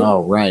wanted to.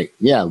 Oh, right,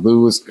 yeah.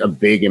 Lou was a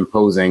big,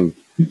 imposing,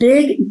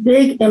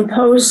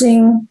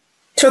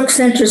 took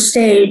center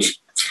stage,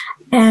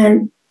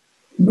 and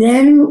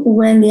then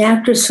when the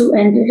actress who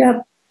ended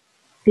up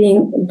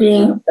being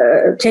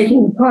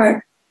taking the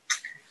part,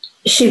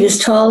 she was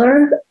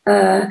taller.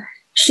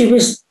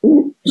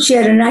 She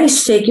had a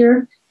nice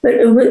figure, but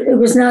it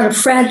was not a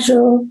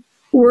fragile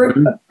work.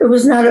 It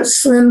was not a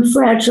slim,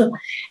 fragile.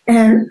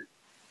 And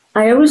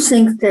I always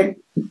think that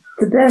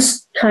the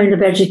best kind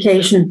of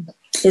education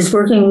is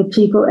working with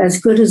people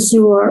as good as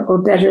you are or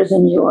better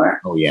than you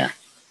are. Oh, yeah.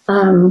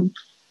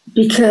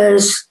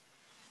 Because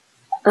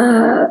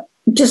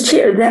just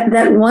here,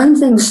 that one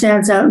thing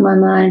stands out in my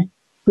mind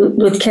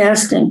with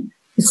casting.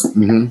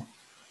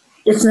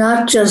 It's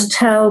not just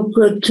how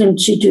good can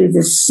she do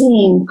the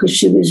scene, because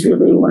she was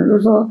really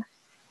wonderful,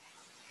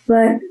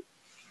 but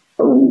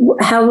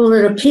how will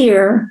it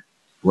appear?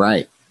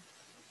 Right.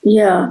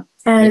 Yeah.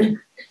 And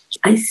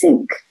I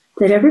think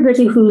that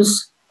everybody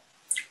who's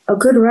a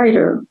good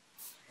writer,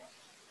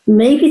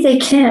 maybe they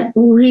can't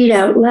read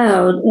out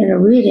loud in a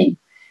reading,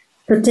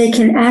 but they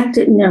can act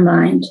it in their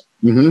mind.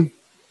 Mm-hmm.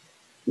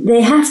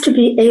 They have to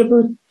be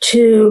able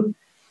to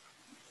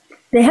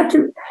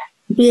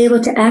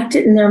act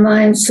it in their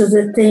mind so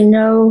that they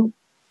know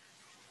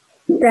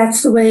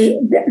that's the way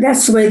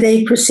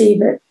they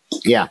perceive it.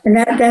 Yeah. And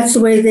that's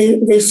the way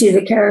they see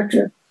the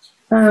character.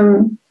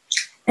 And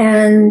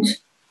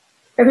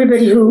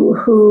everybody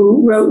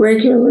who wrote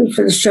regularly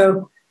for the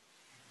show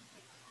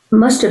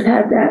must have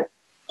had that.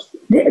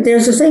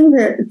 There's a thing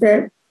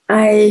that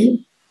I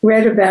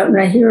read about and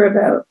I hear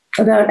about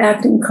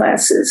acting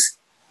classes,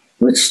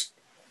 which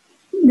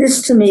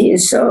this to me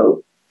is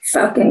so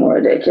fucking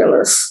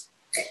ridiculous.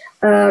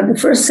 The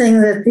first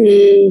thing that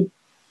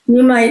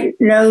you might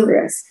know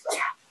this,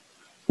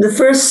 the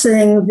first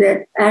thing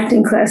that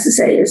acting classes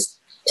say is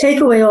take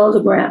away all the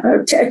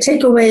grammar,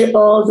 take away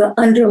all the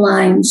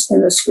underlines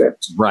in the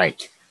script.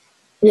 Right.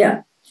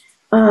 Yeah.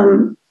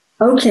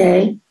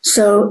 Okay.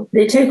 So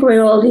they take away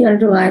all the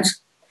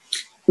underlines.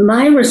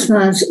 My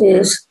response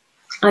is,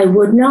 I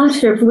would not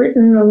have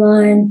written the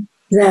line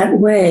that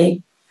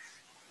way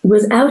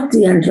without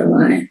the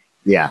underline.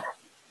 Yeah.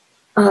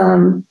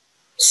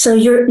 So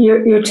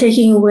you're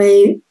taking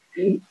away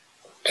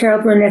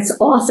Carol Burnett's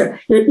author.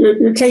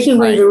 You're taking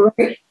away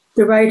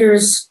the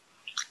writer's.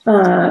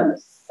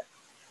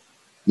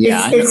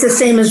 It's the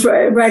same as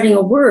writing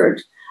a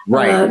word.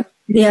 Right.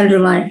 The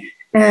underline,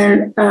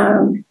 and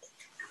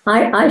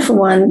I for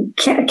one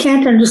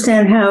can't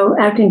understand how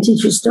acting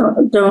teachers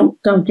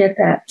don't get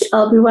that.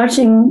 I'll be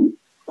watching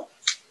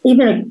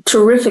even a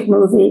terrific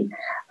movie,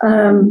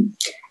 and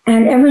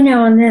every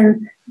now and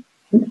then.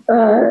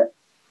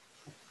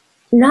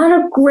 Not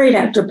a great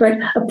actor, but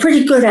a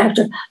pretty good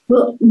actor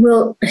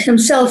will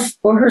himself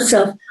or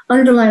herself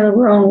underline the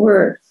wrong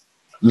word.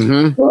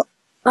 Mm-hmm. Well,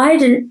 I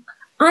didn't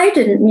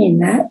mean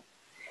that.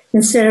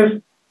 Instead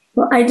of,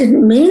 well, I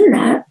didn't mean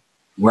that.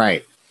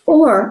 Right.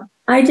 Or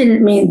I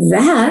didn't mean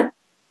that.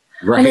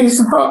 Right. I mean,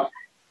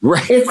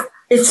 right.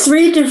 It's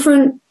three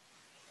different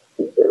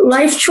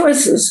life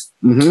choices.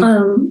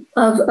 Mm-hmm.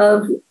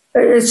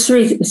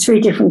 It's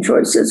three different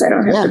choices. I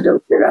don't have to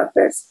build it up.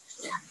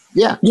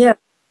 Yeah.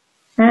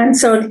 And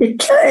so it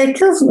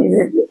kills me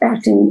that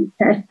acting.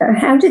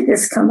 How did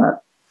this come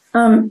up?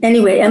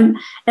 Anyway,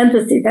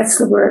 empathy. That's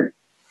the word.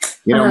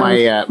 You know,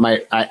 I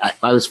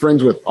was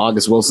friends with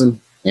August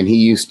Wilson, and he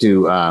used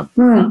to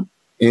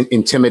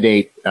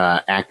intimidate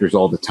actors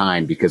all the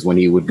time, because when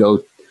he would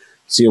go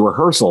see a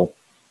rehearsal,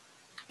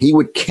 he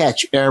would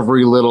catch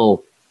every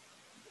little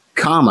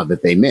comma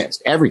that they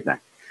missed, everything,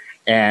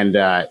 and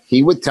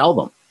he would tell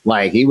them.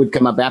 Like, he would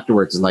come up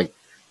afterwards and like,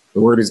 the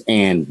word is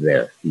 "and"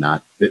 there,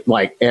 not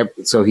like.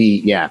 So but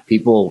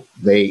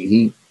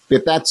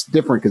that's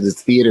different because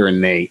it's theater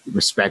and they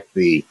respect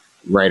the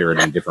writer in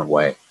a different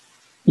way.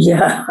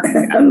 Yeah,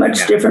 a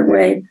much different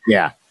way.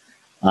 Yeah,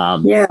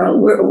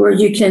 where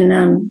you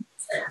can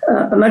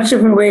a much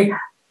different way.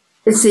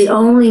 It's the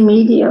only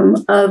medium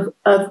of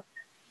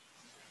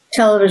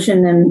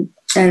television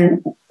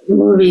and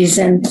movies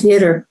and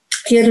theater.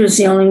 Theater is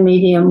the only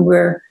medium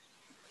where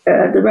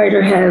the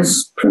writer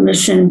has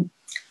permission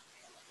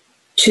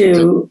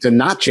to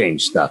not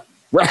change stuff,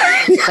 right?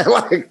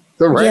 Like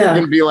the writer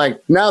can be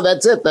like, no,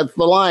 that's it, that's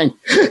the line,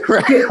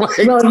 right?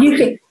 Like, well, you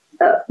can.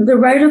 The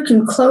writer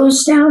can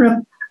close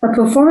down a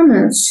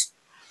performance,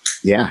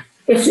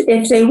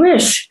 if they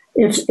wish.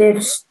 If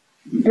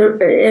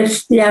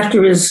the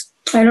actor is,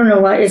 I don't know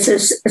why, it's a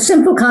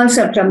simple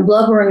concept. I'm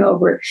blubbering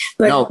over it,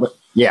 but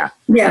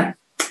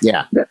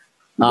The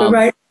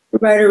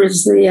writer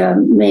is the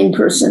main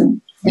person.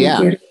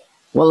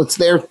 Well, it's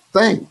their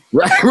thing,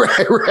 right.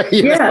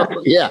 You know?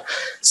 Yeah.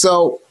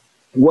 So,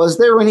 was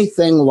there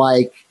anything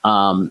like?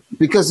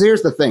 Because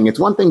here's the thing: it's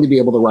one thing to be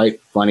able to write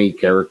funny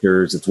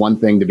characters. It's one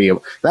thing to be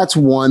able. That's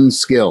one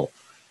skill,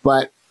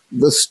 but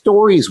the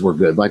stories were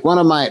good. Like, one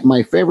of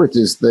my favorites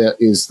is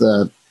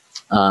the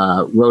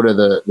Rhoda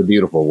the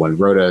Beautiful one.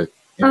 Rhoda.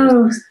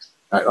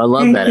 I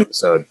love that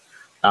episode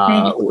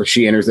where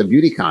she enters the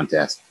beauty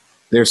contest.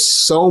 There's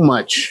so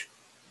much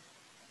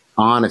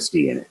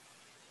honesty in it.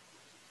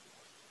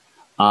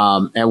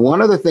 And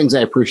one of the things I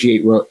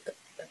appreciate about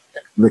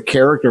the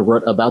character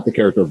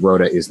of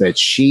Rhoda is that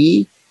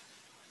she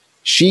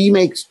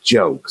makes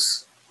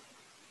jokes,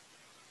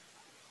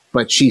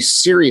 but she's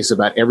serious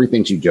about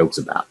everything she jokes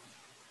about.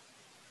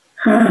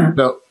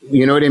 So,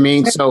 you know what I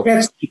mean? So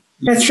that's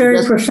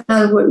very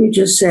profound what you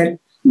just said.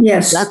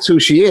 Yes. That's who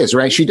she is,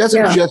 right? She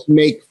doesn't just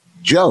make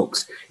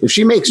jokes. If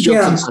she makes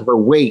jokes about her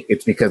weight,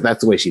 it's because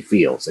that's the way she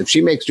feels. If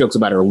she makes jokes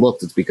about her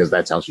looks, it's because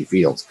that's how she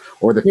feels.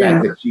 Or the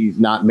fact that she's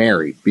not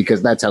married,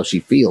 because that's how she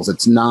feels.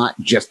 It's not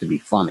just to be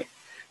funny.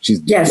 She's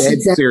dead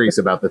serious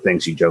about the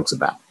things she jokes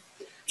about.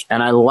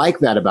 And I like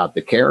that about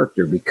the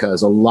character,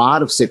 because a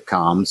lot of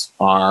sitcoms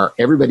are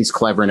everybody's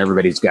clever and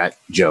everybody's got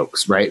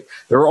jokes, right?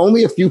 There are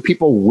only a few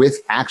people with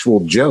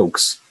actual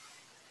jokes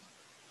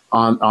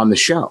on the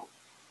show.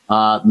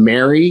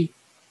 Mary,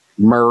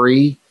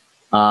 Murray,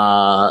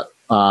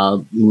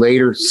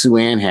 later Sue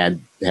Ann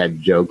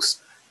had jokes,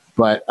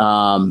 but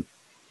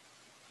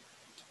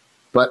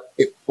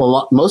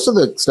most of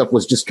the stuff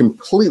was just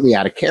completely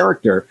out of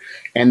character,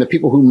 and the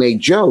people who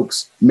made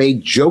jokes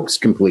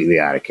completely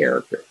out of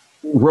character.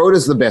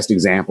 Rhoda's the best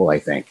example, I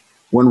think.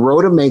 When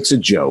Rhoda makes a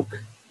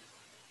joke,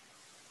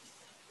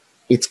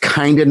 it's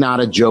kind of not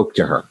a joke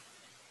to her.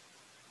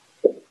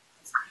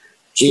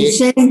 She's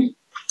saying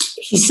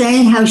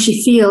how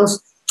she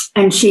feels,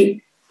 and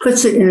she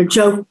puts it in a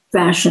joke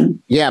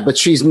fashion. Yeah, but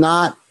she's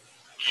not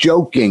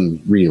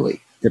joking, really,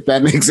 if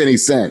that makes any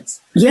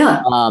sense.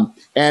 Yeah.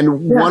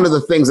 One of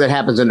the things that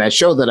happens in that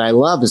show that I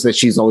love is that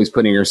she's always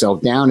putting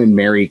herself down, and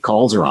Mary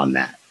calls her on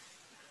that.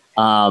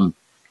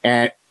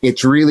 And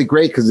it's really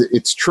great because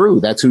it's true.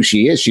 That's who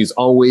she is. She's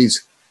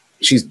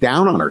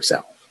down on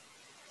herself.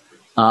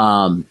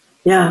 And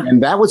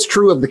that was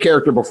true of the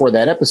character before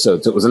that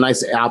episode. So it was a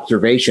nice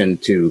observation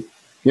to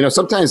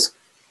Sometimes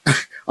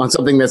on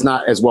something that's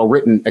not as well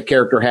written, a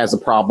character has a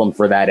problem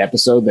for that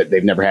episode that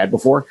they've never had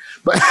before.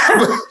 But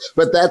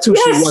that's who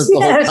she was the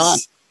whole time.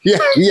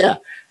 Yeah.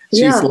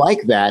 She's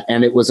like that.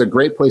 And it was a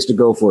great place to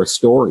go for a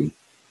story,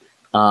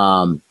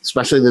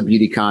 especially the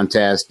beauty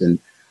contest. And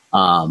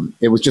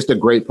it was just a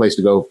great place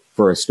to go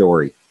for a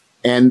story.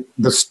 And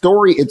the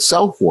story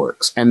itself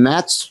works. And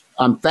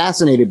I'm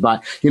fascinated by,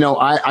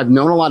 I've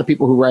known a lot of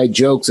people who write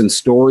jokes and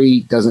story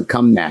doesn't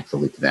come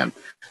naturally to them.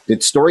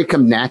 Did story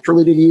come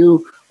naturally to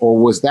you? Or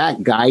was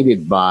that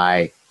guided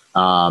by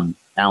Alan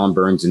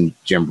Burns and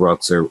Jim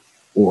Brooks,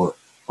 or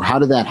how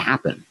did that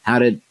happen?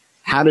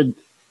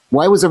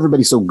 Why was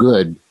everybody so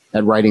good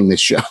at writing this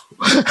show?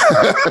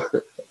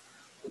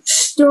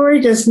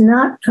 Story does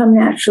not come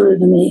naturally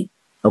to me.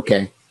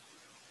 Okay.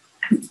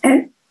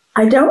 And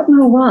I don't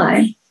know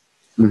why,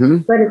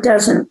 but it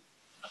doesn't.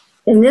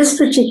 In this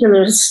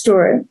particular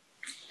story,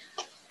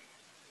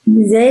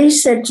 they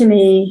said to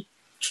me,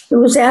 it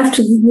was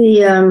after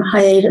the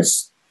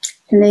hiatus,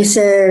 and they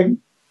said,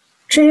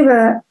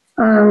 Treva,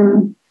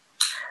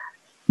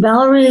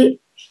 Valerie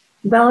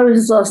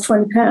has lost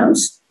 20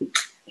 pounds,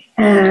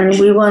 and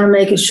we want to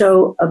make a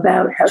show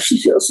about how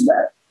she feels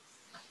about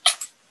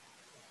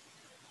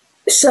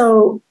it.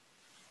 So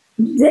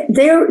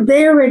they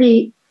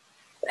already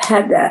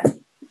had that.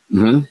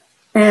 Mm-hmm.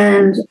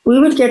 And we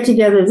would get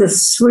together, the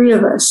three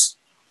of us,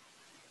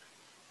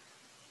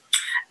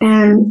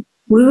 and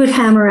we would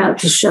hammer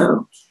out the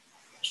show.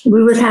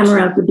 We would hammer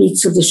out the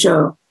beats of the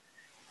show.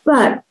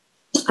 But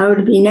I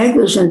would be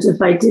negligent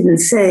if I didn't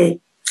say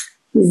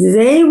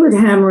they would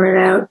hammer it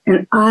out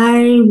and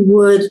I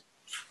would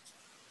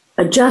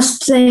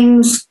adjust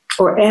things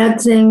or add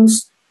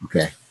things.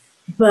 Okay.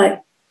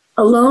 But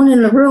alone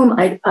in the room,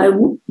 I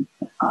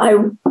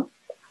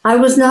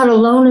was not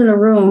alone in the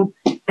room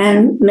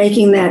and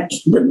making that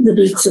the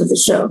beats of the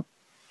show.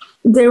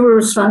 They were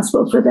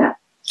responsible for that.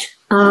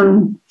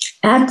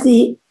 At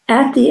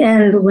the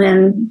end,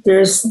 when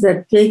there's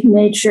the big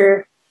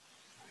major,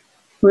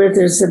 where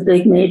there's a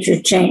big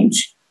major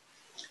change,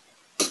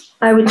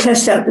 I would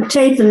test out the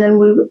tape, and then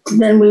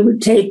we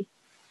would tape.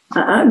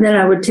 Then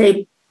I would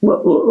tape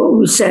what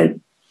we said.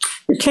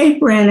 The tape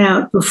ran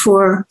out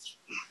before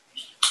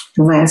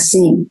the last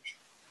scene.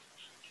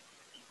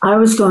 I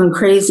was going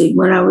crazy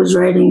when I was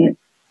writing it.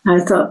 I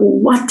thought, well,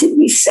 what did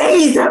we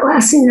say that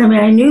last scene? I mean,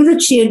 I knew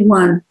that she had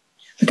won,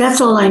 but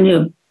that's all I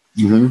knew.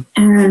 Mm-hmm.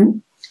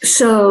 And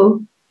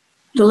so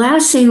the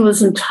last scene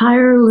was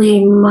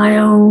entirely my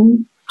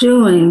own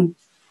doing,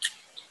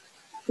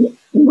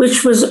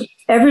 which was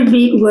every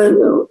beat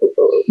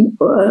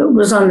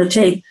was on the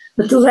tape.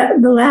 But the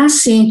last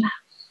scene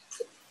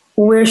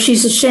where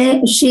she's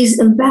ashamed, she's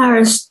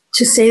embarrassed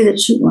to say that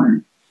she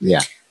won.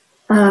 Yeah.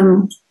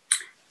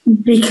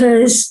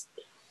 Because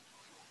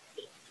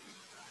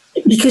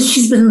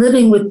she's been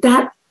living with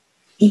that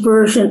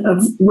version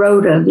of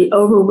Rhoda, the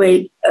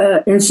overweight,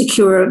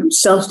 insecure,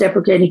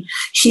 self-deprecating.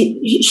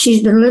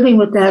 She's been living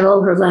with that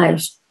all her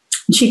life.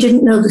 She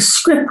didn't know the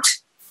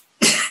script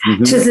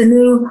to the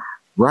new,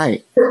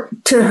 right,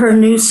 to her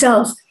new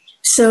self.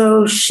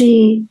 So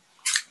she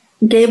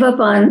gave up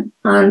on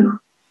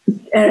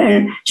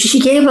she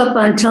gave up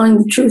on telling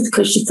the truth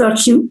because she thought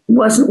she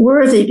wasn't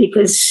worthy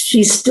because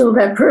she's still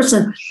that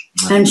person.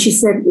 Right. And she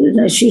said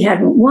she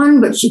hadn't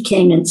won, but she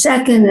came in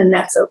second, and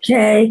that's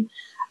okay.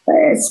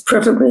 It's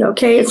perfectly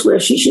okay. It's where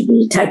she should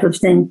be, type of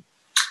thing.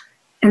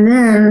 And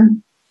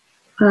then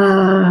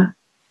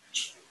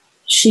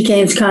she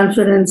gains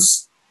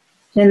confidence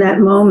in that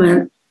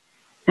moment.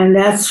 And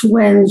that's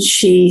when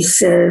she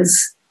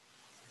says,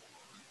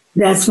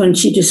 that's when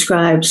she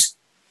describes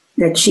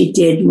that she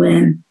did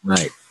win.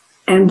 Right.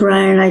 And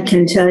Brian, I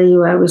can tell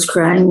you, I was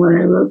crying when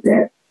I wrote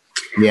that.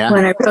 Yeah.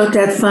 When I wrote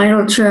that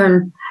final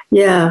turn.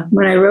 Yeah.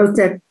 When I wrote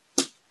that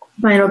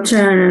final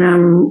turn and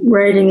I'm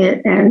writing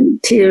it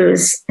and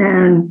tears.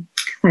 And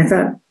I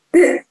thought,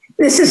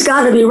 this has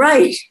got to be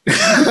right.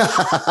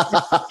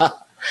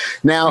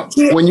 Now,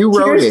 when you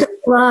wrote it,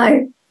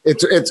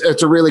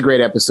 it's a really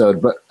great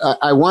episode. But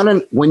I want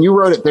to, when you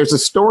wrote it, there's a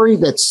story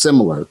that's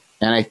similar.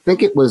 And I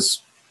think it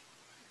was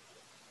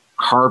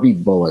Harvey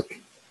Bullock.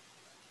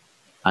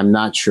 I'm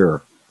not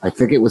sure. I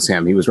think it was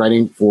him. He was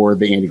writing for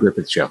the Andy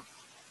Griffith Show.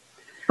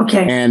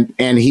 Okay. And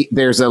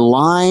there's a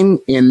line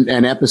in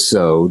an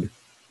episode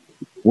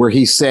where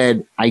he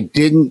said, I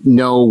didn't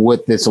know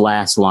what this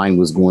last line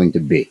was going to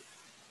be.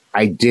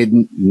 I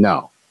didn't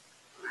know.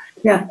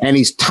 Yeah. And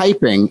he's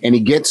typing and he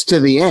gets to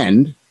the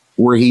end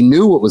where he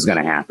knew what was going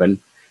to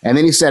happen. And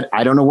then he said,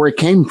 I don't know where it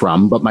came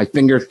from, but my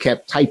fingers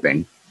kept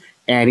typing.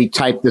 And he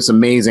typed this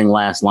amazing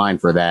last line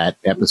for that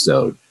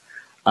episode.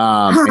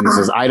 And he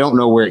says, I don't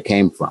know where it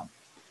came from.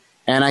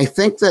 And I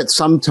think that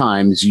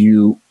sometimes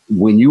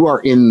when you are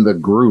in the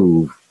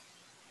groove,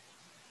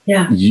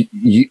 yeah,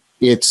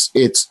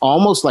 it's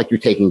almost like you're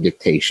taking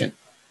dictation.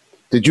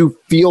 Did you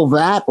feel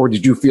that? Or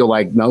did you feel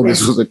like, no,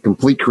 this was a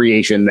complete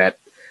creation that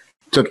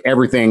took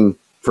everything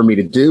for me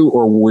to do?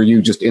 Or were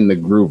you just in the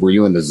groove? Were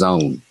you in the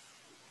zone?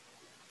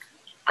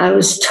 I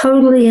was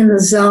totally in the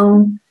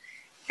zone.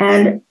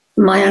 And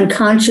my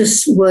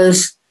unconscious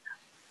was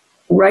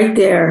right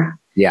there.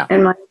 Yeah.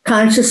 And my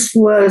unconscious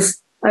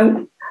was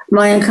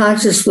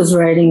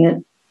writing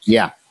it.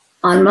 Yeah.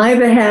 On my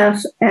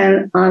behalf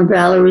and on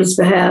Valerie's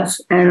behalf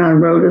and on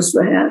Rhoda's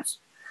behalf.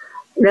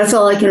 That's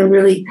all I can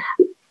really.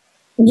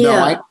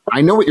 Yeah. No,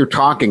 I know what you're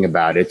talking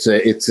about. It's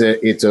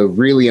a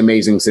really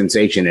amazing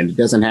sensation, and it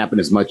doesn't happen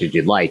as much as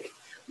you'd like.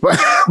 But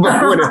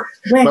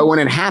when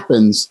it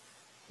happens,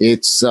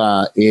 it's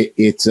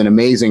an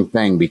amazing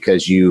thing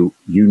because you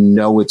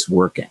know it's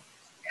working.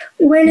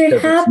 When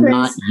it happens, it's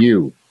not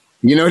you.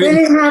 You know what I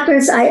mean? When it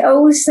happens, I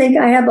always think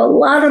I have a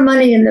lot of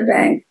money in the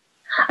bank.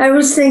 I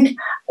always think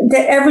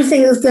that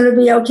everything is going to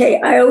be okay.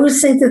 I always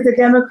think that the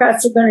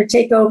Democrats are going to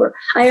take over.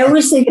 I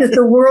always think that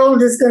the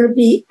world is going to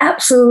be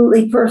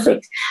absolutely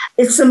perfect.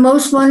 It's the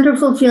most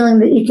wonderful feeling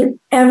that you can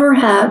ever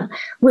have,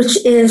 which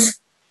is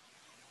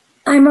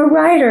I'm a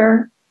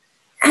writer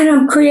and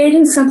I'm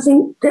creating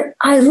something that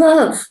I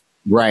love.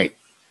 Right.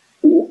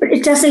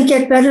 It doesn't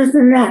get better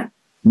than that.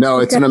 No,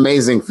 it's an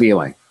amazing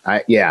feeling.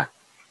 Yeah.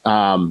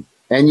 And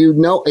you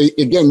know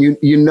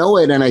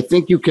it, and I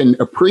think you can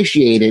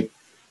appreciate it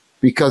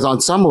because on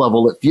some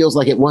level it feels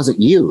like it wasn't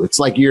you. It's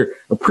like you're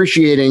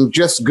appreciating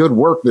just good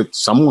work that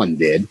someone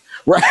did,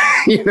 right?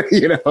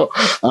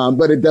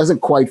 But it doesn't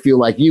quite feel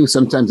like you.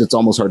 Sometimes it's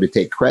almost hard to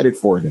take credit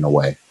for it in a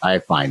way. I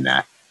find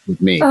that with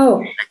me.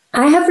 Oh,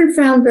 I haven't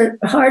found it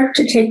hard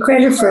to take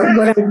credit for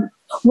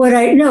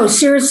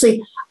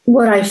seriously.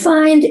 What I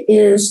find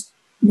is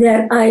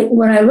that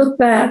when I look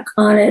back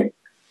on it,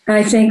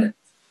 I think,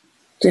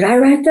 did I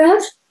write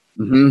that?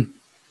 Mm-hmm.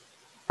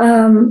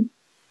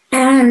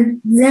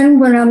 And then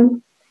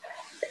when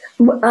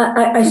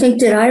I think,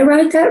 did I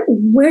write that?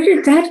 Where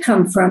did that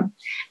come from?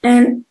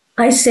 And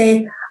I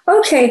say,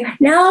 okay,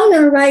 now I'm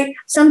going to write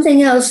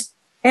something else,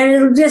 and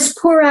it'll just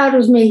pour out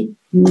of me.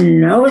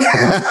 No, it's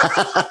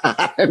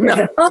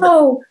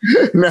not.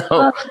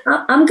 No.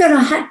 I'm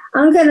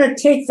gonna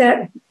take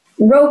that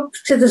rope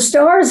to the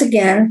stars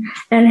again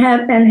and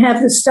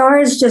have the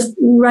stars just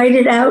write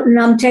it out, and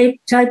I'm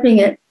typing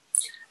it.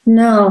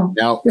 No.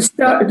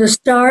 The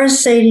stars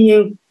say to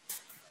you,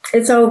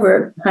 it's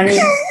over, honey.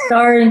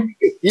 Sorry.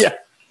 Yeah.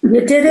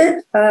 You did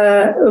it.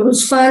 It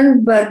was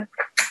fun, but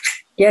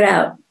get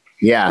out.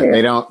 Yeah.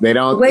 They don't.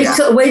 Wait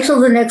till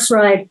the next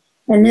ride.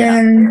 And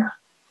then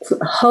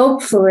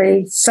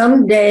hopefully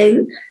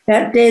someday,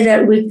 that day,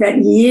 that week, that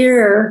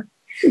year,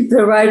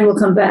 the ride will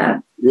come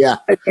back. Yeah.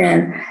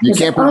 Again. You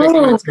can't predict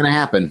when it's going to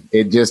happen.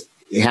 It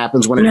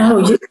happens when it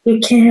happens. No, you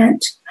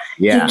can't.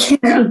 Yeah. You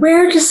can't.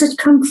 Where does it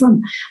come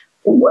from?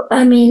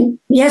 I mean,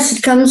 yes,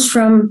 it comes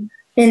from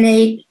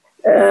innate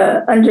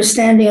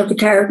understanding of the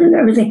character and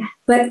everything,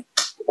 but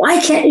why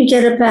can't you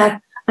get it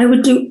back? I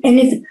would do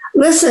anything.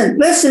 Listen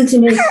to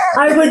me.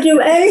 I would do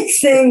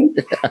anything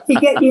to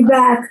get you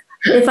back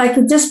if I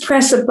could just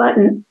press a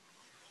button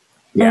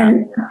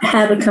and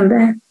have it come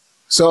back.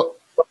 So,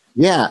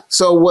 yeah.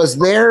 So was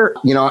there,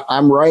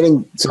 I'm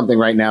writing something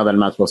right now that I'm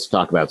not supposed to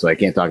talk about, so I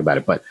can't talk about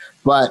it, but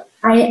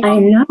I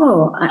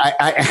know.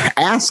 I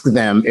asked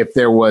them if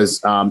there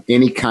was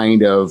any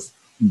kind of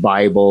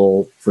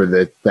Bible for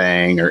the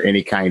thing or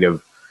any kind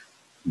of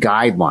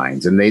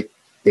guidelines, and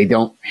they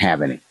don't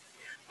have any.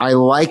 I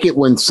like it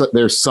when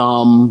there's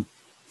some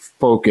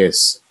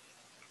focus.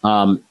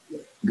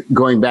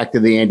 Going back to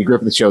the Andy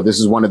Griffith Show, this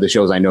is one of the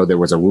shows I know there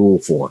was a rule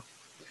for.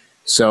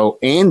 So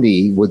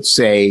Andy would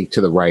say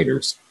to the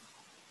writers,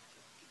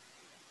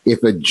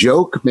 if a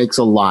joke makes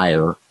a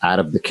liar out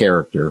of the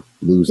character,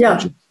 lose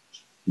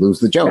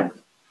the joke,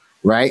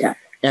 right? Yeah.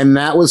 And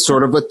that was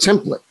sort of a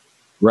template,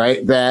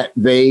 right, that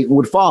they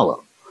would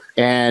follow.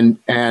 And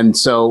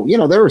so,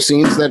 there are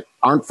scenes that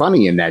aren't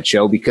funny in that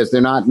show because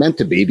they're not meant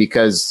to be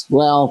because,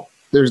 well,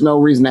 there's no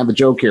reason to have a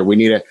joke here. We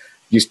need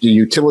just a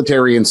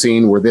utilitarian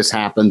scene where this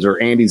happens,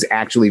 or Andy's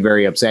actually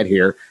very upset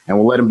here, and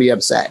we'll let him be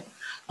upset.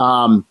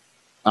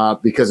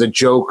 Because a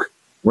joke,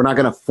 we're not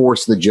going to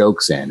force the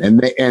jokes in. And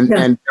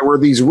there were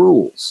these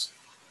rules,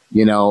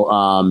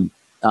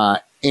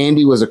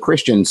 Andy was a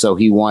Christian, so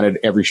he wanted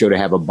every show to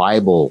have a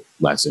Bible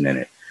lesson in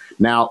it.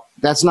 Now,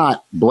 that's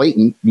not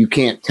blatant. You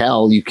can't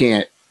tell. You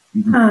can't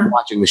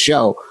watching the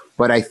show.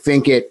 But I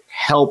think it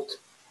helped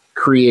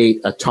create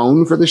a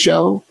tone for the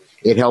show.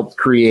 It helped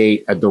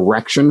create a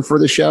direction for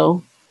the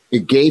show.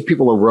 It gave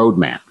people a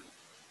roadmap.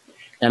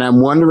 And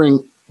I'm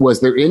wondering, was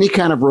there any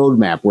kind of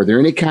roadmap? Were there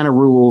any kind of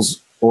rules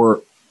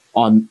or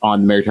on the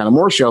Mary Tyler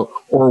Moore Show?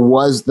 Or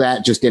was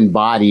that just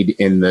embodied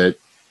in the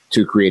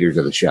two creators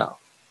of the show?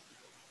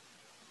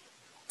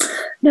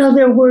 No,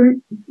 there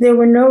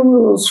were no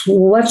rules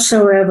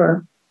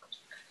whatsoever.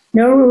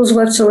 No rules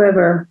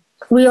whatsoever.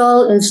 We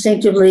all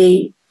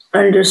instinctively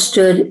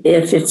understood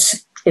if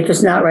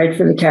it's not right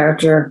for the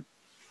character.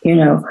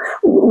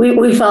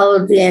 We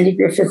followed the Andy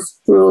Griffith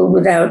rule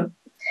without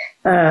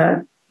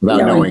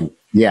knowing.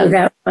 Yeah,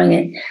 without knowing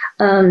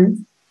it.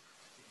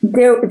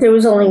 There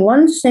was only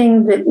one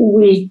thing that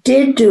we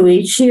did do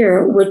each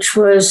year, which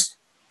was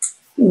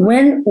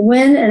when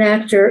an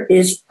actor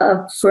is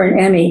up for an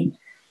Emmy.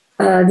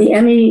 the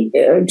Emmy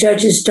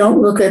judges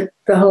don't look at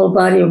the whole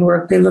body of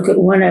work. They look at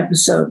one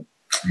episode.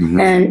 Mm-hmm.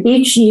 And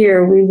each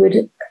year we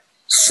would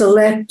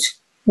select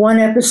one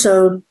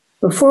episode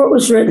before it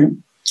was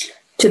written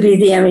to be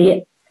the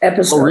Emmy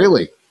episode. Oh,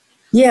 really?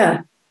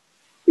 Yeah.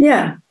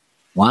 Yeah.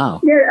 Wow.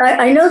 Yeah,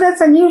 I know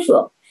that's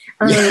unusual.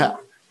 Yeah.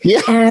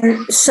 Yeah.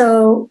 And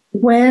so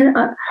when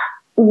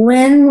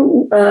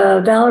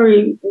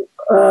Valerie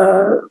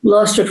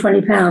lost her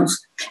 20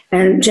 pounds,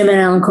 and Jim and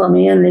Alan called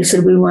me in, they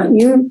said, we want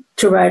you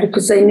to write it,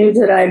 because they knew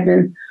that I'd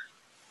been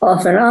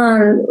off and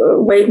on,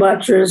 Weight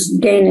Watchers,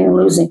 gaining and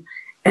losing,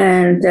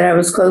 and that I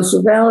was close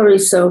with Valerie.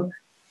 So,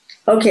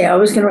 okay, I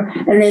was going to,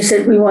 and they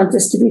said, we want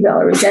this to be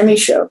Valerie's Emmy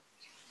show.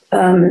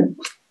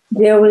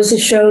 There was a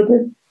show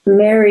that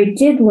Mary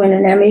did win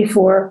an Emmy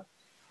for,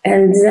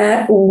 and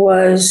that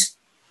was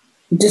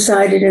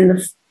decided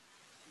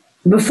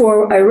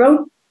before I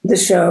wrote the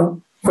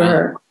show for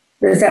her,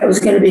 that was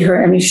going to be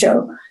her Emmy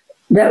show.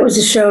 That was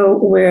a show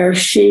where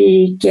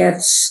she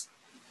gets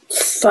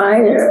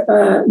fired.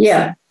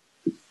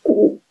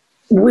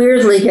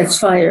 Weirdly gets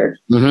fired.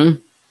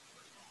 Mm-hmm.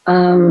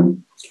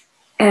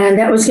 And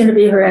that was going to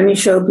be her Emmy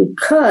show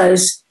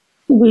because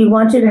we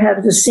wanted to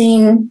have the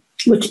scene,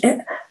 which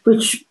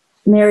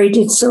Mary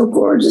did so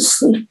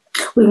gorgeously.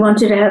 We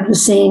wanted to have the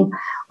scene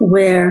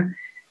where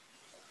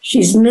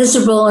she's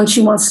miserable and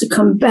she wants to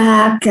come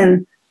back,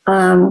 and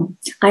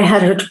I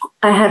had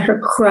her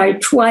cry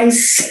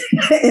twice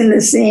in the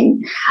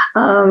scene.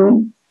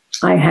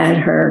 I had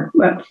her.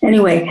 Well,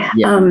 anyway,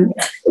 I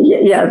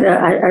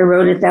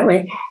wrote it that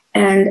way,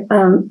 and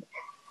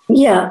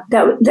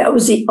that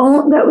was the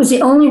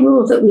only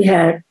rule that we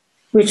had,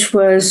 which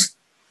was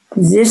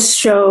this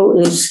show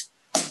is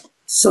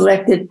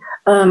selected.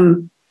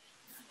 The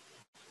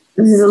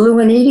Lou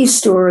and Edie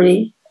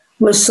story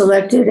was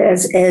selected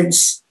as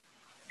Ed's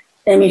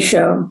Emmy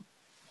show.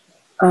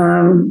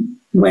 That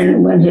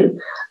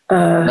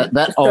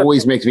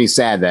always makes me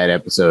sad. That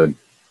episode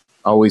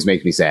always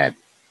makes me sad.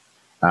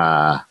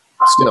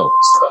 Still,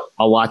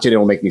 I'll watch it.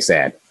 It'll make me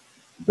sad.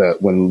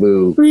 When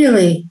Lou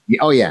really.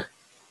 Oh yeah.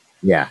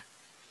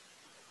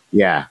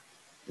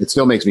 It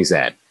still makes me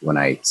sad when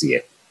I see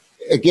it.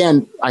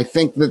 Again, I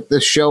think that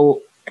the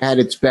show at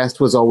its best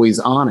was always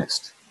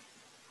honest.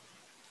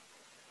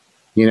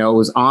 It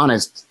was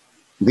honest.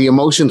 The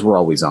emotions were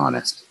always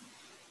honest.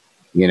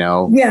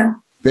 Yeah.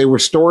 They were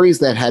stories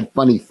that had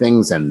funny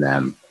things in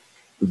them.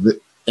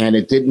 And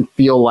it didn't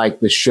feel like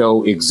the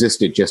show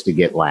existed just to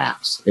get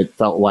laughs. It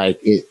felt like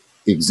it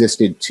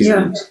existed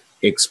to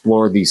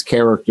explore these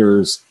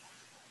characters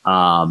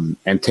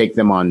and take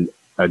them on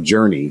a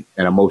journey,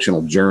 an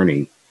emotional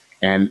journey.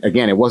 And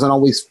again, it wasn't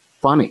always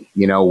funny.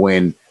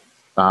 When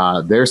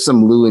there's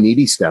some Lou and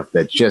Edie stuff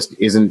that just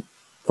isn't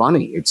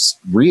funny. It's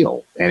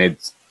real and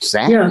it's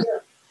sad. Yeah.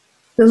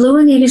 The Lou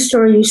and Edie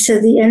story, you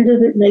said the end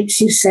of it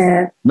makes you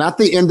sad. Not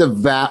the end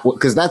of that,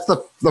 because that's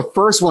the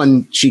first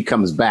one she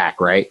comes back,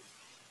 right?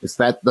 Is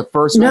that the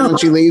first one when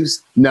she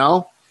leaves?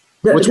 No?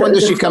 Which one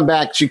does she come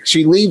back?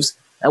 She leaves.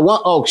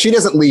 She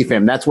doesn't leave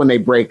him. That's when they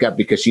break up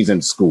because she's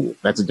in school.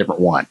 That's a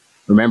different one.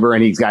 Remember?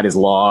 And he's got his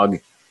log.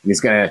 And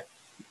he's going to...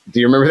 Do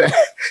you remember that?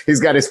 He's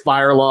got his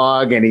fire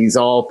log and he's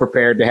all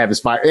prepared to have his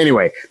fire.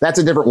 Anyway, that's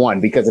a different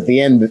one because at the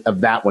end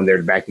of that one,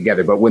 they're back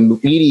together. But when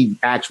Edie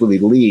actually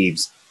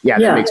leaves... that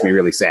makes me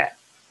really sad.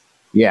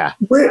 Yeah.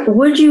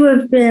 Would you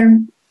have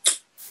been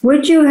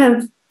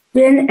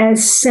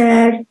as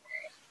sad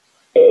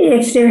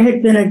if there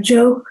had been a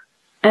joke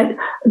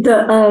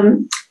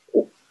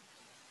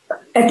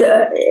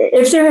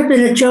if there had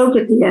been a joke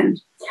at the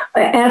end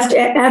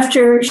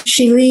after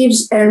she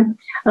leaves and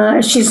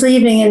she's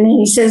leaving and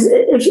he says,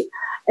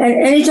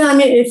 anytime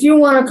if you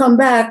want to come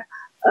back,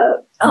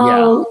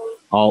 I'll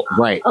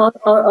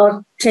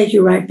take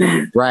you right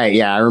back. Right.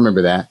 Yeah. I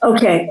remember that.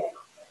 Okay.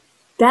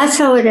 That's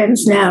how it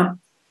ends now.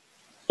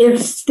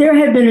 If there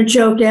had been a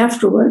joke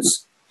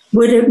afterwards,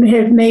 would it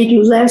have made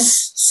you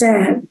less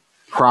sad?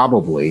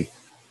 Probably.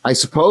 I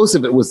suppose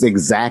if it was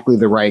exactly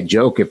the right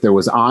joke, if there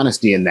was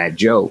honesty in that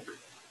joke,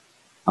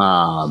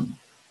 then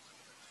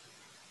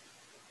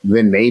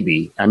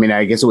maybe. I mean,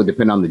 I guess it would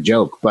depend on the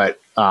joke, but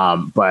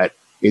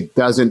it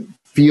doesn't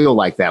feel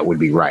like that would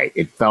be right.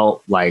 It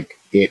felt like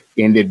it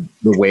ended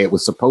the way it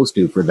was supposed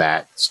to for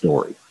that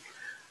story.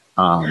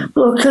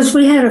 Well, because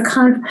we had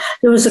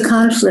there was a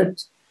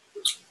conflict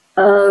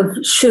of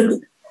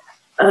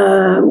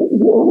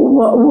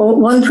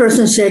one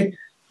person said,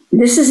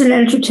 this is an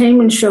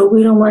entertainment show.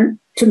 We don't want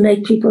to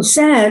make people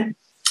sad.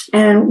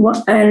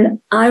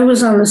 And I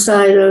was on the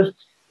side of,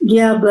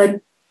 but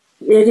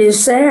it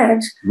is sad.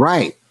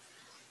 Right.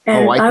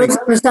 And I was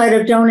on the side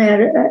of don't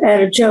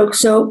add a joke.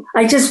 So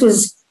I just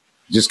was.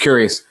 Just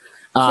curious.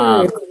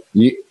 Am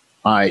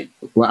I a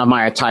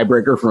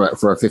tiebreaker for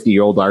a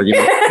 50-year-old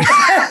argument?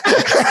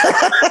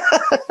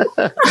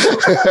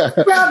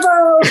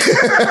 Bravo!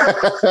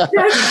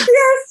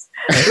 Yes.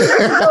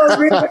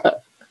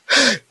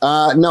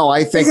 No,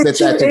 I think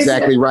that's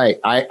exactly right.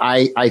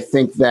 I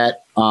think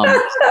that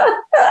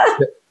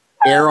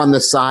err on the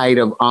side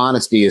of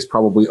honesty is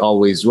probably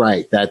always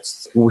right.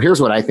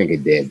 Here's what I think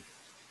it did.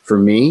 for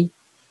me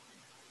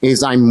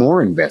is I'm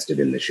more invested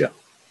in the show.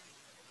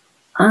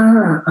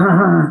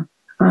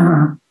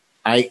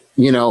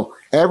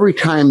 Every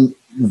time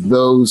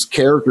those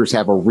characters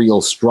have a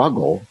real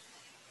struggle,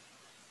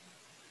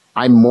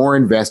 I'm more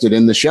invested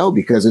in the show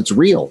because it's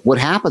real. What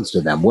happens to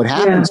them? What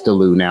happens to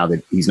Lou now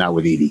that he's not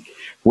with Edie?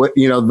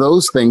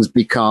 Those things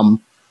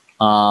become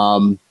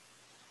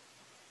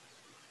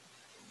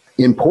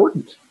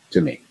important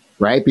to me,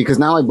 right? Because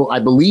now I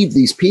believe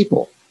these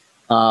people.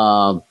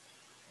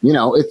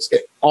 It's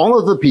all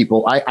of the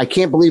people. I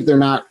can't believe they're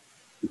not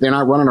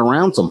running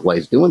around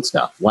someplace doing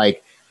stuff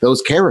like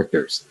those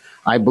characters.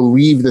 I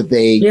believe that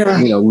they,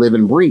 live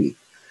and breathe.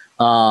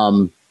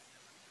 That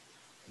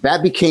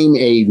became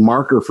a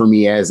marker for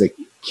me as a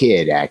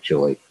kid,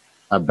 actually,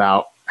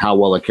 about how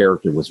well a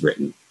character was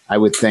written. I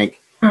would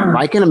think, if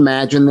I can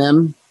imagine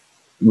them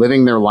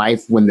living their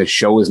life when the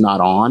show is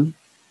not on,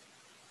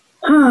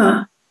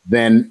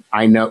 then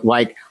I know,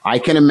 like, I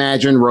can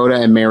imagine Rhoda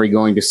and Mary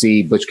going to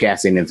see Butch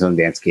Cassidy and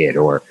Sundance Kid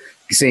or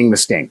seeing The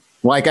Sting.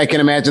 Like, I can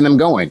imagine them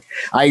going.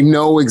 I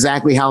know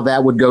exactly how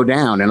that would go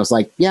down. And it's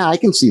like, yeah, I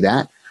can see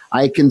that.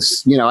 I can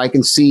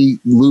see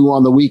Lou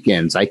on the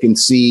weekends. I can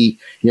see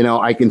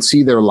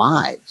their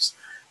lives.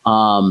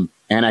 And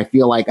I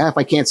feel like if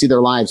I can't see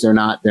their lives, they're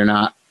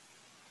not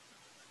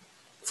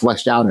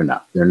fleshed out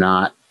enough. They're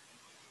not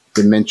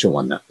dimensional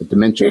enough.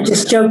 They're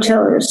just joke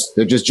tellers.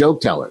 They're just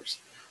joke tellers.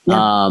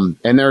 Yeah.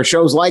 And there are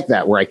shows like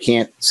that where I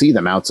can't see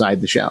them outside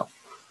the show.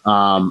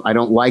 I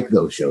don't like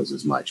those shows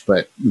as much,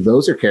 but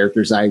those are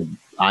characters I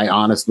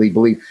honestly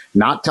believe,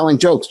 not telling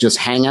jokes, just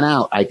hanging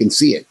out. I can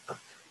see it,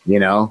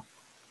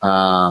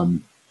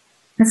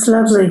 That's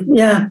lovely.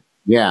 Yeah.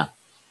 Yeah.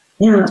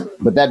 Yeah.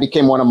 But that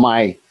became one of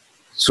my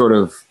sort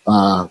of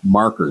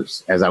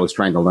markers as I was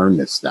trying to learn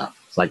this stuff.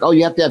 It's like, oh,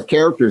 you have to have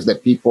characters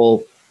that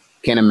people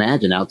can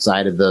imagine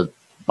outside of the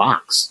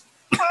box,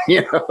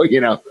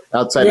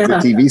 outside of the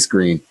TV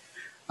screen.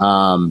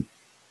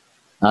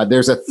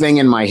 There's a thing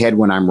in my head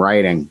when I'm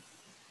writing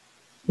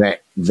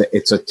that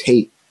it's a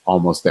tape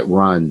almost that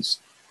runs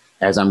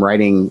as I'm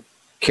writing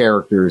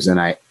characters,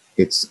 and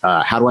it's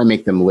how do I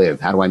make them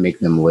live? How do I make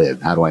them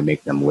live? How do I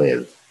make them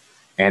live?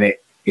 And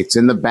it's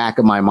in the back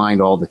of my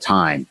mind all the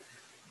time.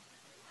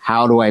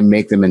 How do I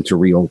make them into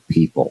real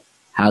people?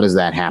 How does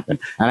that happen?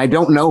 And I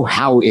don't know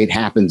how it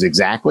happens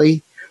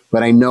exactly,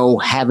 but I know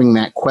having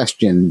that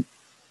question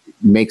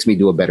makes me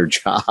do a better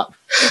job.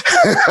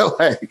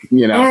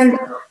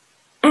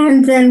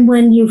 And then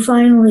when you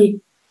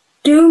finally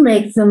do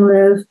make them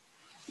live,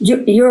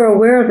 you're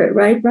aware of it,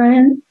 right,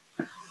 Brian?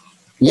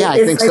 Yeah,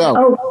 I think so.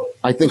 Oh,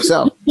 I think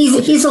so.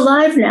 He's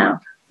alive now.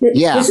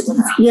 Yeah.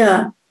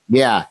 Yeah.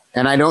 Yeah.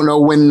 And I don't know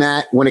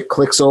when it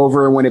clicks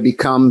over, when it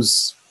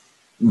becomes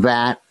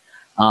that.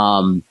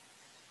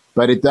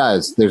 But it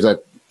does.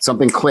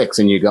 Something clicks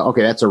and you go,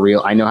 okay, that's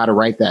I know how to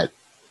write that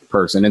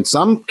person. And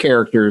some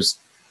characters,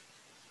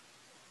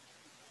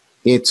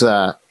 it's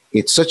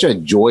such a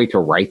joy to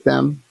write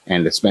them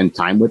and to spend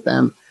time with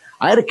them.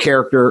 I had a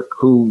character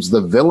who's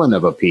the villain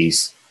of a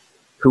piece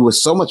who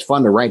was so much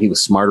fun to write. He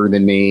was smarter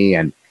than me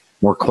and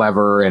more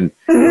clever, and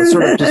it was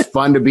sort of just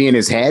fun to be in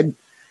his head.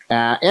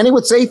 And he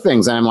would say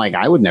things, and I'm like,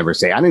 I would never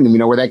say. I didn't even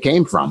know where that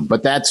came from,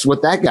 but that's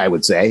what that guy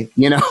would say,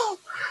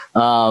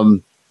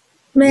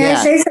 May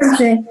I say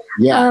something?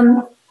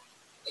 Yeah.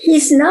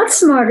 He's not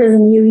smarter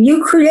than you.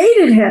 You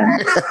created him.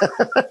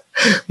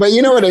 But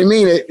you know what I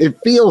mean? It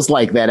feels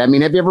like that. I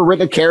mean, have you ever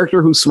written a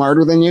character who's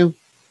smarter than you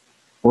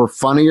or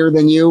funnier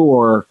than you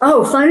or?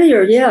 Oh,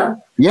 funnier. Yeah.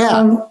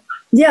 Yeah.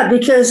 Yeah,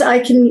 because I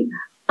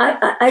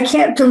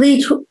can't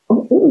delete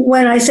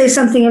when I say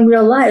something in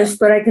real life,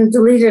 but I can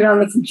delete it on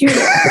the computer.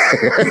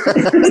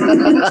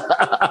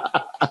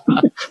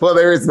 Well,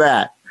 there is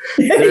that.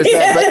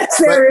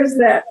 There is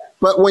that.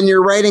 But when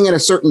you're writing in a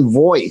certain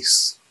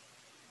voice,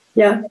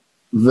 yeah,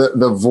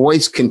 the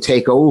voice can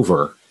take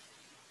over.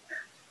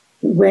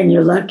 When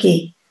you're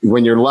lucky.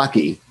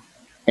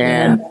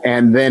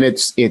 And then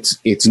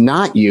it's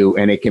not you,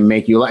 and it can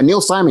make you laugh.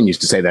 Neil Simon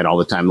used to say that all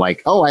the time,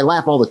 like, oh, I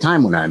laugh all the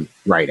time when I'm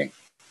writing.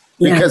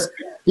 Because,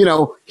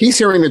 he's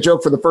hearing the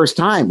joke for the first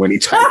time when he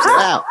types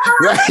it out.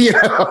 Right?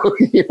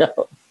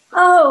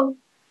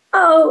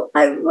 Oh,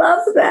 I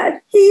love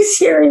that. He's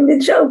hearing the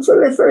joke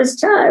for the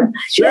first time.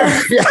 Sure.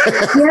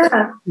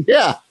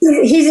 Yeah.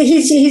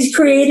 He's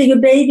creating a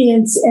baby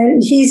and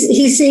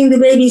he's seeing the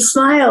baby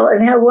smile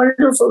and how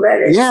wonderful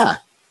that is.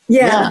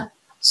 Yeah.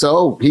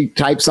 So he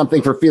types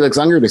something for Felix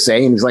Unger to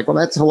say, and he's like, well,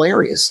 that's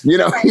hilarious. He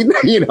knows.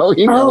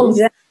 Oh,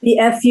 that's the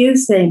FU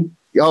thing.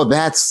 Oh,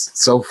 that's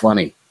so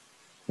funny.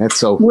 That's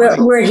so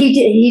funny. Where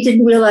he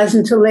didn't realize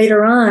until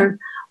later on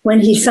when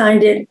he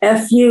signed it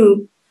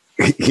FU.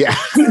 Yeah.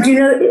 Do you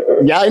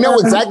know? Yeah, I know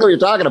exactly what you're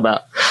talking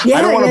about. Yeah,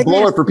 I don't want to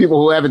blow it for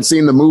people who haven't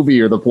seen the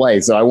movie or the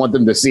play, so I want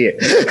them to see it.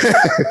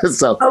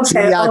 So,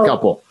 okay. The Odd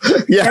Couple.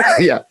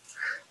 Yeah.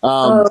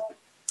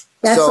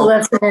 That's a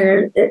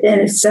lesson in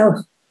itself.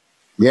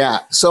 Yeah.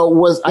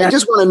 So I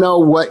just want to know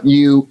what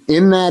you,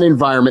 in that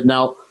environment,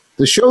 now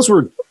the shows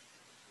were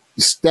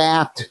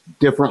staffed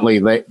differently.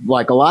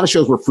 Like a lot of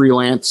shows were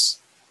freelance,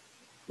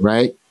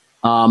 right?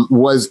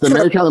 Was the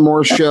Mary Tyler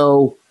Moore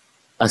Show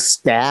a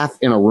staff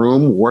in a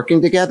room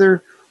working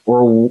together,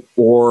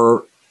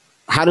 or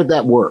how did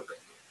that work?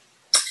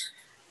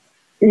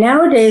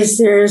 Nowadays,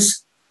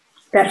 there's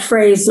that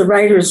phrase, the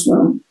writer's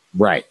room.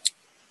 Right.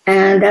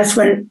 And that's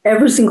when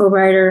every single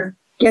writer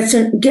gets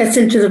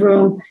into the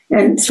room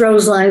and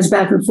throws lines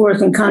back and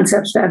forth and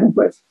concepts back and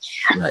forth.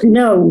 Right.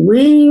 No,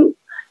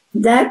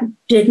 that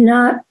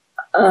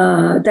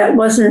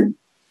wasn't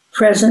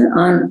present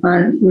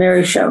on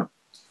Mary's show.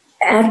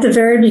 At the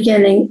very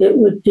beginning, it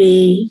would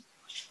be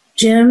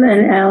Jim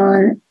and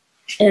Alan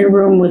in a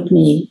room with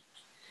me.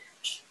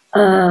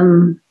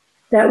 That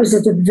was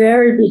at the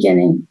very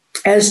beginning.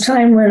 As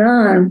time went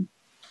on,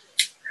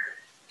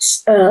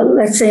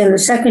 let's say in the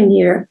second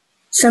year,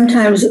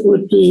 sometimes it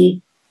would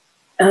be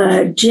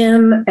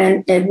Jim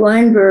and Ed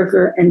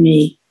Weinberger and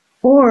me,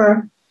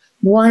 or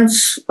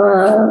once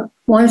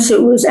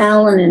it was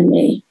Alan and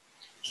me.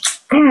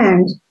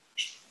 And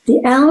the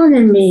Alan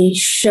and me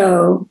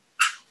show,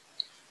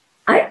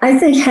 I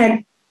think,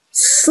 had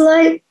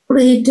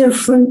slightly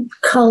different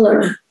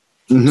color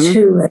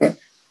to it.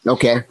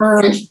 Okay.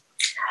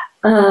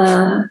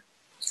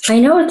 I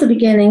know at the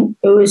beginning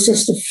it was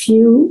just a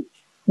few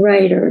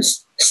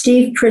writers.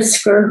 Steve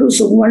Pritzker,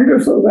 who's a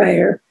wonderful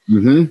writer,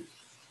 he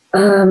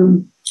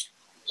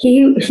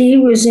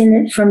was in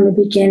it from the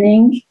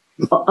beginning.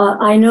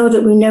 I know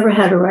that we never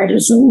had a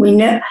writer's room. We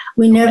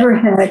never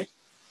had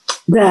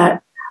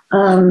that.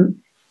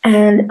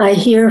 And I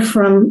hear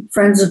from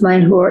friends of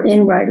mine who are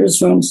in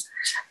writers' rooms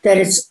that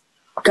it's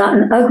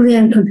gotten ugly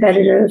and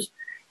competitive.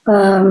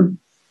 It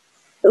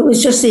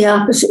was just the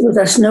opposite with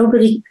us.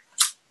 Nobody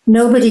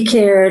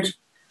cared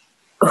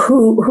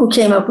who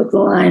came up with the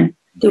line.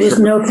 There was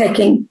no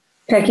pecking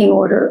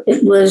order.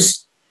 It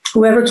was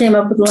whoever came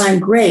up with the line,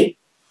 great,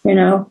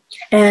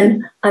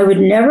 And I would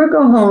never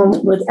go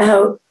home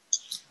without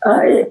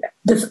the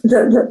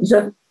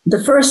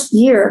first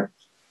year.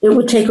 It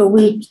would take a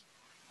week.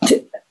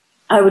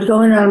 I would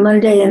go in on a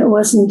Monday, and it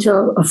wasn't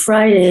until a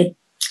Friday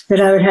that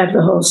I would have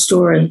the whole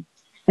story.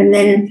 And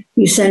then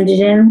you send it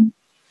in,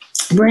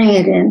 bring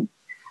it in,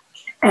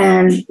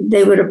 and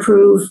they would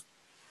approve.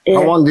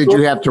 How long did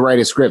you have to write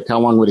a script? How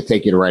long would it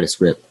take you to write a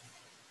script?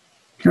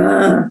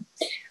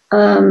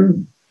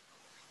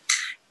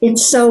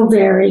 It's so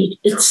varied.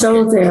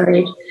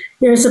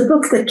 There's a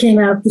book that came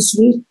out this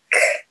week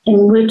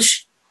in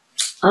which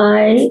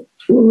I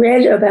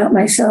read about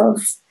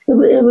myself.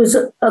 It was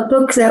a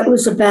book that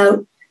was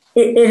about,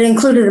 it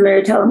included the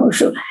Mary Tyler Moore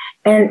Show.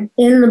 And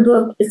in the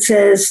book, it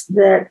says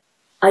that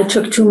I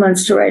took 2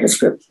 months to write a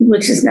script,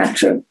 which is not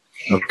true.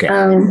 Okay.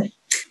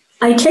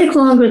 I take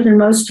longer than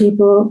most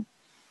people.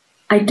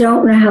 I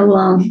don't know how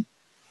long.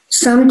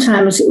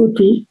 Sometimes it would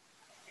be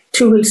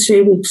 2 weeks,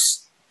 3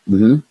 weeks,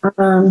 or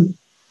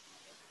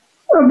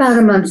about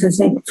a month, I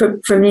think,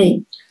 for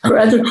me. For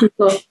other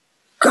people,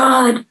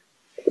 God,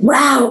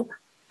 wow,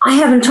 I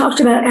haven't talked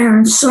about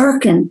Aaron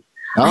Sorkin.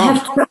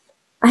 Oh.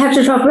 I have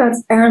to talk about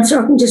Aaron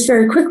Sorkin just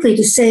very quickly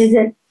to say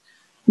that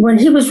when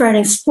he was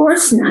writing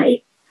Sports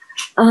Night,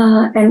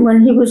 and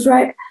when he was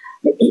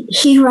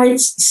he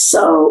writes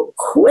so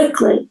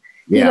quickly.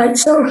 Yeah. He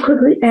writes so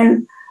quickly,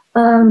 and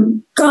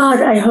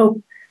God, I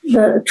hope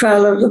the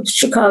Trial of the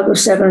Chicago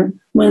 7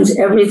 wins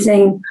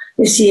everything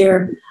this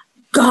year.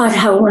 God,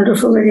 how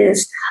wonderful it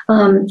is.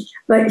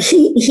 But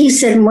he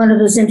said in one of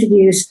his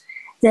interviews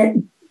that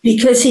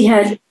because he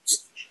had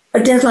a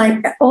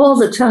deadline all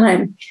the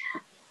time,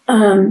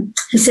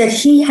 he said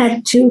he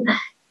had to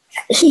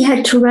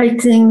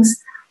write things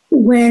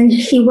when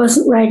he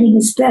wasn't writing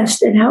his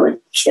best, and how it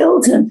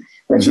killed him,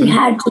 but he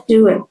had to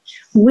do it.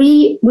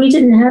 We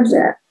didn't have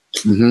that.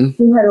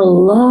 We had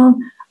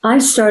I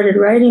started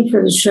writing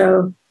for the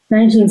show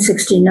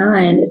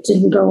 1969. It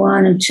didn't go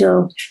on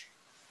until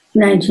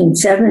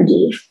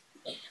 1970.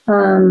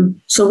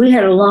 So we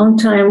had a long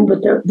time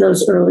with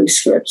those early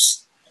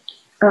scripts.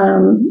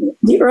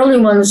 The early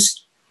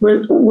ones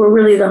were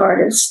really the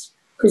hardest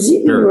because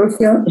you were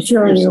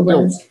feeling your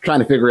wins. Trying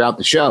to figure out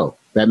the show.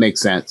 That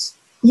makes sense.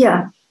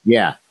 Yeah.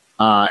 Yeah.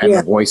 And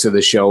the voice of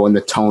the show and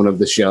the tone of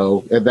the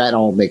show. That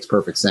all makes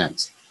perfect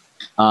sense.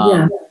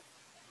 One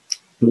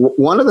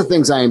of the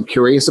things I am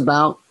curious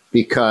about,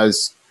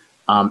 because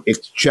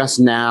it's just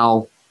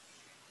now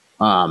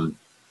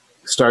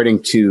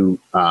starting to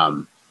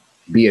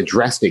be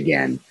addressed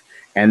again,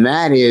 and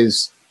that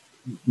is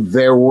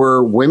there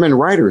were women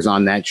writers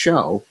on that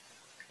show,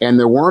 and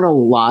there weren't a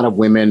lot of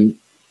women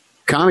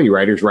comedy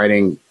writers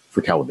writing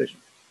for television.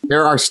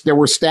 There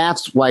were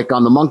staffs like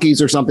on the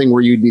Monkees or something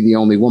where you'd be the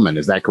only woman.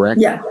 Is that correct?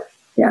 Yeah,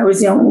 I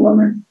was the only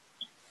woman.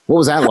 What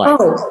was that like?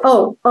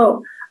 Oh!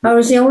 I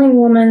was the only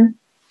woman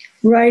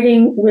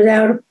writing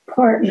without a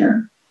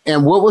partner.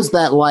 And what was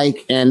that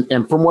like? And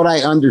from what I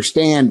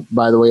understand,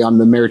 by the way, on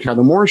the Mary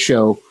Tyler Moore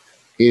Show,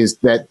 is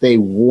that they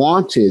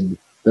wanted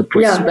the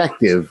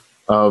perspective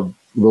of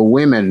the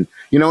women.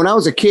 When I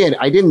was a kid,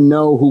 I didn't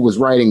know who was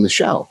writing the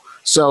show.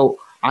 So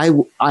I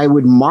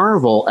would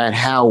marvel at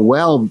how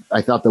well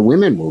I thought the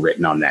women were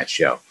written on that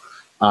show.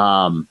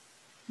 How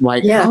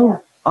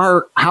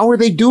are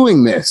they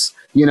doing this?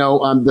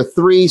 The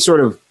three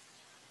sort of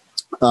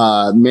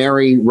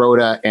Mary,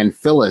 Rhoda, and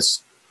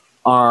Phyllis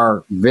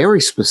are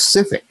very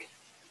specific.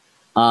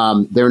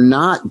 They're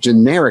not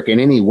generic in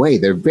any way.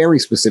 They're very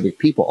specific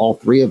people, all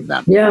three of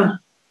them. Yeah.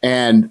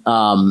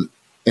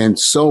 And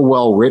so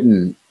well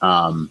written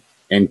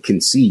and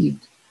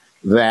conceived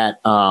that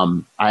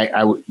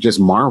I would just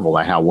marvel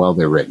at how well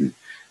they're written.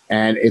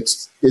 And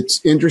it's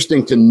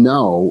interesting to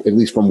know, at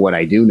least from what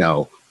I do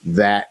know,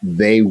 that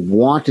they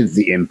wanted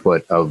the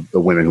input of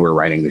the women who were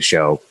writing the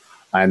show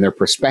and their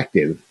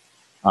perspective.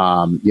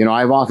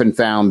 I've often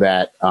found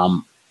that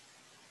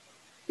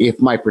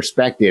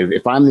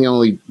if I'm the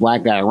only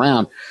black guy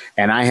around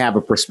and I have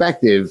a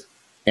perspective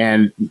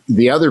and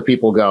the other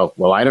people go,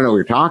 well, I don't know what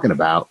you're talking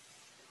about,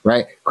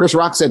 right? Chris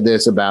Rock said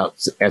this about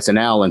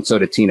SNL, and so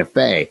did Tina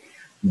Fey,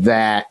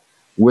 that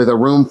with a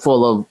room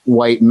full of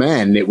white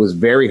men, it was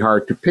very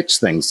hard to pitch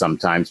things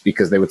sometimes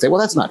because they would say, well,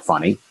 that's not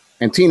funny.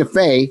 And Tina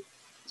Fey,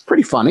 it's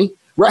pretty funny.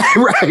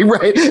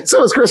 Right.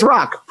 So is Chris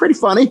Rock. Pretty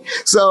funny.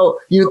 So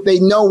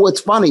they know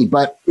what's funny,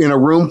 but in a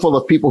room full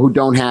of people who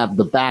don't have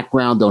the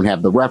background, don't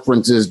have the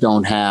references,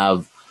 don't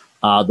have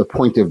the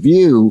point of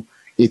view,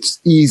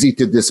 it's easy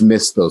to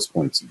dismiss those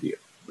points of view.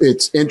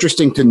 It's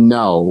interesting to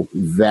know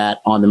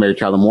that on the Mary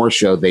Tyler Moore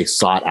Show, they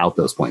sought out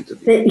those points of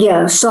view.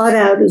 Yeah, sought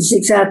out is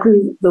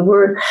exactly the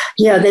word.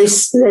 Yeah, they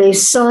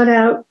sought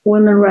out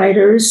women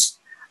writers.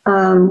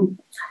 And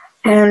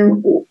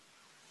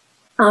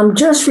I'm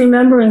just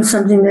remembering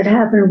something that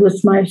happened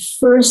with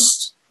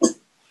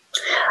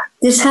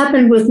this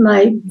happened with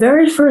my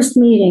very first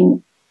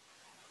meeting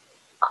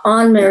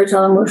on Mary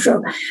Tyler Moore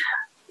Show,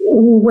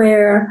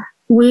 where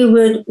we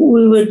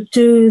would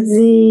do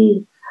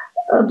the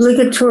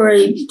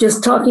obligatory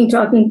just talking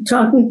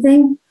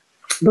thing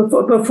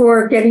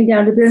before getting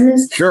down to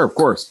business. Sure, of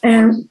course.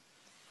 And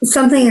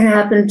something had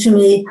happened to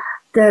me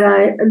that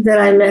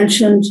I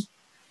mentioned,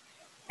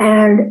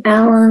 and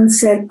Alan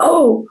said,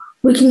 "Oh,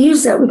 we can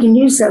use that.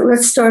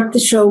 Let's start the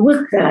show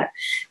with that."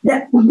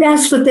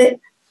 That's what it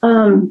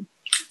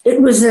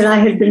was, that I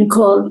had been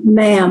called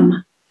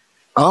ma'am.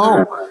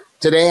 Oh,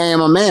 today I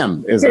am a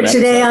ma'am.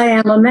 Today I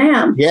am a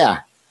ma'am. Yeah.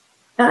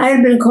 I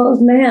had been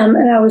called ma'am,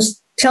 and I was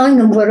telling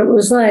them what it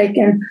was like,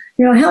 and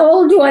how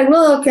old do I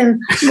look, and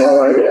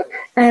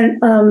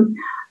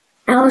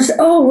Alan said,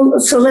 "Oh,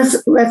 so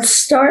let's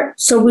start."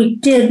 So we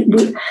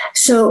did.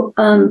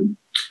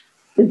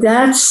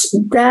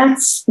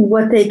 That's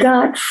what they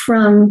got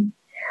from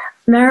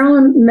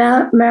Marilyn.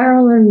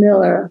 Marilyn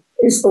Miller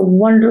is a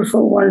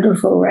wonderful,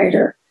 wonderful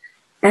writer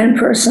and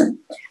person.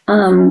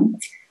 And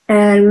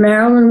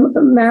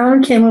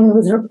Marilyn came in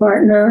with her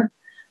partner.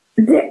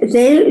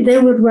 They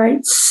would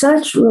write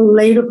such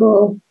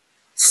relatable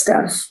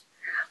stuff,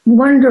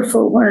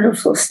 wonderful,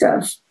 wonderful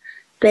stuff,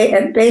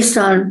 based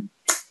on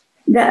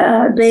stuff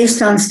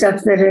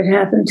that had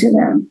happened to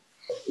them.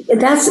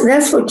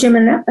 That's what Jim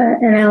and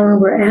Alan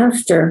were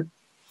after.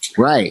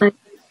 Right.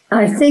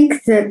 I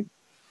think that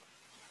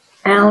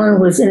Alan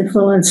was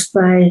influenced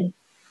by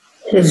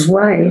his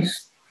wife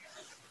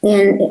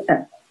in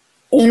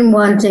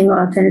wanting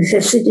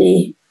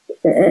authenticity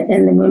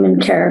in the women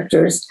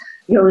characters.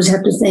 You always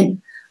have to think,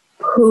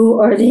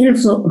 who are the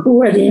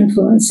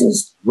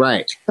influences?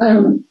 Right.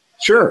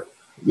 Sure.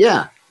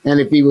 Yeah. And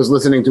if he was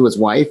listening to his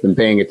wife and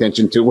paying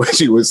attention to what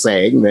she was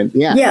saying, then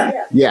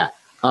yeah.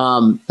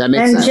 That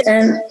makes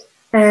sense.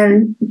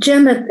 And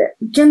Jim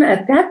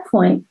at that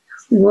point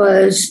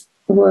was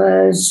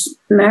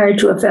married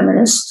to a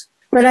feminist,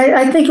 but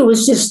I think it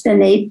was just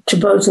innate to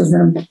both of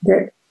them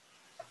that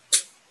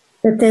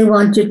they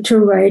wanted to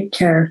write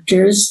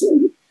characters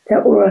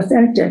that were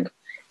authentic.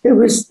 It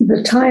was,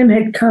 the time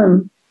had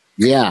come.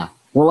 Yeah.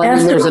 Well, I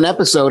mean, there's an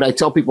episode, I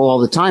tell people all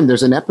the time,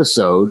 there's an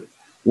episode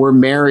where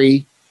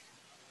Mary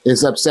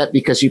is upset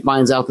because she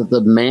finds out that the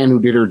man who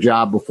did her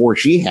job before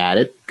she had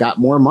it got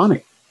more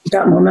money.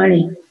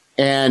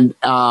 And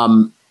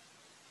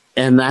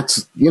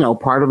that's,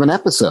 part of an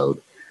episode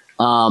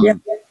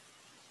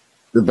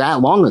that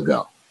long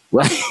ago,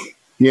 right?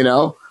 And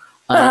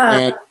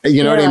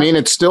what I mean?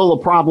 It's still a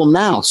problem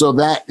now. So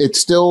that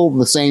it's still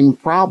the same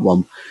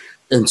problem.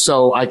 And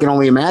so I can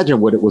only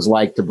imagine what it was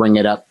like to bring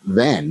it up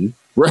then,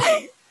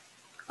 right?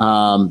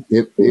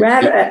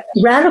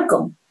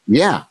 Radical.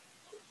 Yeah.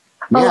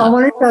 Oh, I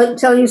want to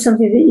tell you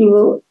something that you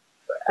will,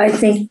 I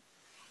think,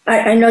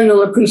 I know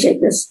you'll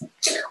appreciate this.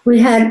 We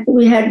had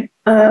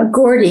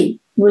Gordy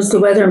was the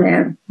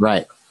weatherman.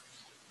 Right.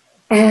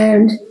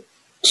 And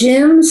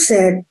Jim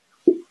said,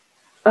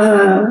 these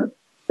are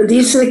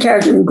the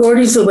characters, and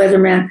Gordy's the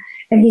weatherman.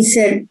 And he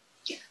said,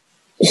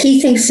 he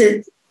thinks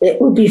that it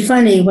would be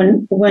funny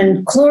when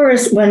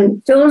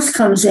Phyllis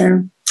comes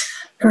in,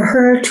 for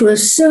her to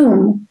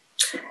assume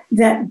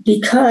that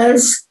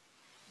because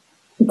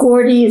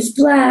Gordy is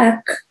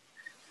black,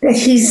 that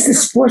he's the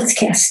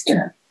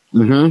sportscaster.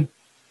 Mm-hmm.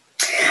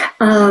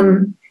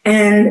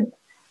 And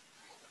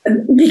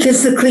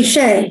because the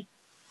cliche,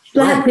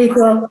 black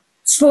people,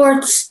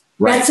 sports,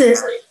 that's it.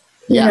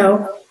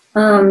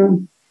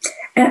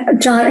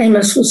 And John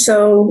Amos was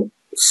so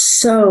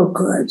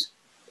good.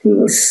 He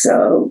was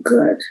so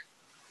good.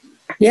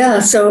 Yeah.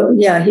 So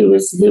yeah, he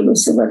was the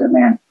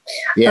weatherman.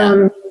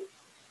 Yeah.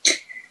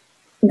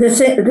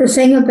 The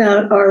thing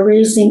about our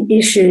raising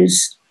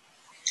issues,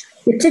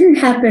 it didn't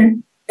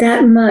happen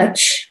that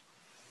much.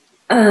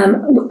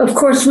 Of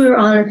course, we were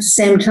on at the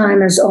same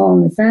time as All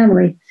in the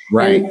Family.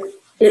 Right. And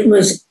it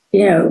was,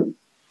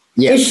 issue.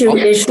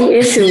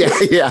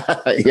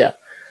 Yeah.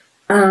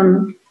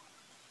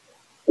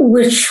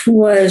 Which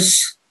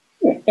was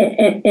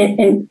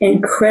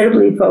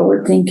incredibly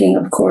forward thinking,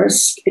 of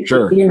course.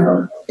 Sure.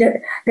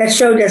 That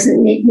show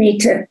doesn't need me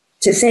to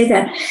say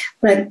that,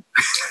 but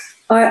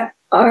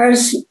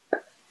ours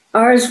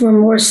were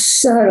more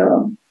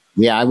subtle.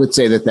 Yeah, I would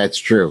say that that's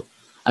true.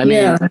 I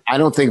mean, I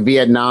don't think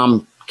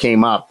Vietnam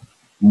came up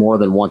more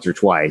than once or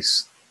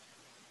twice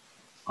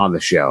on the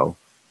show,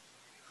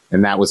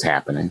 and that was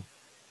happening.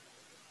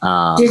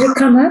 Did it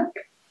come up?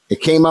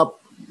 It came up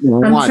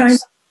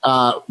once.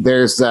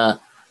 There's a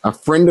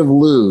friend of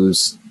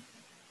Lou's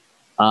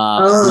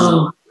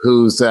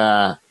who's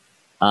kind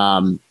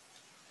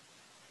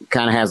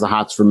of has the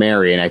hots for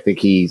Mary, and I think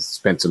he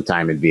spent some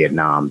time in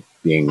Vietnam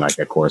being like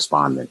a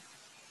correspondent.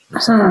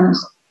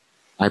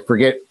 I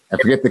forget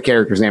the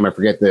character's name. I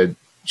forget the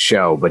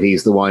show, but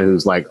he's the one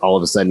who's like, all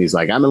of a sudden he's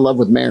like, I'm in love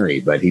with Mary,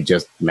 but he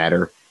just met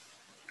her.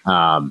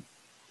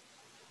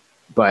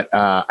 But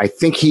I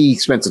think he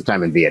spent some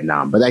time in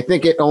Vietnam, but I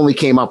think it only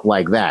came up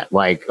like that.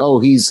 Like, oh,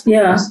 he's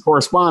a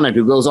correspondent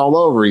who goes all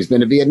over. He's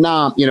been to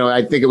Vietnam.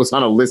 I think it was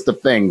on a list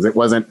of things. It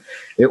wasn't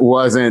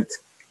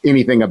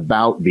anything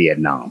about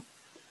Vietnam.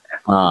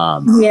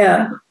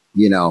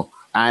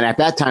 And at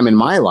that time in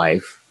my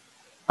life,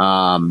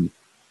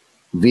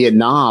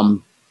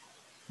 Vietnam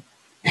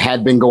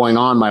had been going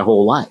on my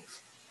whole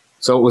life.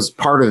 So it was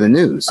part of the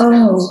news.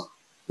 Oh.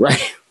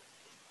 Right.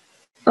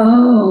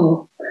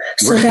 Oh.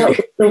 So that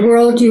was the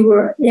world you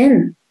were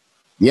in.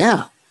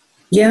 Yeah.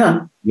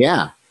 Yeah.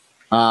 Yeah.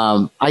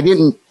 I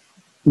didn't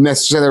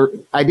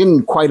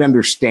quite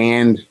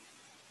understand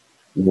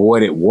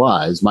what it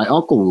was. My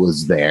uncle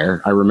was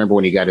there. I remember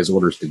when he got his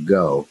orders to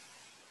go.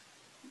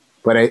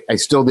 But I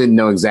still didn't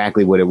know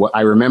exactly what it was.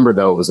 I remember,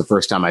 though, it was the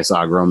first time I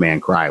saw a grown man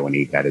cry when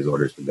he got his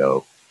orders to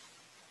go.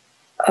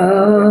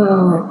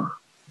 Oh.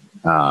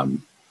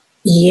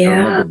 Yeah. I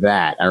remember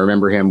that. I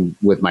remember him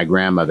with my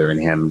grandmother and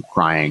him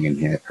crying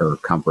and her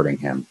comforting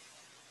him.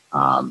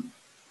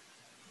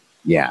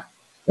 Yeah.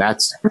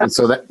 That's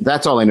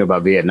all I know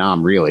about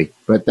Vietnam, really.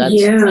 But that's,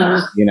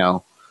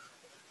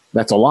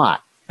 that's a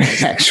lot,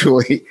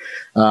 actually.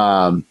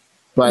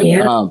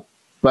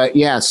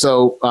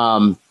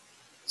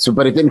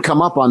 But it didn't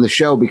come up on the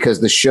show because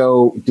the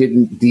show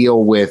didn't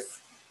deal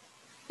with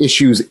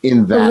issues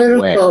in that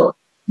way.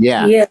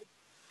 Yeah.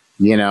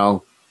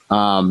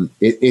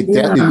 It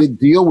did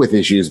deal with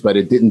issues, but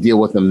it didn't deal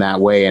with them that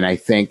way. And I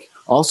think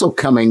also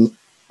coming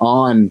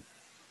on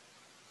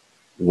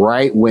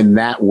right when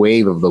that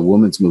wave of the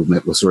women's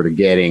movement was sort of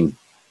getting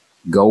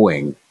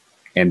going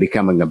and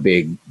becoming a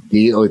big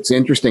deal. It's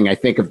interesting. I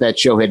think if that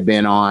show had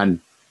been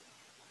on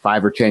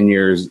 5 or 10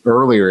 years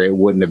earlier, it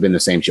wouldn't have been the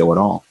same show at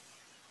all.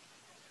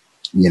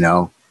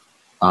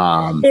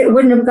 It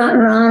wouldn't have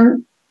gotten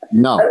on.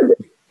 No.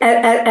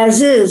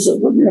 As is, it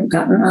wouldn't have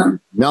gotten on.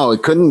 No,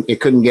 it couldn't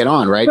get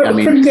on, right? It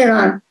couldn't get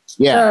on.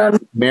 Yeah.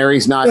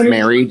 Mary's not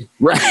married.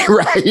 Right.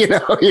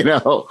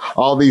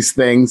 All these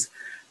things.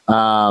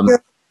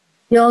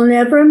 You'll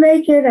never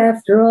make it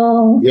after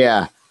all.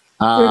 Yeah.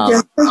 You're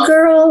just a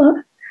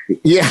girl.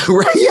 Yeah,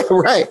 right. Yeah,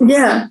 right.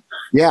 Yeah.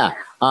 Yeah.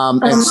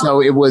 And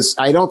so it was,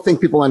 I don't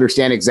think people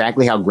understand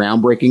exactly how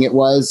groundbreaking it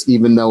was,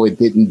 even though it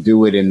didn't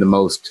do it in the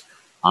most,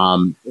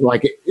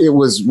 it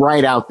was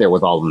right out there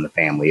with All in the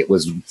Family. It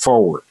was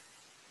forward.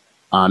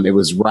 It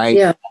was right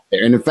out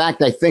there. And in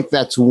fact, I think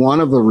that's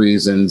one of the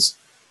reasons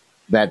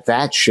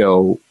that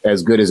show,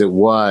 as good as it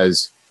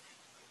was,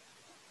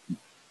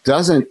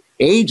 doesn't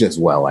age as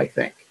well, I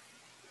think,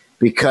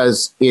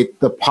 because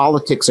the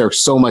politics are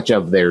so much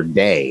of their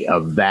day,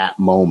 of that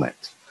moment,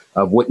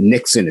 of what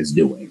Nixon is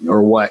doing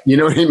or what, you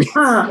know what I mean?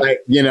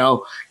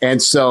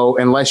 And so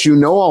unless you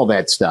know all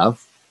that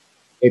stuff,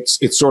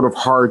 it's sort of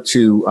hard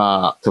to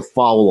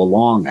follow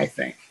along, I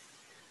think.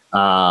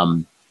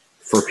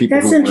 For people.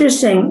 That's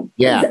interesting.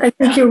 Yeah. I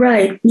think you're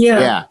right.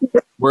 Yeah.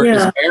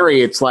 Whereas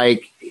Mary, it's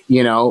like,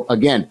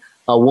 again,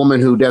 a woman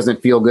who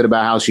doesn't feel good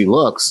about how she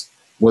looks,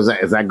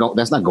 that's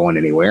not going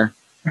anywhere.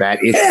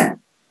 That is,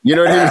 you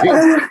know what I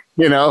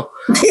mean?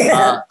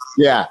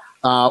 Yeah.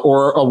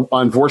 Or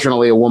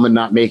unfortunately, a woman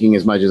not making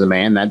as much as a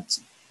man, that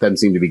doesn't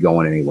seem to be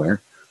going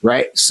anywhere.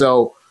 Right.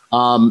 So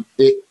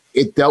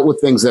it dealt with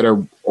things that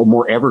are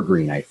more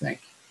evergreen, I think.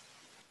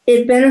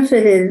 It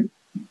benefited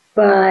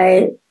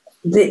by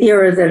the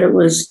era that it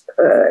was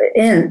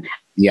in.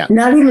 Yeah.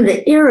 Not even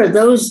the era,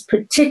 those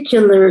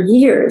particular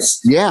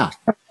years. Yeah.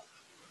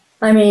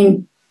 I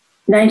mean,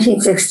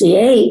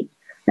 1968,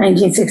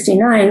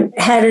 1969,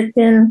 had it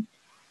been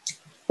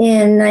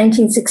in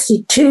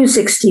 1962,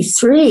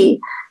 63,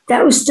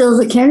 that was still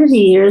the Kennedy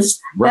years.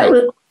 Right.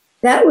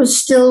 That was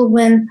still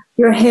when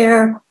your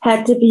hair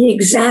had to be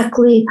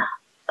exactly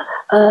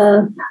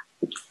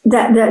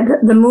that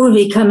the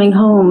movie Coming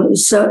Home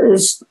is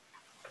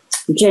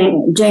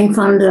Jane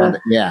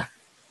Fonda. Yeah.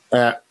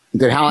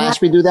 Did Hal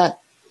Ashby do that?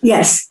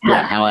 Yes.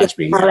 Yeah, Hal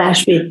Ashby. Hal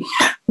Ashby.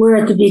 Where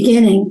at the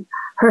beginning,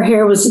 her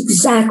hair was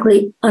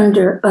exactly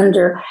under,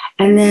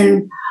 and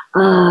then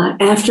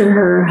after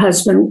her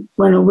husband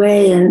went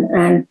away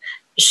and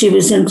she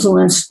was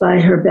influenced by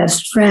her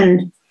best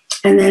friend,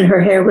 and then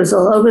her hair was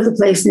all over the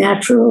place,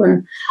 natural,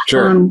 and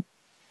sure.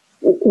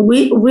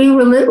 We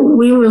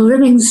were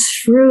living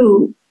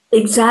through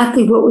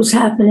exactly what was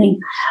happening.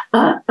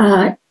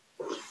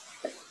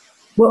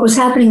 What was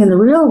happening in the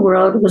real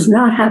world was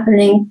not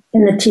happening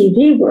in the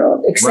TV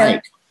world,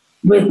 except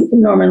with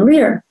Norman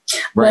Lear.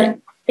 Right.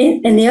 But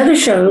in the other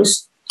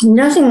shows,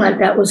 nothing like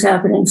that was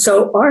happening.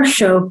 So our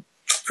show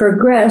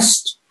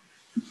progressed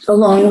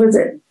along with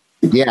it.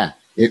 Yeah,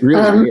 it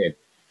really did.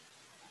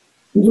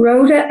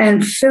 Rhoda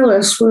and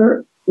Phyllis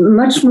were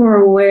much more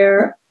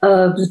aware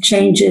of the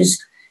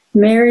changes.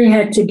 Mary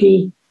had to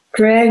be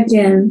dragged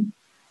in,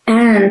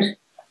 and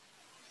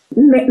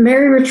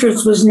Mary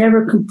Richards was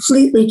never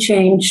completely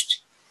changed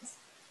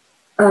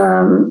by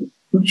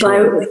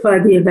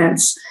the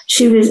events.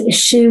 She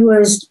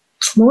was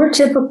more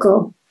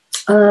typical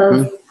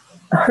of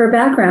her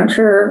background,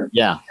 her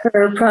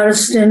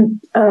Protestant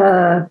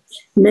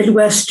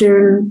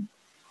Midwestern,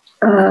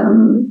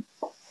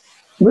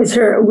 with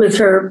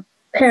her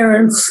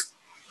parents,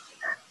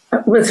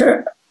 with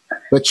her.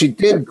 But she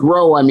did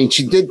grow. I mean,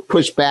 she did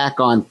push back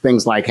on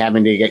things like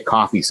having to get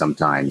coffee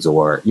sometimes,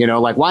 or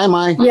like, why am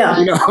I? Yeah.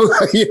 Yeah.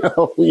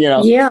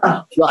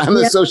 Well, I'm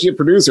the associate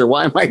producer.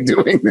 Why am I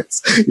doing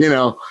this?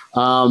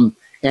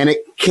 And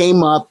it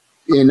came up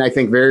in, I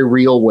think, very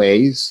real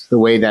ways. The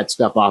way that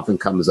stuff often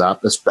comes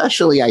up,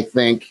 especially, I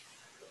think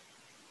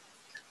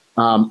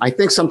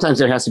sometimes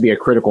there has to be a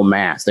critical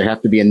mass. There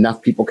have to be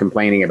enough people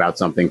complaining about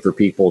something for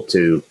people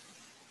to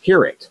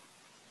hear it.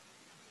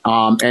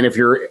 And if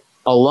you're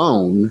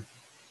alone,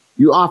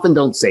 you often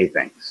don't say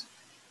things.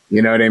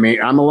 You know what I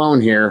mean? I'm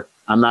alone here.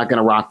 I'm not going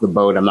to rock the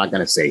boat. I'm not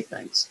going to say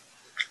things.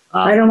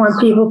 I don't want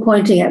people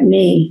pointing at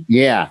me.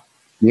 Yeah.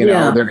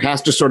 There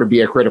has to sort of be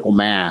a critical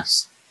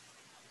mass.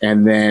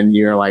 And then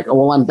you're like, oh,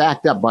 well, I'm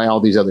backed up by all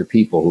these other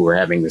people who are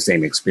having the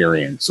same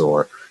experience,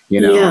 or,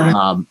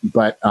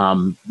 but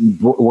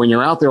when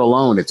you're out there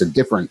alone, it's a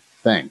different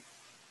thing.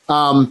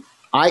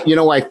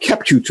 I've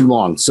kept you too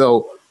long.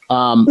 So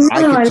I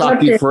could talk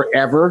to you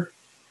forever.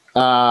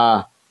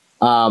 I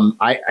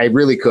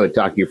really could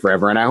talk to you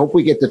forever, and I hope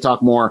we get to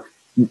talk more.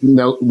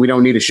 No, we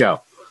don't need a show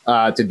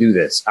to do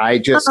this.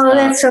 That's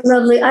so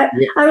lovely. I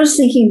was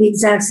thinking the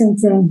exact same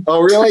thing.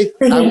 Oh, really?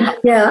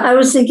 I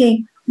was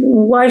thinking,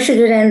 why should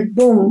it end?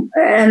 Boom,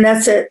 and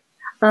that's it.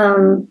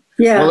 Well,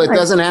 it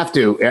doesn't have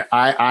to.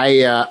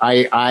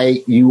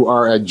 You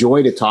are a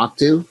joy to talk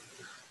to,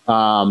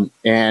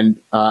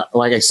 and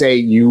like I say,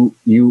 you're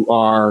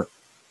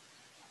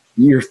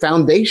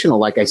foundational.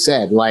 Like I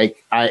said,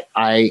 like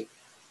I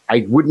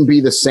wouldn't be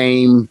the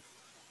same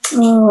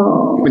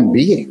human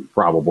being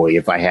probably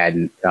if I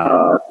hadn't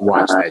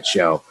watched that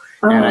show.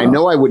 And I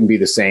know I wouldn't be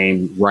the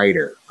same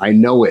writer. I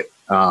know it.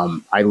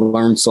 I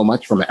learned so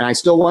much from it, and I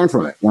still learn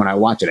from it when I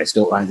watch it. I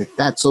think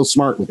that's so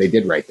smart what they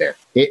did right there.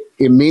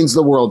 It means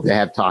the world to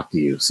have talked to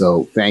you.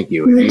 So thank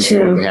you. Me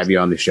too. To have you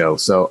on the show.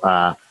 So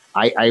I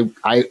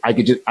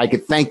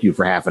could thank you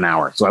for half an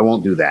hour. So I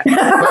won't do that.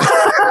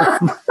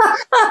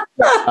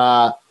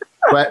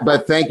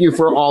 But thank you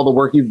for all the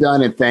work you've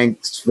done, and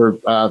thanks for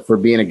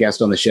being a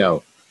guest on the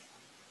show.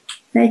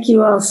 Thank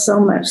you all so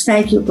much.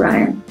 Thank you,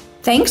 Brian.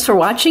 Thanks for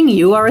watching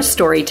You Are a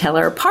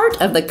Storyteller,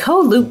 part of the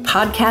Co-Loop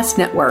Podcast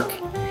Network.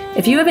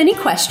 If you have any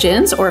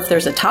questions, or if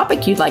there's a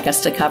topic you'd like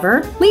us to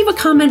cover, leave a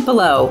comment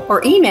below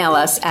or email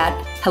us at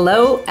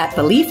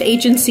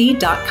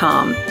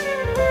hello@beliefagency.com.